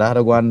 Because I'd had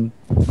to go and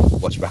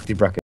watch back the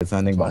brackets and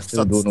something, but I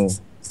still don't know.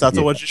 Start to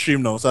Yeah. watch the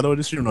stream now. Start to watch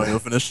the stream now. You'll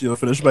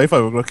finish by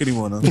 5 o'clock in the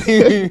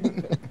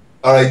morning.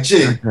 Alright,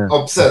 Jay,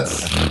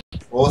 upsets.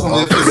 What was some of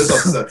your favorite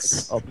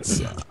upsets?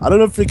 I don't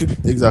know if we could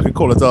exactly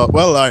call it out.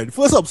 Well, alright.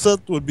 First upset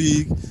would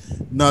be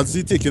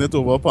Nazi taking it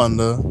over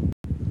Panda.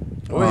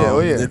 Oh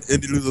yeah. In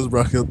the losers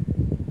bracket.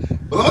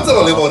 But let me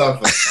tell you about that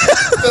first.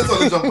 Let's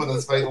only jump on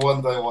this fight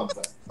one time.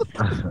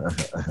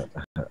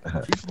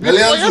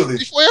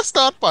 Before you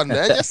start,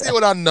 Panda, you say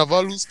would I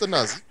never lose to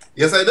Nazi.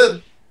 Yes, I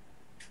did.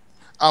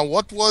 And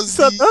what was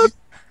Said that?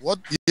 what?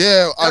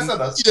 Yeah, and said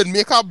that. he did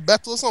make a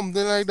bet or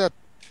something like that.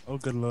 Oh,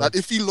 good lord. That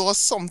if he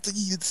lost something,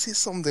 he'd say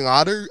something.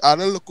 I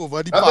don't look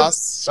over the That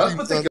past.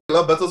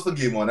 particular bet was for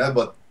game one,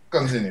 but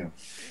continue.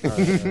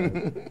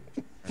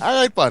 All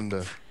right,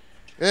 Panda.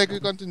 Yeah, you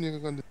continue.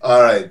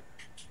 Alright.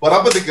 But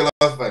that particular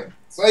fight.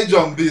 So I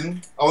jump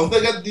in. I want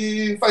to get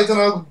the fight and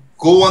I'll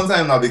go one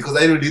time now because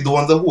I really don't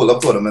want to hold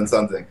up tournament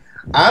something.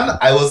 And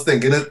I was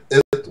thinking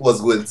it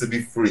was going to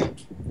be free.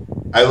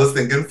 I was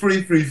thinking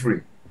free.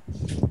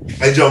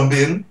 I jump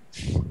in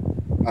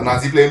and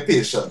Nazi playing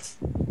patient.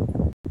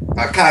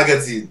 I can't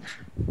get in.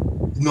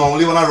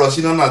 Normally when I rush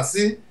in on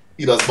Nazi,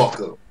 he does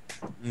buckle.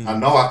 And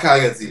now I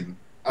can't get in.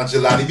 And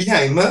Jelani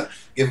behind me,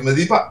 give me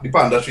the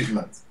panda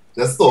treatment.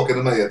 Just talking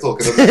in my ear.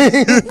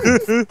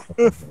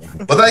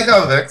 But I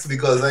can't vex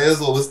because I just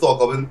always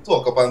talk up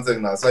and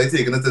thing now. So I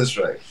taking it in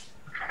stride.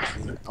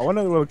 I want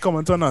to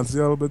comment on Nancy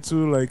a little bit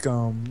too. Like,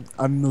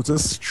 I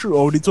noticed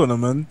throughout the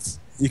tournament,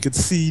 you could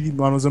see the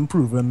man was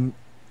improving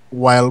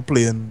while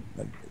playing,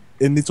 like,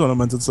 in the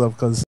tournament itself.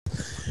 Because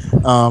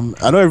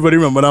I know everybody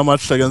remember that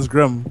match against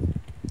Graham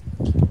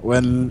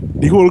when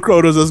the whole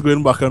crowd was just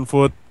going back and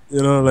forth.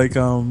 You know, like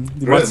the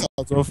match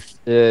started off.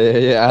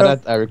 Yeah.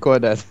 I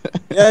record that.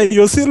 Yeah,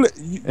 you'll see.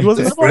 You was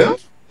It's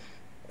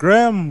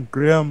Graham?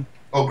 Graham.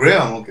 Oh,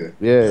 Graham, okay.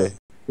 Yeah.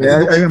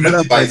 Yeah, I remember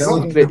that fight. That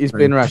Bison. was He's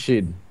playing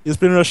Rashid. He was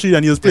playing Rashid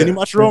and he was playing Yeah. the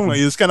match wrong. Like,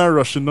 he was kind of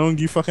rushing down,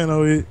 he fucking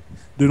away,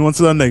 doing one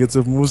to the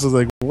negative moves. I was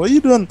like, what are you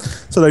doing?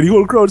 So like the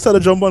whole crowd started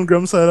to jump on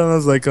Graham's side and I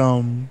was like,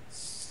 well,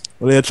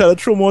 they tried to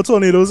throw more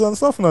tornadoes and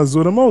stuff and I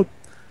zoned him out.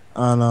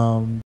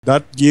 And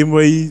that game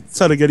where he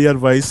started to get the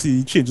advice,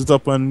 he changed it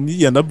up and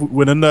he ended up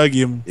winning that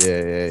game.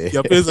 Yeah.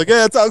 He plays like,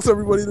 yeah, thanks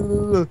everybody.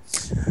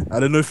 I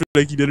don't know if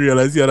like he didn't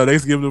realize he had the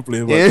next game to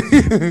play, but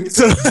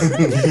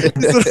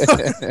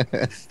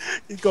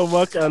he come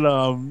back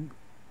and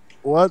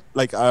what,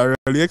 like, I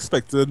really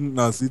expected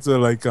Nancy to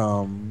like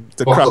to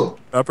crack Buckle.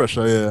 that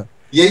pressure. Yeah,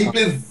 Yeah, he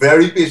played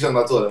very patient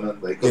that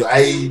tournament. Like, cause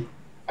I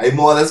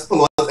more or less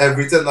pull out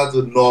everything that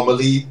would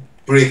normally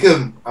break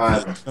him.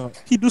 And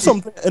he do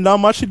something in that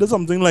match. He did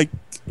something like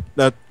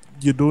that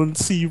you don't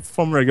see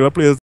from regular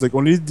players. Like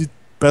only the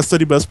best of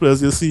the best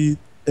players you see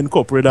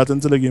incorporate that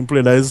into the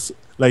gameplay. That is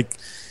like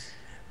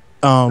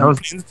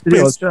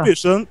playing so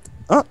patient.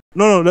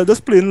 No, they're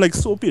just playing like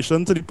so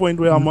patient to the point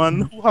where a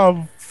man who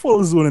have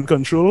full zone in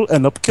control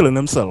end up killing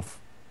himself.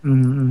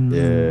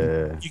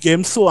 Yeah. You get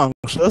him so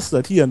anxious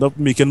that he end up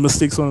making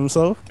mistakes on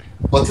himself.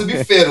 but to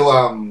be fair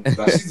though,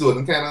 Rashid's zone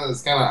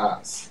is kind of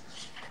ass.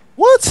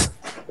 What?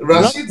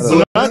 Rashid's So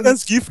zone. not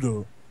against Gift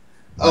though.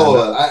 Oh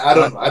well, I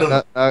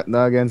don't.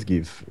 Not against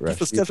Give.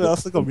 If sketch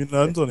has to come in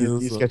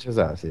and He sketches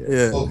ass, yeah.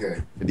 Yeah.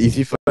 Okay. It's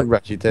easy for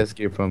Rashid to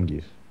escape from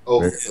Give.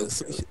 Okay.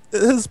 So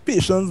his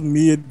patience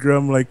made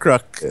Graham like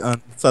crack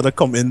and started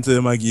come into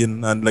him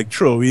again and like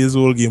throw away his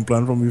whole game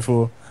plan from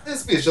before.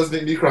 This pitch just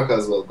made me crack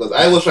as well because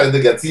I was trying to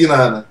get in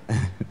and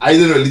I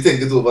didn't really think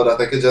it over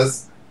that I could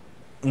just.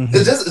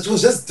 It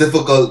was just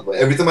difficult. But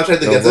every time I tried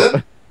to get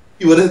in,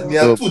 he would hit me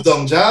a 2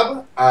 down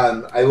jab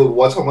and I would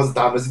watch how much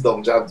damage the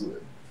down jab doing.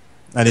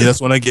 And he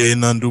just want to get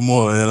in and do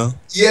more, you know?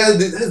 Yeah,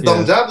 his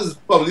down jab is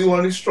probably one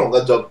of the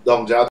stronger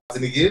down jabs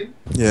in the game.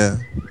 Yeah.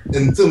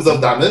 In terms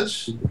of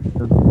damage.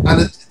 And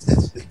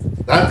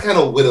that kind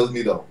of whittles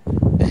me down.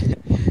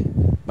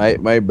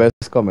 My best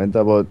comment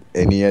about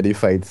any of the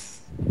fights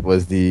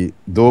was the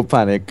don't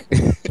panic.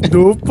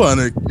 Don't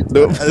panic.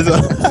 Don't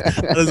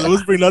I just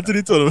always bring that to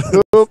the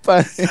tournament. Don't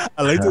panic.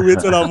 I like to wait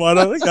till that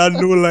man got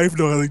no life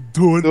though. I was like,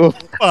 don't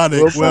panic.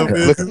 Don't Well,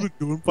 panic. man,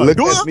 don't panic.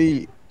 Look at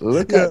me.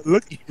 Look at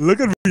look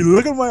at me.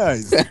 Look at my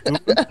eyes. But then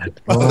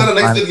the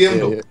next good game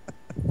though.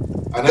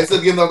 Our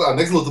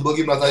next notable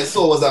game that I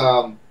saw was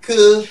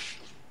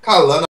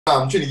Carl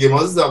and Trinity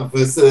Gamers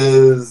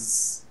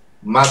versus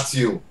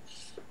Matthew.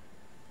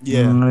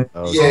 Yeah.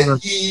 Yeah,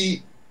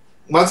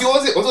 Matthew,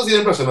 what was your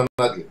impression on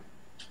that game?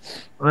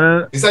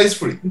 Well, besides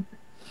free.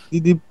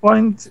 The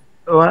point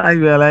I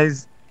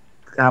realized,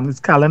 it's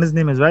Callan, his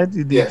name is right.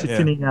 Yeah.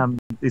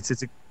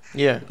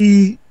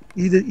 He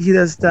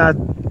does start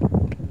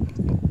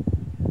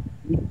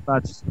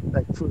match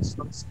like first.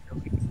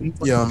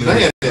 Yeah.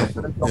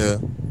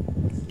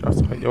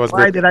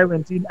 Why did I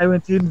went in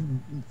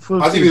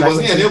full Actually, series. it Like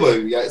wasn't when here,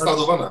 but yeah, it's not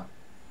over now.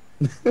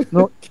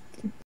 no,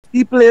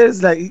 he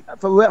plays like as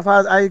far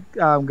as I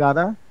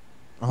gather,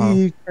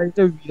 he tries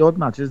to read out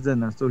matches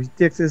then, so he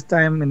takes his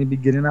time in the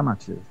beginning of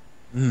matches.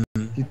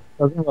 He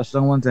doesn't rush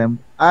down one time.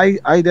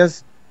 I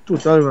just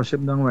total rush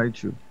him down right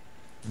through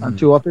and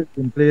show up his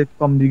gameplay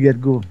from the get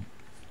go.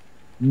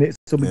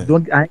 So we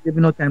don't I ain't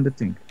giving no time to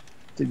think.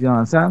 Do you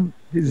understand?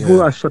 His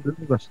whole shot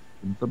doesn't rush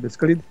him. So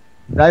basically,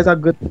 that is a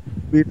good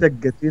way to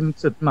get in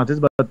certain matches.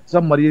 But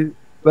somebody,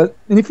 well,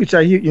 in the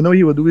future, he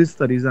will do his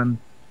studies and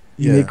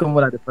he may come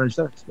with a different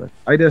shots. But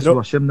I just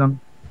rush him down.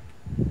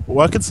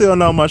 What I could say on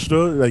that match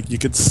though, like you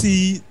could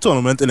see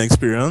tournament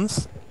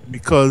inexperience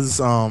because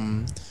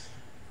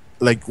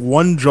like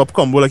one drop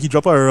combo, like he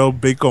dropped a real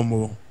big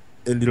combo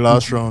in the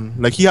last round.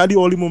 Like he had the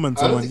only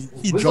momentum and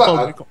he dropped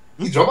a big combo.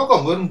 He dropped a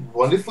combo in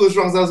one of the first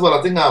rounds as well.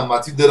 I think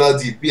Matthew did a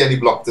DP and he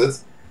blocked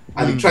it.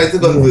 And he tried to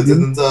convert it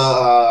into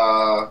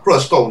a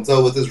crush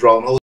counter with his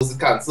roundhouse. It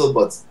cancelled,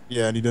 but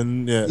and he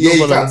didn't. Yeah,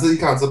 he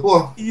cancelled.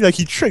 Poor.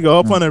 He trigger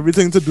up on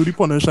everything to do the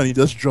punish, and he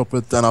just drop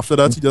it. And after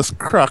that, he just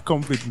crack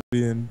completely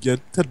and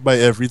get hit by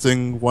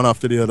everything one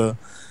after the other.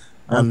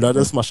 And that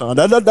is smashing. And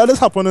that is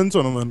happening in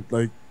tournament.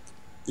 Like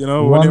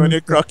when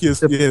you crack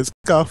his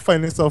car,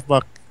 find himself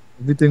back.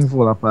 Everything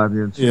fall apart.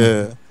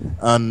 Yeah,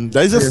 and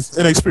that is just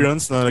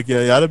inexperience now. Like you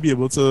had to be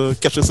able to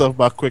catch yourself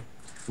back quick.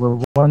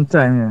 Well, one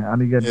time,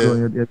 and you get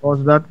going. You watch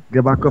that,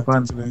 get back up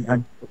and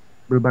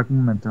bring back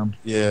momentum.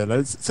 Yeah,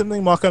 that's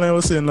something Mark and I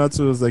was saying that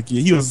too. Was like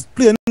he was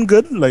playing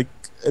good, like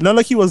not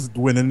like he was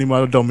winning the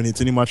match,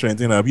 dominating the match or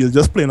anything like that. He was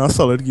just playing a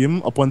solid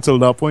game up until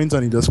that point,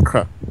 and he just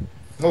cracked.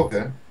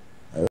 Okay.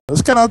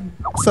 It's kind of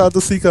sad to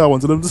see. Cause I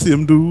wanted them to see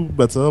him do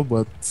better,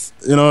 but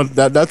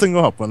that thing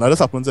will happen. That just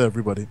happens to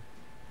everybody.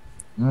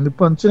 And the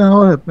punching and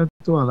all happened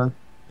to all that.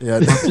 Yeah,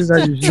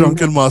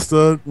 Drunken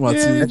Master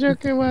Matthew. Yeah,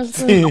 Drunken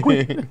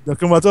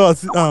Master.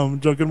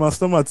 Drunken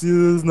Master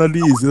Matthew is not the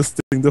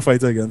easiest thing to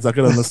fight against. I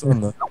can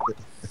understand that.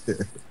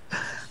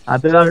 I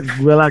think I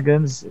well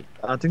against.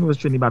 I think it was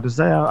Trinidad.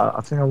 I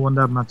think I won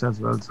that match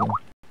as well. So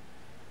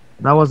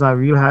that was a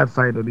real hard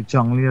fight. Or the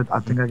Chongli, I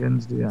think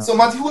against the. So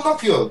Matthew, who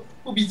knocked you out?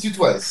 Who beat you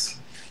twice?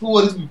 Who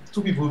were the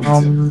two people who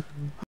beat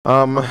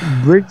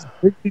you? Briggs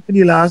beat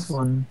the last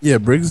one. Yeah,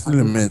 Briggs the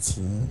limits.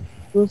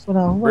 First one,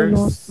 I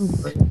lost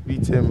to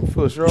beat him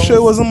first round. Sure,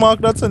 it wasn't Mark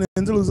that turned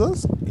into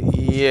losers.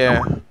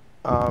 Yeah.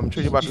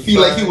 Trinidad. You feel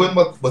like he win,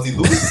 but he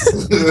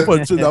lose.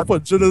 Punching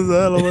is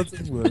a hell of a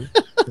thing, man.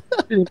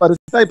 But the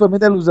type of me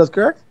that losers,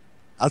 correct?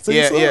 I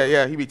think so.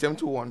 Yeah. He beat him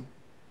 2-1.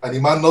 And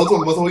the man now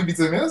talking about how he beat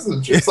him, yes?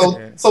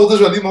 South is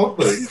really mouth,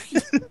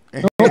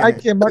 like. No, I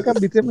came back and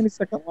beat him in the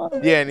second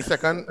one. Yeah, in the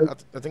second,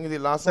 I think in the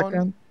last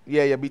one.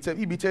 Yeah, you beat him.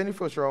 He beat you in the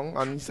first round,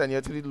 and he sent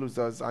you to the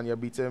losers, and you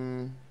beat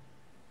him.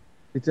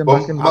 But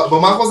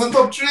Mark was in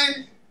top 3.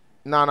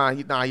 Nah,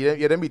 you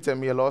didn't beat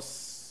him. You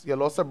lost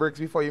to Briggs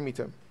before you meet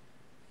him.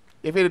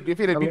 If he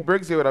did beat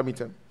Briggs, you would have beat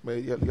him,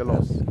 but you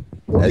lost.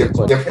 You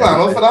plan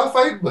out for that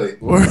fight, boy.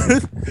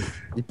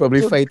 He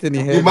probably fighting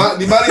in here. The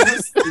man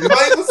even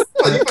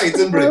study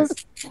fighting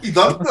Briggs. He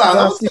don't plan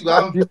out. He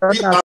don't beat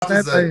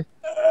Batusai.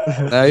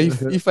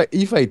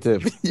 He fight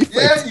him.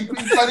 Yeah, he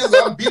planning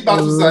to beat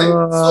Batusai.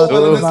 So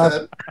well in his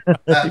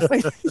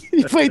head.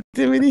 He fight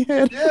him in the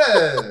head.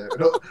 Yeah.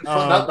 No,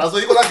 that's why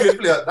you call a great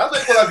player. That's why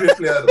you call a great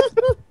player.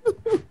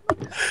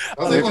 That's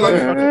why you call a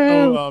great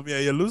player. Yeah,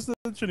 you lose to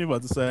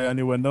Trinidad Batusai, and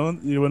you went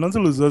on to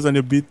losers, and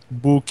you beat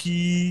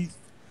Boki,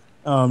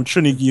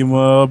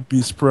 Trinigima,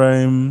 Beast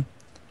Prime,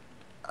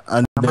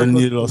 and then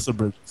you lost to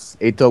Briggs.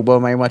 Hey, talk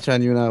about my match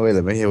on you now. Wait,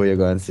 let me hear what you're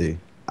going to say.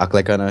 Act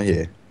like I'm not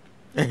here.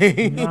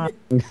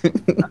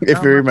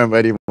 If you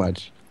remember the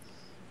match.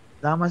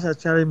 That match I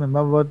try to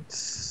remember what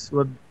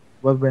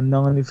went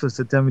down on the first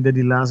time we did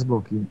the last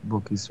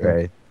Boki strike.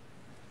 Right.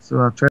 So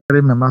I try to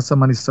remember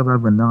some of the stuff that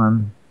went down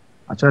and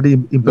I try to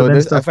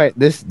implement stuff.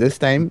 This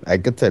time I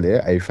could tell you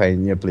I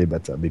find you play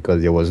better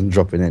because you wasn't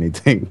dropping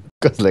anything.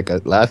 Because like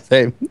last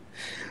time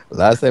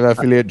I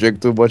feel you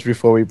drink too much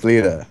before we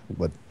played that.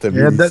 But to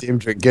me the same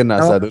drinking now,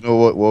 so I don't know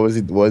what was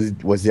it was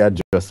the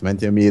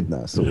adjustment you made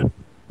now. So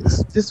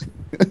just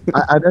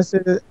I just say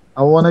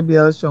I want to be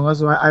a stronger,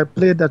 so I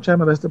played. I tried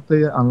my best to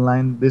play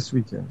online this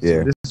weekend.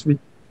 Yeah. So this week,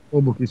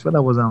 bookies when I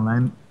was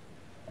online,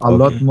 a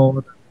lot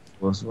more.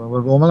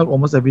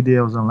 Almost every day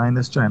I was online.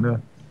 Just trying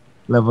to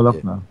level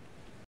up now.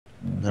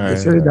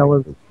 Basically, that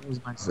was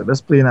my set.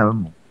 Let's play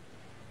now.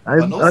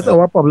 That's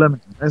our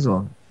problem. That's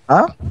all.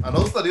 Huh? I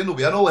know studying.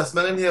 We are no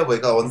Westmen in here,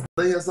 but I want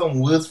to hear some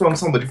words from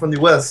somebody from the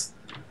West.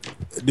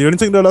 The only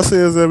thing that I say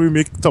is that we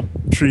make top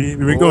 3.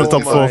 We make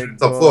top 4.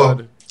 Top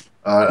 4.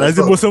 That's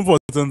the most important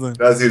thing.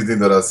 That's the thing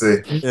that I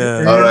say.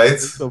 Yeah. All right.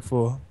 Top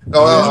 4. I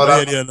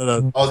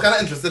was kind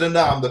of interested in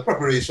the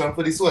preparation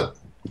for this one.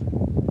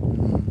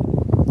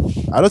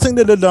 I don't think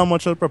they did that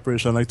much of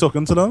preparation. Like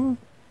talking to them.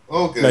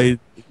 Okay. Like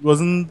it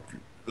wasn't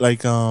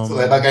like So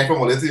like that guy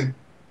from our team.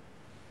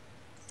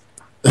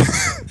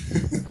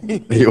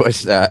 You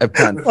watched that.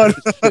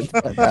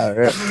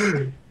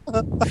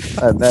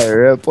 And that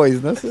real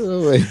poisonous.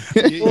 Oh, boy.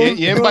 You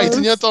ain't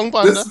biting your tongue,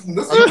 Panda.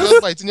 This Are you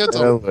just biting your Oh,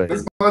 tongue? boy.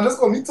 this man just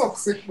call me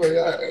toxic, but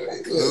yeah.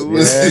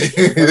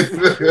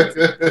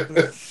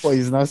 Yeah.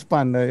 Poisonous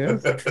panda,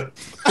 yes.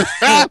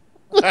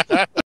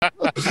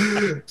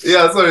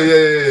 Yeah, sorry,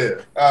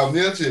 yeah.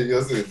 Niachi,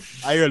 you're saying.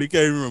 I really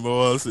can't remember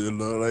what I was saying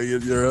though. Like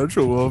you're in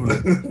trouble,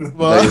 man. No,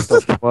 But you're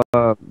talking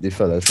about the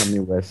fellas from the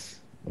West.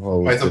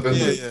 How Might have been yeah,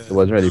 good. yeah. it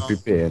wasn't really Um,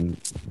 preparing.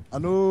 I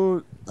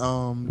know.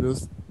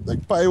 Just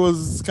like Pai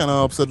was kind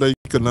of upset that he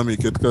could not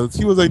make it because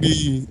he was like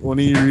the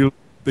only real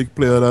big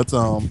player that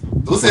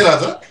Don't say that,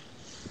 huh?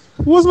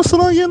 Who was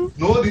missing again?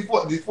 No, the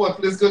fourth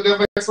place could get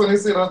vexed when they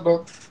say that,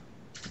 dog.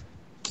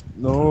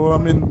 No, I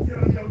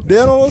mean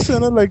they're all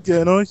saying it like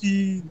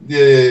he Yeah.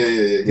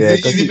 Yeah,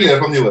 He's an easy player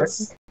from the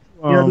West.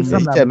 Yeah, do Yeah,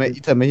 some he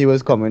told me he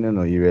was coming, you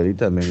know. He really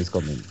told me he's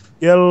coming.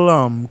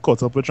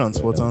 caught up with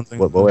transport and things.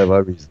 For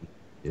whatever reason.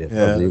 Yeah,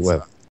 Yeah, probably it's,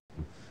 well.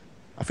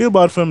 I feel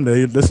bad for him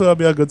there. This will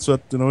be a good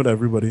sweat, with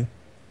everybody.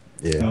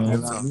 Yeah.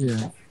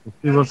 Yeah.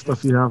 See what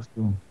stuff you have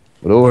to.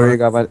 But don't worry,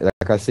 Gaba,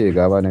 like I say,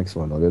 Gaba next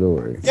one. Okay, don't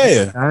worry.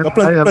 Yeah. I, Got I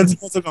plenty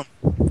haven't more to come.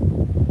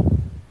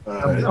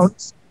 I only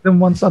seen them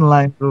once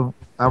online though.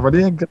 I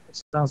didn't get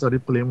the chance to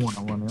play one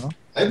on one, you know.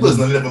 I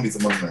personally never beat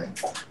him online.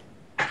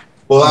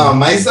 But on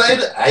my side,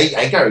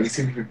 I can't really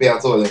seem to prepare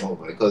at all anymore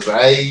because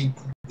I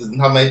didn't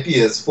have my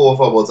PS4 for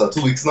about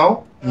 2 weeks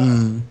now.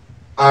 Mm.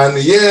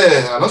 And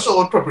yeah, I'm not sure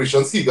what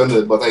preparations he done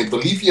it, but I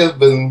believe he has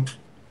been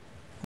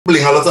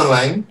playing a lot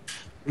online,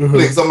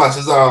 playing some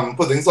matches,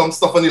 putting some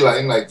stuff on the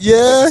line, like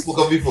Yeah. I spoke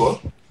of before.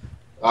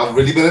 I've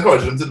really been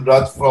encouraging him to do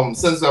that from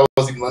since I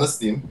was even on the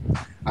Steam,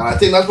 and I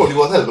think that's probably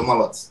what helped him a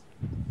lot.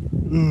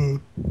 Mm.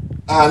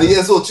 And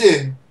yeah, so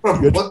Che,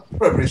 what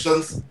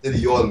preparations did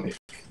you all make?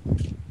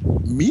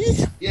 Me?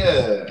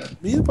 Yeah,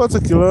 Me in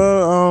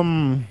particular,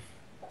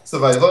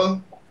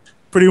 survival.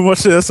 pretty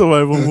much a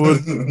survival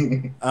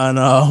mode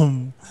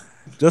and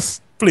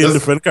just playing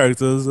different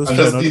characters, And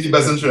just be the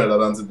best in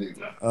Trinidad and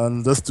Tobago.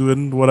 and just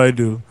doing what I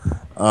do.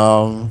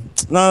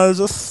 It's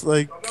just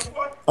like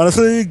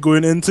honestly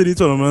going into the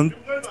tournament,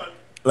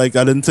 like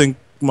I didn't think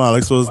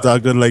Alex was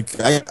that good. Like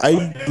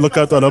I look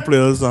at other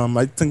players,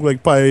 I think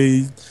like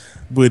Pi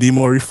Birdie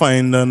more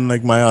refined than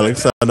like my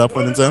Alex at that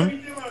point in time.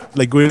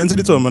 Like going into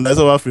the tournament, that's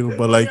how I feel.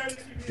 But like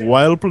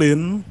while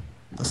playing,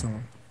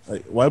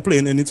 while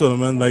playing any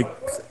tournament, like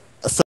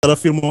I started to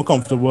feel more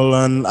comfortable,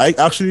 and I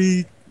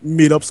actually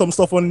made up some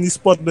stuff on the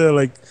spot there.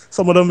 Like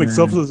some of the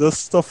mix-ups was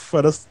just stuff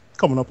I just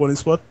coming up on the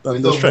spot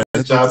and just trying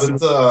to jab into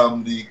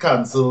the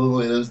cancel,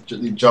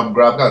 the jump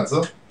grab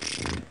cancel.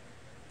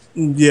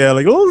 Yeah,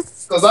 like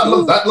because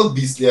that looked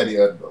beastly at the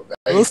end, though.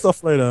 Little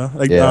stuff like that.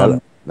 Like Yeah,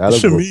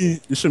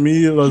 the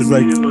shimmy was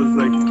like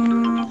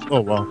oh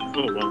wow.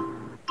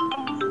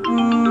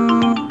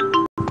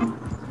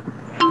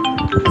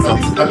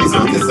 At least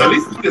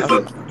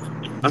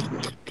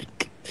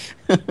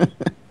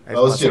that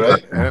was shit,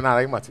 right? I don't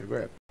like Matthew. Go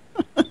ahead.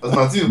 That's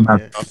Matthew.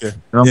 Okay.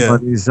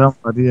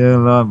 Somebody,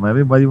 love.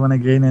 Everybody want to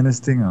gain in this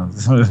thing.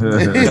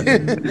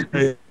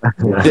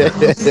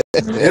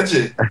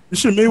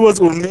 Shimmy was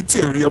only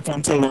theory up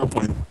until that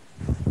point.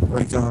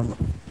 Like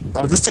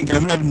I was just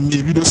thinking that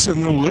maybe this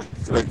thing will work.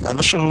 Like I'm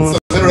not sure.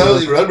 So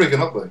you're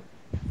breaking up, boy.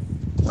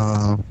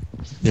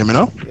 Hear me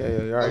now? Yeah,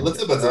 you're right. A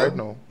little bit right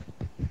now.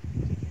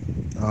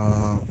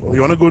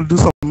 You wanna go do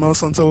something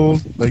else until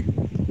like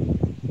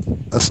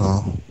that's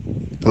all.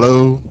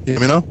 Hello, hear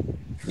me now?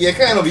 Yeah,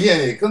 kind of.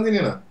 Yeah,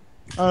 continue now.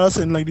 I was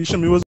saying like the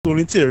shimmy was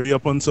only theory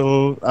up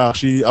until I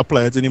actually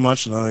applied it in the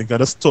match. Like I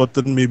just thought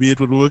that maybe it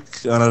would work,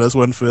 and I just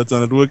went for it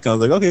and it worked. And I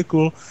was like, okay,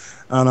 cool.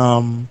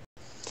 And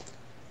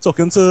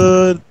talking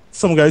to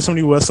some guys from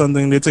the West, and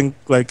they think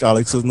like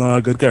Alex is not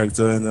a good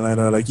character, and then I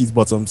know like he's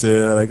bottom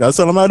tier. Like I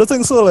tell them I don't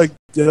think so. Like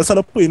yeah, just had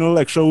to put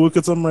extra work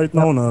at him right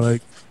now.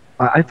 Like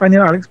I find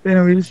Alex playing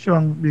really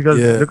strong because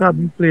look at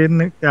me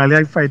playing.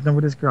 I fight him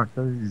with his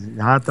character. It's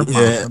hard to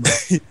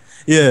master.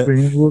 Yeah.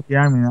 Playing work,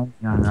 I mean,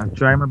 I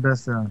try my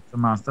best to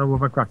master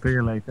whatever character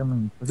you like. I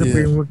mean,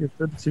 playing work is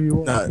good to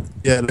you. Like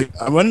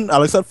when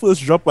Alex had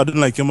first dropped, I didn't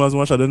like him as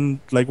much. I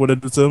didn't like what they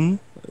did to him.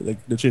 Like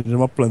they changed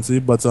him up plenty,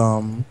 but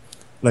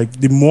like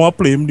the more I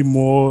play him, the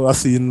more I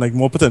see like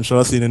more potential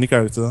I see in any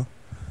character.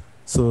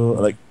 So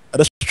like I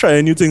just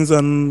try new things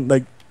and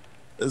like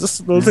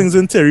just little things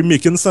in theory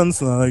making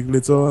sense now. Like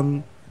later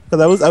on,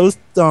 because I was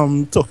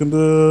talking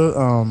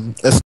to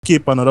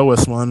Escape, another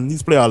Westman.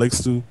 He's play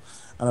Alex too.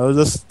 And I was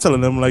just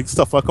telling him like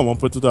stuff I come up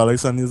with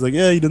Alex, and he's like,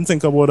 yeah, he didn't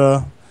think about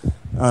that.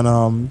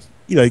 And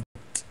he like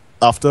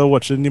after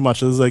watching the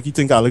matches, like he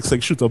think Alex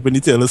like shoot up in the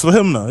tailors for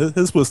him now.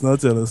 His personal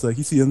tailors, like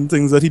he's seeing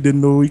things that he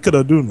didn't know he could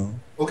have do now.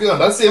 Okay, on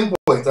that same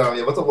point, you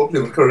ever talk about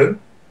playing with Karen?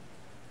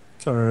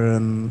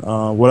 Karen,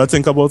 what I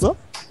think about her?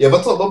 You ever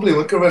talk about playing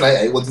with Karen?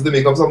 I wanted to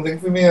make up something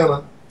for me,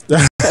 Anna.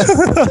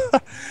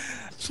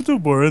 She's too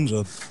boring,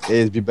 John.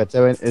 It'd be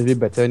better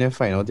when you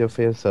find out your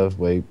for yourself,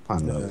 boy,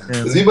 Panda.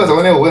 It'd be better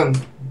when you win.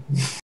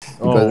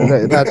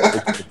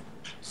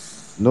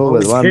 No,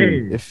 well,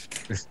 if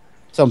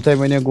sometime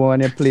when you go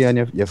and you play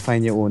and you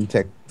find your own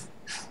tech,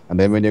 And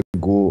then when you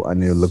go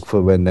and you look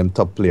for when them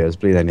top players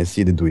play and you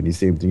see they doing the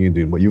same thing you're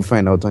doing, but you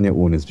find out on your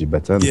own it's be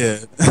better. Yeah.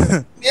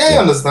 Yeah, I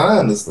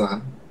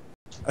understand.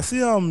 I see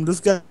this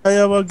guy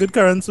have a good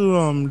current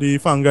to the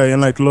fan guy in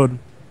like Lord.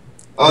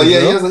 Oh yeah,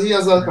 he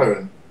has a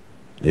current.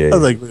 Yeah. I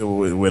was like,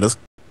 wait,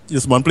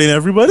 this man playing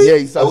everybody? Yeah,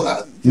 he's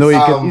no,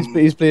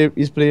 he's play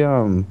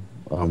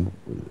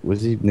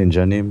what's his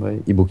ninja name by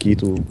Ibuki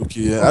too.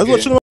 Okay, yeah. I was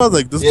watching him, I was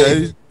like, this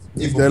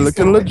guy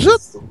looking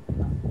legit.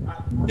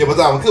 Yeah,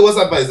 but Kurt was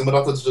advising me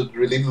that I should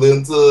really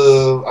learn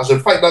I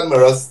should fight that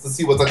mirrors to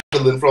see what I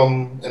can learn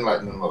from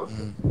Enlightenment Mode.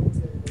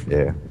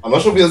 Yeah. I'm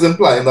not sure if he was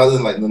implying that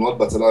Enlightenment Mode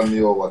better than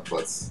me or what,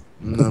 but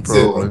no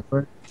problem.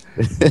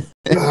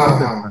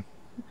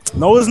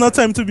 Now is not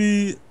time to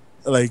be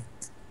like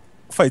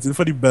fighting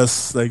for the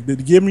best. Like the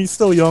game is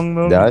still young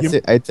now. That's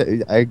it. I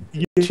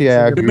agree.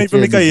 They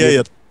make a year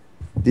yet.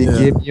 The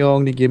game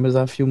young, the game is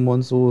a few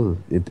months old.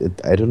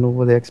 I don't know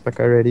what they expect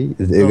already.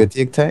 It will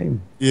take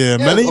time. Yeah,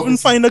 man, even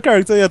find a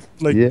character yet.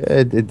 Like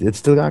it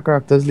still got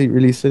characters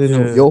releasing. You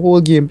know, your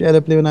whole game play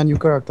to play when a new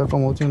character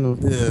come out. You know.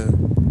 Yeah,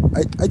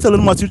 I tell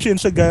him Matthew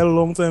changed the guy a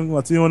long time.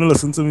 Matthew, you want to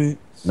listen to me?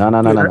 No.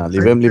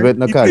 Leave it.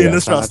 No, playing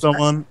this Rasta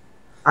man.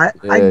 I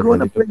go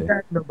to play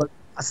that, but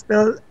I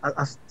still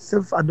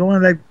I don't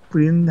want to like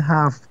putting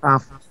half.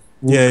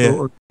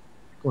 Yeah.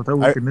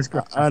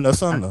 I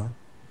understand though.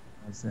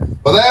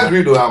 But I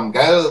agree though,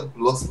 Guy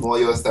looks more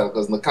your style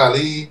because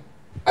Nakali,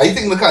 I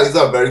think Nakali is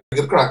a very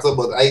good character,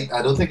 but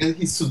I don't think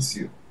he suits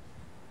you.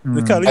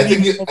 I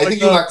think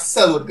you'll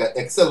excel with Guy.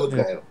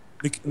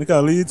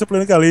 Nakali, to play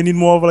Nakali, you need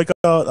more of like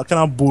a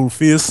kind of bull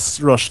face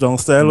rush down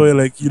style where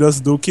like you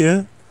just don't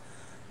care.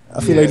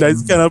 I feel like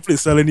that's kind of play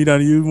style you need,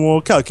 and you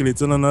more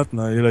calculating than that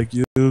now. You like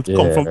you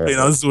come from playing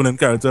a zone and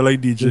character like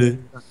DJ.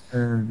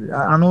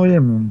 I know what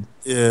you mean.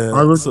 Yeah.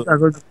 I go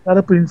try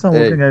to put in some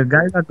work.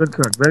 Guys are good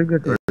character, very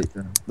good character.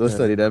 Don't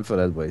study them for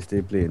that, boy.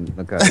 Stay playing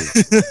Nakali.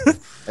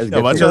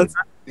 Watch out.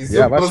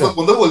 Watch out.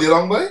 Hold you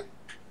long, boy.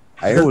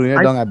 I ain't holding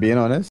it down. I'm being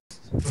honest.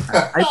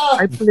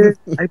 I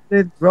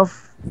played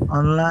Gruff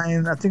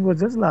online. I think it was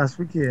just last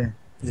week here.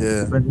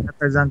 Yeah. When the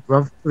president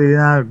Gruff playing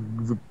a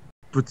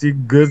pretty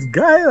good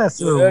guy. I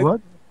said,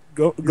 what?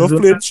 Go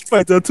play Street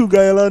Fighter 2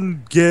 guy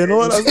and get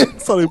on.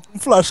 Sorry,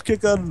 flash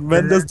kick and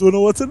men just don't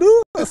know what to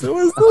do. I said,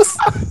 what is this?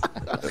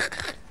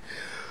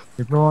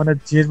 If I want to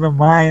change my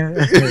mind,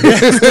 I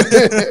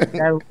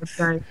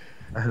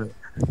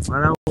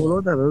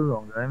hold that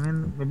long. I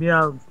mean, maybe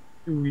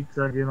 2 weeks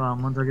again or a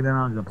month again,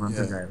 I'll jump on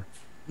the guy.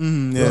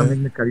 Yeah.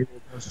 Make the career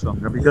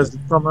stronger because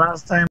from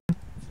last time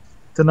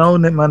to now,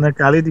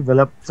 Nakali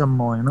developed some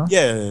more, you know?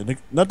 Yeah,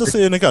 not to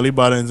say Nakali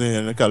bad and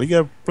saying Nakali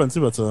get plenty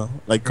better,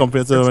 like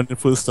compared to when it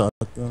first started.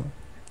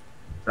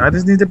 I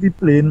just need to be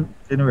playing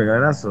in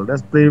regular, that's all.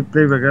 Let's play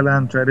regular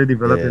and try to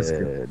develop his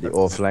skill. The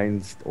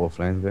offlines will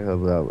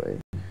help that way.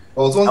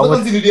 Also,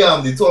 want to continue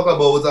the talk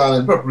about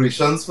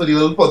preparations for the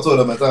little pot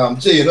tournament.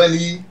 Jay, you know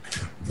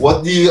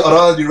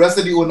the rest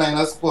of the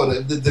 09ers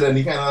squad did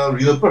any kind of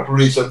real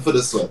preparation for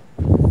this one?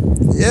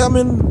 Yeah, I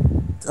mean,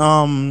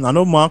 I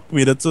know Mark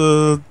made it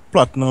to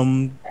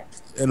platinum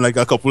in like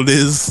a couple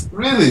days.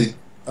 Really?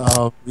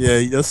 Yeah,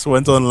 he just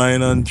went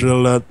online and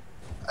drilled that.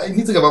 I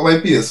need to get back my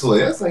PS4.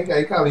 Yes, I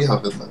can't really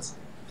have it, man.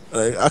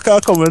 Like, I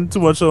can't comment too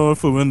much on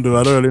Fumin though.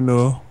 I don't really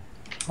know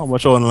how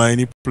much online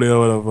he play or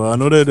whatever. I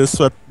know that they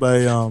sweat by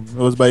it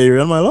was by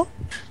Arian Milo.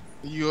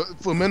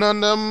 Fumin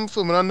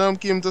and them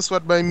came to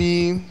sweat by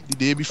me the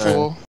day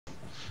before.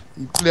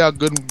 He played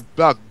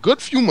a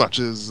good few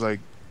matches,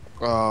 like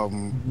about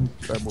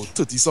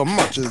 30 some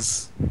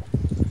matches.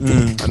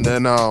 And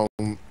then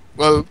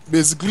well,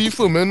 basically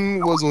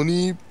Fumin was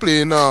only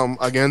playing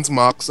against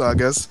Mark, so I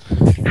guess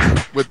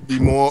with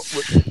more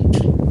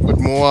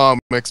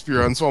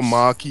experience from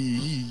Mark,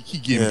 he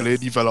gameplay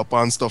developer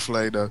and stuff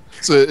like that.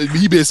 So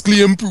he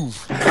basically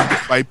improved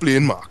by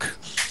playing Mark.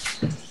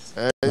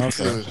 Right?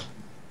 Okay.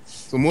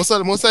 So most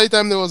of the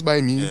time that was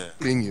by me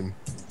playing him.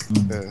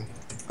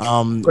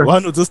 What I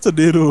noticed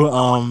today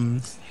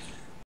though,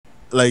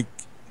 like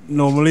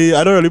normally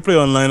I don't really play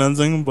online and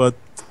thing, but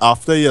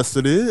after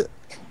yesterday,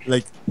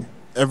 like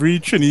every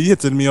Trini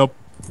hitting me up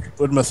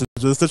with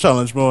messages to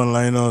challenge me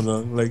online or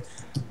like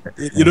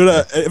you know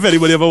that if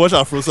anybody ever watch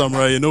Afro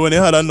Samurai, you know when they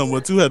had that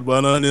number 2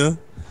 headband on here,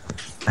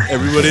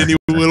 everybody knew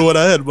what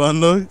a headband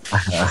look.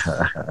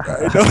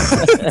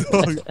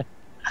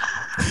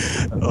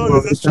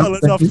 It's a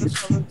challenge after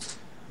challenge.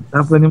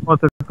 That's plenty more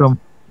to come.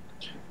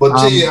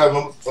 But Jay,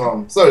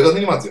 sorry,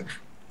 continue, Matthew.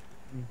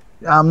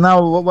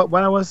 Now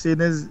what I was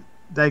saying is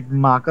like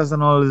Marcus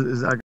and all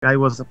is a guy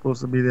was supposed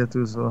to be there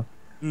too, so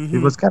he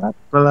was kind of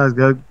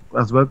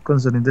as well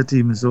concerning the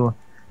team. So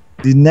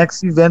the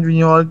next event when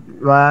you all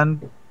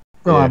ran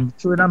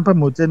showing and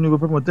promoted, you were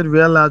promoted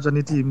real large on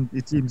the team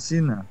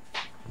scene now.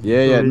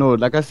 No,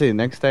 like I say,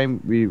 next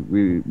time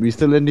we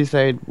still didn't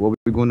decide what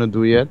we're gonna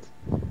do yet,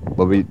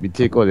 but we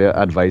take all their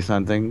advice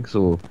and things.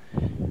 So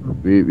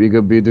we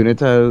gonna be doing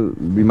it.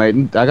 We might,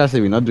 like I say,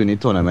 we're not doing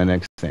it tournament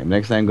next time.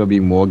 Next time gonna be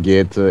more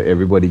geared to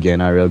everybody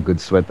getting a real good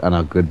sweat and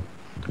a good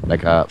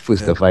like a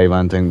first to 5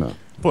 and thing now.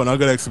 Put on a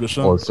good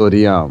exhibition. Also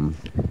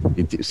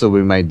so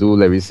we might do,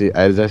 let me say,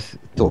 I was just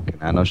talking.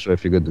 I'm not sure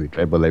if you could do it,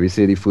 right? But let me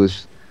say the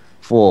first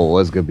 4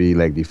 hours could be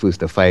like the first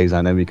to fives,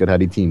 and then we could have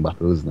the team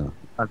battles now.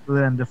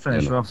 Actually, and the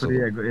finish off So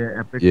with the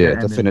epic yeah, to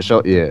ending. finish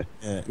out, yeah.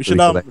 Yeah, we So should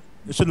we could, have.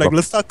 We should rock-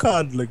 list a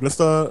card, list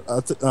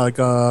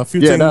a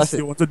few Yeah, things that's you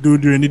it. want to do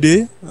during the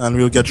day, and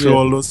we'll get through Yeah.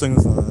 all those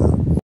things.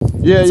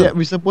 Yeah.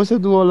 We're supposed to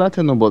do all that,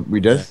 but we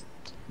Yeah. just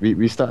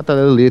we start a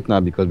little late now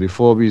because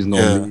before we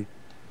normally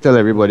tell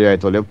everybody,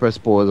 right, or they press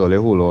pause or they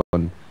hold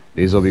on.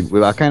 This will be,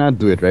 well, I kind of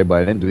do it, right,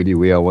 but I didn't do it the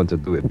way I want to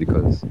do it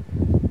because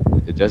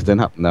it just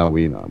didn't happen that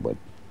way now. But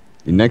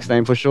the next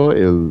time for sure,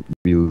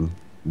 we'll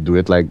do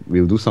it like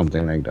we'll do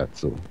something like that.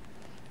 So,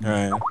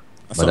 Right.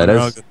 but that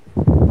is,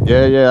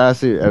 yeah. I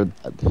see.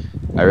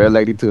 I really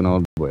like the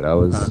turnout, but I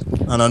was.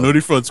 And I know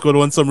the front squad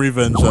want some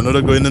revenge. I know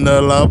they're going in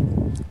the lab.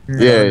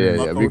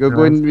 Yeah. We could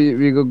go in.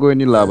 We could go in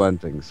the lab and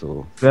things.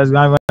 So. Let's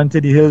go run to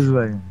the hills,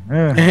 way.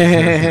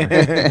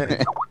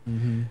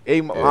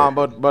 Hey,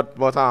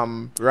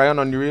 but Ryan,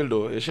 on the real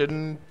though, you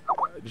should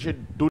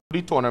do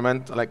the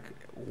tournament like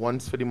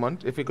once for the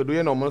month. If you could do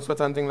your normal sweat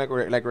and thing like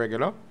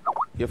regular,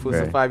 your first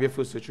to Right. 5, your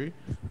first to 3.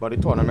 But the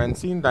tournament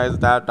scene,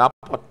 that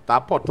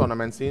pot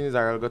tournament scene is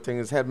a real good thing.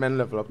 Is headman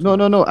level up.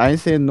 No. I ain't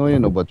saying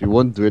no, but we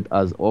won't do it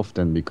as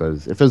often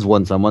because if it's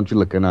once a month we're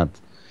looking at,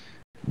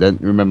 then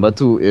remember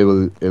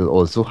too, it'll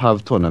also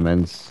have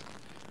tournaments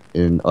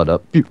in other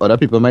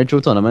people might throw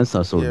tournaments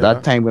now. So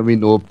that time when we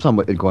know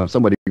somebody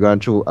going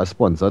through a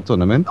sponsor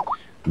tournament,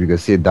 we could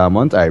say that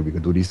month, we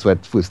could do the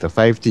sweat first to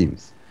 5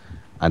 teams.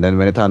 And then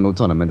when it had no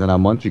tournament in a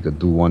month, we could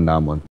do one that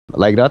month.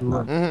 Like that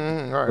now.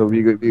 Right. So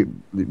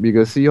we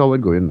could see how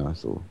it going now.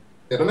 So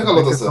Yeah, that make a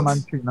lot of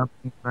sense.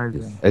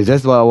 it's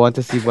just what I want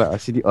to see. What I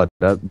see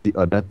the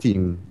other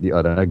team, the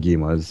other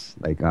gamers,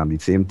 like the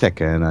same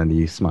Tekken and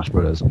the Smash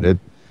Brothers.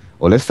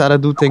 Let's start to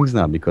do things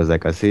now because,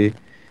 like I say,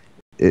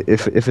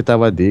 if it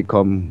ever day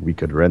come, we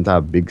could rent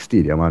a big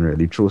stadium and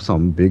really throw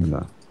something big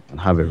now and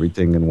have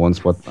everything in one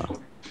spot now.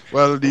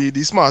 Well,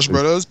 the Smash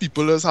Brothers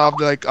people just have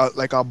like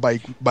a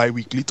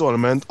bi-weekly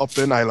tournament up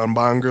in Island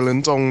Bangle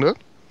in town there.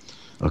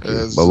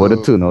 Okay, but what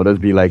the turnout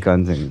be like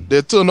and thing?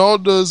 The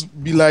turnout does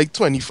be like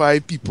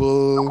 25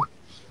 people,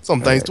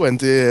 sometimes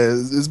 20.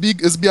 It's be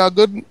a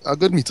good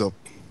meetup.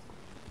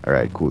 All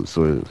right, cool.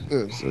 So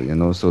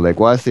so like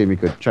what I say, we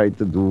could try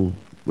to do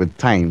with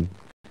time,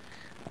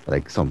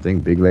 like something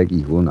big like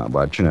Evo now,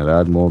 but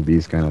Trinidad more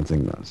beast kind of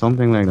thing now,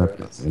 something like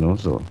that,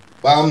 So.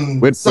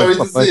 Sorry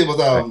to say, but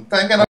time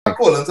kind of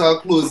calling to a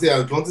close here.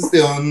 I want to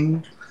stay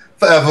on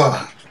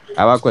forever.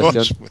 I have a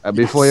question.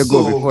 Before you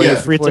go,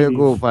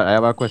 I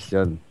have a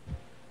question.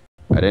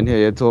 I didn't hear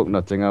you talk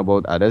nothing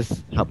about. I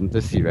just happened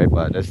to see, right?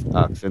 But I just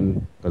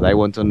asking because I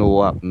want to know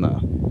what happened now.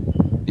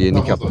 The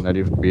handicap and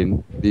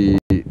the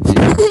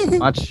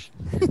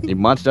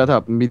match that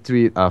happened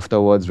between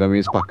afterwards when we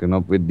was packing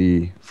up with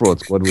the fraud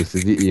squad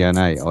versus the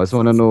ENI. I just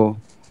want to know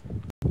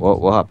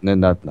what happened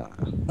in that now.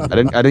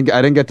 I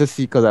didn't get to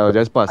see because I was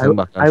just passing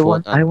back and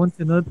forth. I want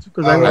to know too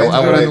because I want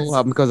to know what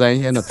happened because I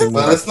didn't hear nothing.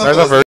 Well, That's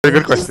a very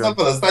good question.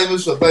 Time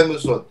is short. Time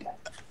is short.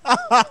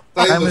 No.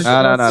 Let me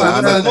tell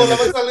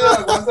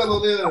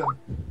you.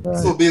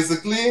 So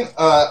basically,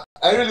 I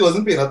really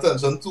wasn't paying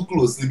attention too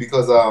closely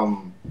because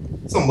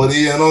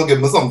somebody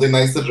gave me something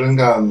nice to drink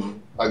and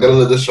I got a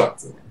little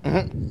distracted.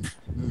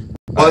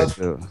 But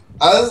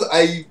as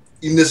I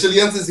initially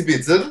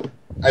anticipated,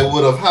 I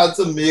would have had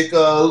to make a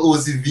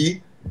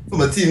OCV for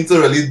my team to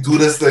really do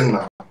this thing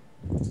now.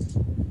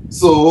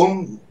 So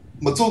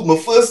my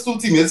first 2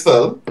 teammates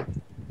fell.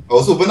 I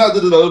was hoping I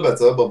did it a little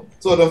better, but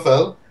 2 of them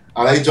fell.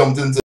 And I jumped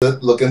into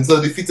it looking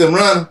to defeat him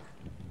run.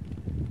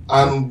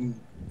 And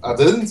I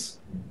didn't.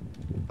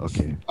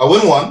 Okay. I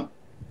win 1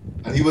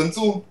 and he win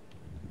 2.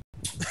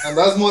 And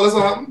that's more or less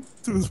what happened.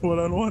 2 is more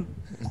than 1.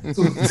 2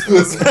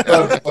 is more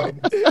than 1.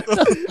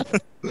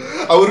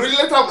 I would really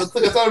like to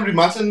get a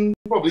rematch in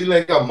probably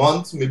like a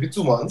month, maybe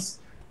 2 months,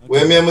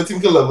 where me and my team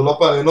can level up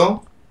and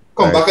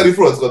come back at the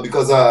fraud squad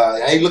because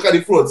I look at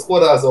the fraud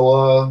squad as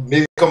our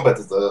main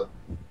competitor.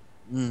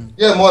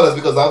 Yeah, more or less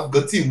because I have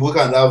good teamwork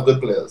and I have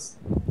good players.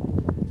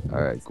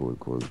 Alright, cool.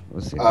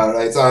 We'll see.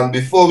 Alright, and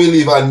before we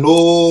leave, I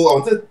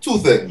wanted 2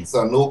 things.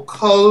 I know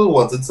Carl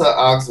wanted to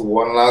ask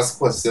one last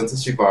question to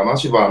Shivana.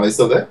 Shivana, you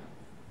still there?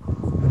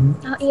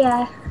 Oh,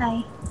 yeah,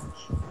 hi.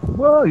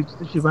 Whoa, it's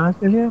the Shivana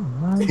still here?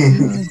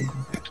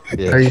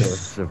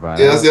 Yes,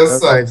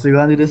 Alright, so you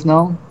gonna do this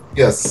now?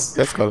 Yes.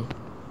 Yes, Carl.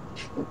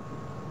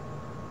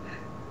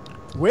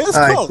 Where's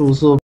Alright, Carl? cool.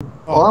 So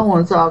all I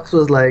wanted to ask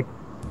was like,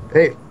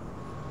 hey.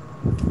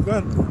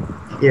 Good.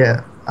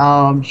 Yeah.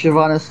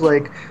 Shivana, so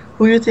like,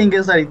 who you think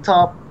is like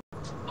top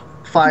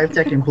 5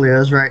 Tekken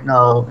players right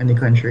now in the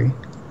country?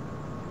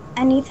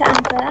 I need to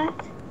answer that.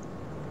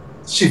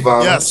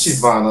 Shivana. Yes,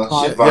 it's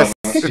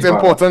Shivana.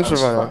 important,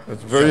 Shivana.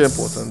 It's very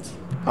important.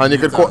 And you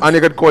could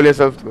call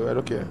yourself too. I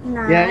don't care.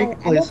 Nah, Yeah, you I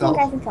can call don't think yourself. I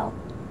can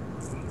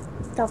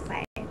top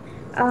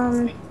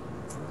 5.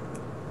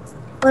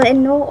 Well,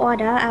 in no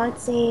order, I would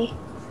say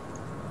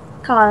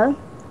Carl,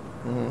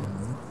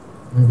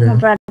 my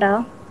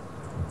brother.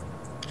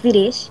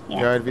 Videsh, yeah.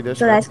 Yeah, Videsh,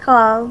 So right. that's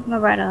Carl, my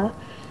brother.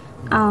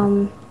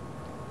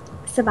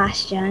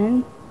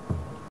 Sebastian.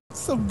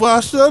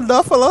 Sebastian,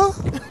 that fella?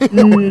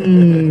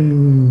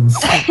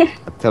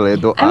 Tell you,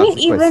 don't I ask mean,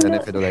 the even question though,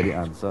 if you don't like the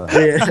answer.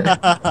 Yeah.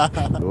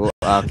 Don't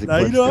ask the Now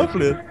you know I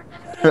question. played.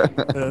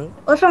 Yeah.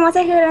 well, from what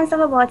I heard and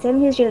stuff about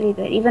him, he's really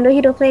good. Even though he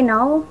don't play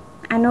now,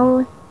 I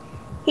know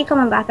he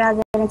coming back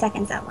rather than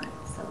Tekken 7.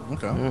 So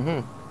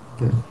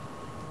Okay.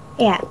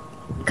 yeah,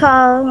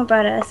 Carl, my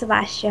brother,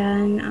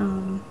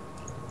 Sebastian,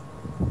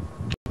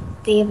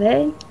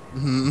 David.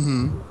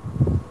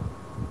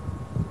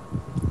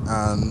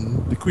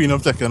 And the Queen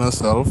of Tekken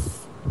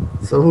herself.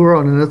 So who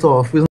running it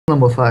off? Who's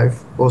number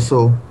 5 or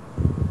so?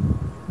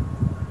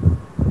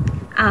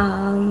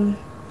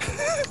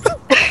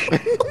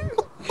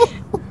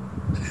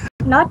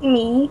 Not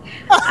me.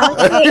 I would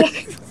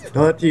say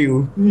Not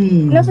you.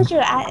 no, for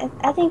sure.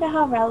 I think I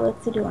have real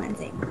work to do one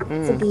thing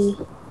to be.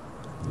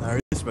 I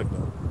respect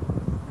that.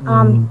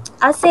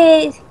 I'll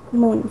say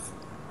Moons.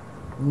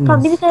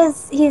 Probably Moons.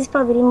 because he's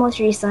probably the most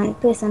recent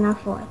person I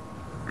fought,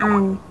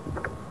 and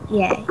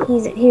yeah,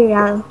 he's a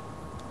real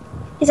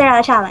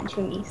challenge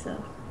for me. So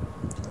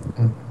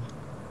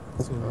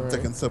So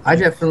Tekken 7. I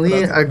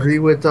definitely agree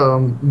with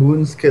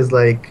Moons because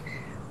like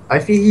I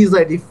feel he's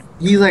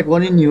like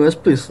one of the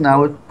newest person I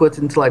would put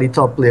into like the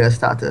top player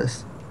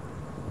status.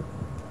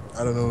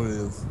 I don't know who it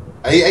is.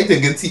 I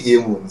think in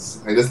TA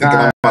Moons. I just think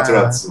of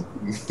Matarazzo.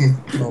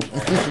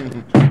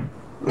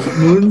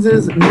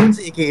 Moons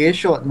aka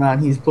Short Man.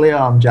 He's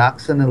player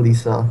Jackson and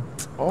Lisa.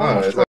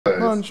 Alright,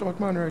 Short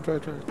man, right.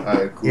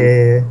 Alright, cool.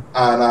 Yeah.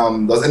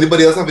 And does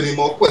anybody else have any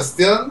more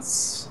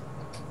questions?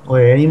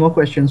 Wait, any more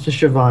questions for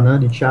Shivana?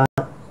 The chat.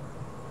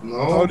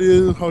 No.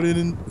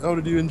 How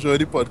did you enjoy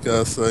the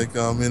podcast? Like,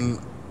 I mean,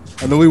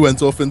 I know we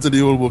went off into the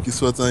whole Wookiee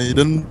sweat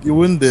and you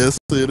weren't there, so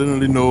you didn't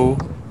really know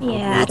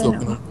yeah, I what we were don't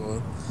talking know.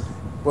 about.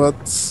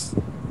 But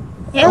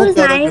Yeah, it was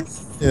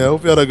nice. I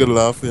hope you had a good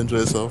laugh. You enjoyed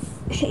yourself.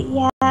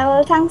 Yeah,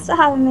 well, thanks for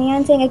having me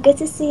and thing. It's good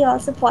to see you all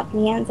support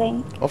me and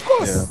thing. Of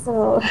course. Yeah.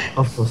 So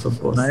Of course.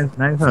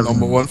 Nice.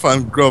 Number one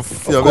fan,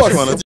 Gruff. You Of have a course,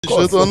 Shivana of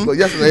t-shirt course. on?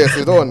 Yes,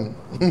 it's on.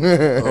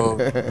 Oh.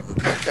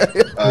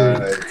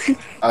 Alright.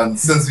 And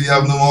since we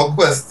have no more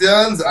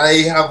questions,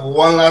 I have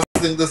one last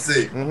thing to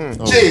say.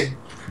 Jay,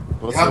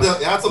 you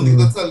have something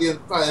to tell the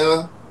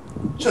entire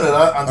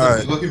Trinidad and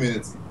Tobago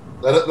community.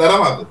 Let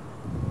them have it.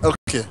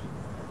 Okay.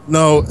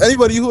 Now,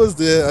 anybody who was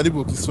there at the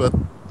Wookiee sweat,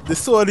 they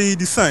saw the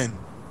sign.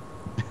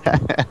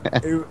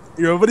 You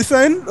remember the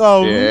sign?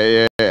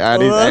 Yeah. I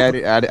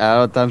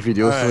had some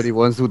videos, so the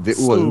ones who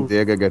wasn't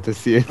there get to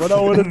see it. What I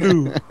want to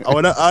do, I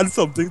want to add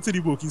something to the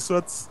Wookiee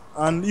sweats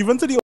and even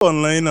to the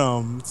online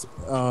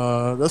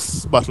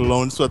this battle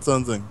lounge sweats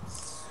and thing.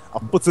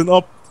 I'm putting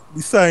up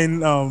the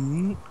sign.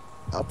 I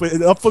put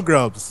it up for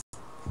grabs.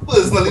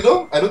 Personally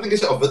though, I don't think they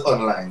should have it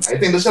online. I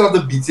think they should have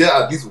to beat you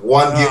at least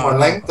one game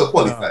online to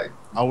qualify.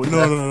 I would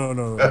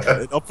no.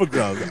 It up for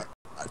grabs.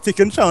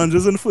 Taking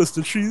challenges in first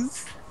to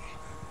trees.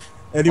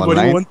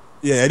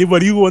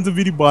 Anybody who want to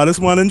be the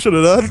baddest man in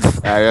Trinidad?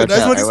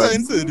 That's what the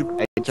sign said.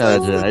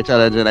 I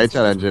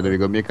challenge you. We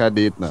gonna make a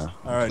date now.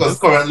 Alright. Because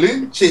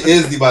currently, Che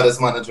is the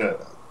baddest man in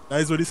Trinidad.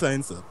 That is what the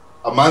sign said.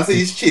 A man says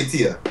he's Che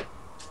tier.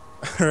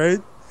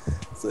 Alright.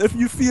 So if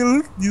you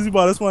feel he's the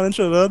baddest man in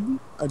Trinidad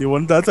and you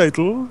want that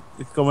title,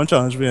 you can come and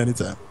challenge me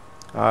anytime.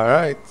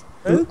 Alright.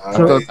 I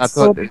thought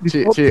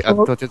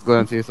it's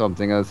going to say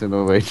something else,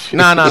 wait.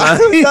 Nah. That's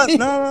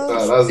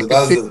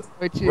it.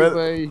 Well,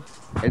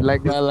 I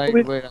like my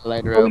line, boy. I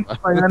like real.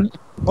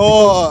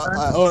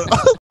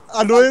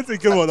 I know you're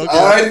thinking about. Okay.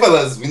 Alright,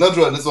 fellas, we're not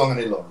drawing this one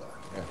any longer.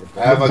 I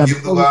have a game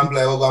to go and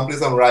play. We're going to play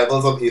some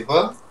Rivals of Aether.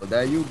 Well,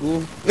 there you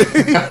go.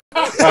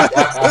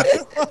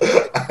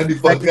 And the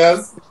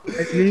podcast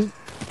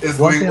is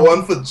going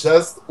on for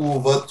just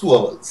over 2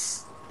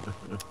 hours.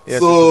 Yes.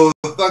 So,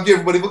 thank you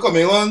everybody for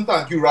coming on.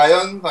 Thank you,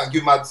 Ryan. Thank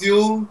you,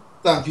 Matthew.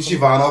 Thank you,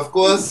 Shivana, of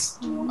course.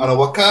 And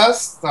our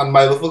cast. And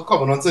Milo for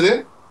coming on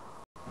today.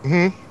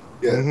 Yeah.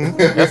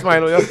 Yes,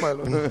 Milo.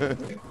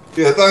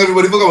 Yeah, thank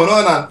everybody for coming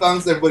on, and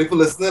thanks everybody for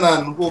listening,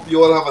 and hope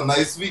you all have a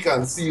nice week,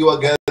 and see you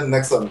again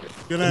next Sunday.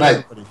 Good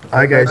night, everybody.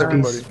 Alright, guys.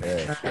 Everybody.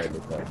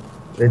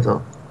 Peace.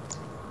 Later.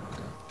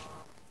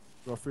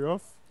 Rough you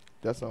off?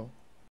 That's all.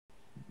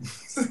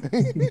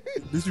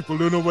 These people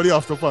don't nobody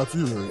after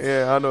parties. Right?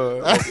 Yeah, I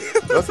know.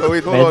 That's how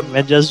wait, hold on.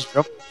 Men just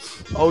drop.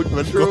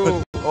 Outro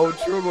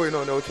going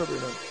on.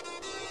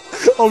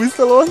 Oh, we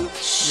still on? Yeah.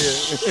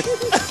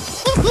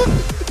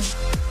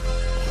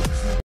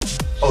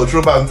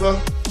 Outro banter?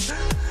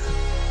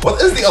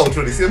 What is the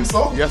outro? The same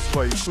song? Yes,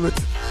 boy. Cool.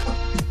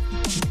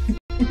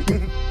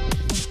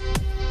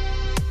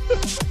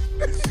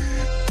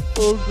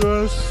 Oh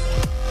gosh.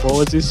 What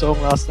was his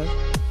song last time?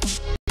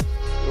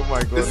 Oh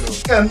my god,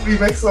 This can't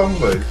remake song,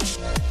 boy.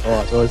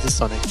 Oh, so it's the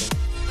Sonic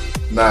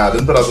thing. Nah, I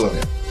didn't put that on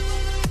here.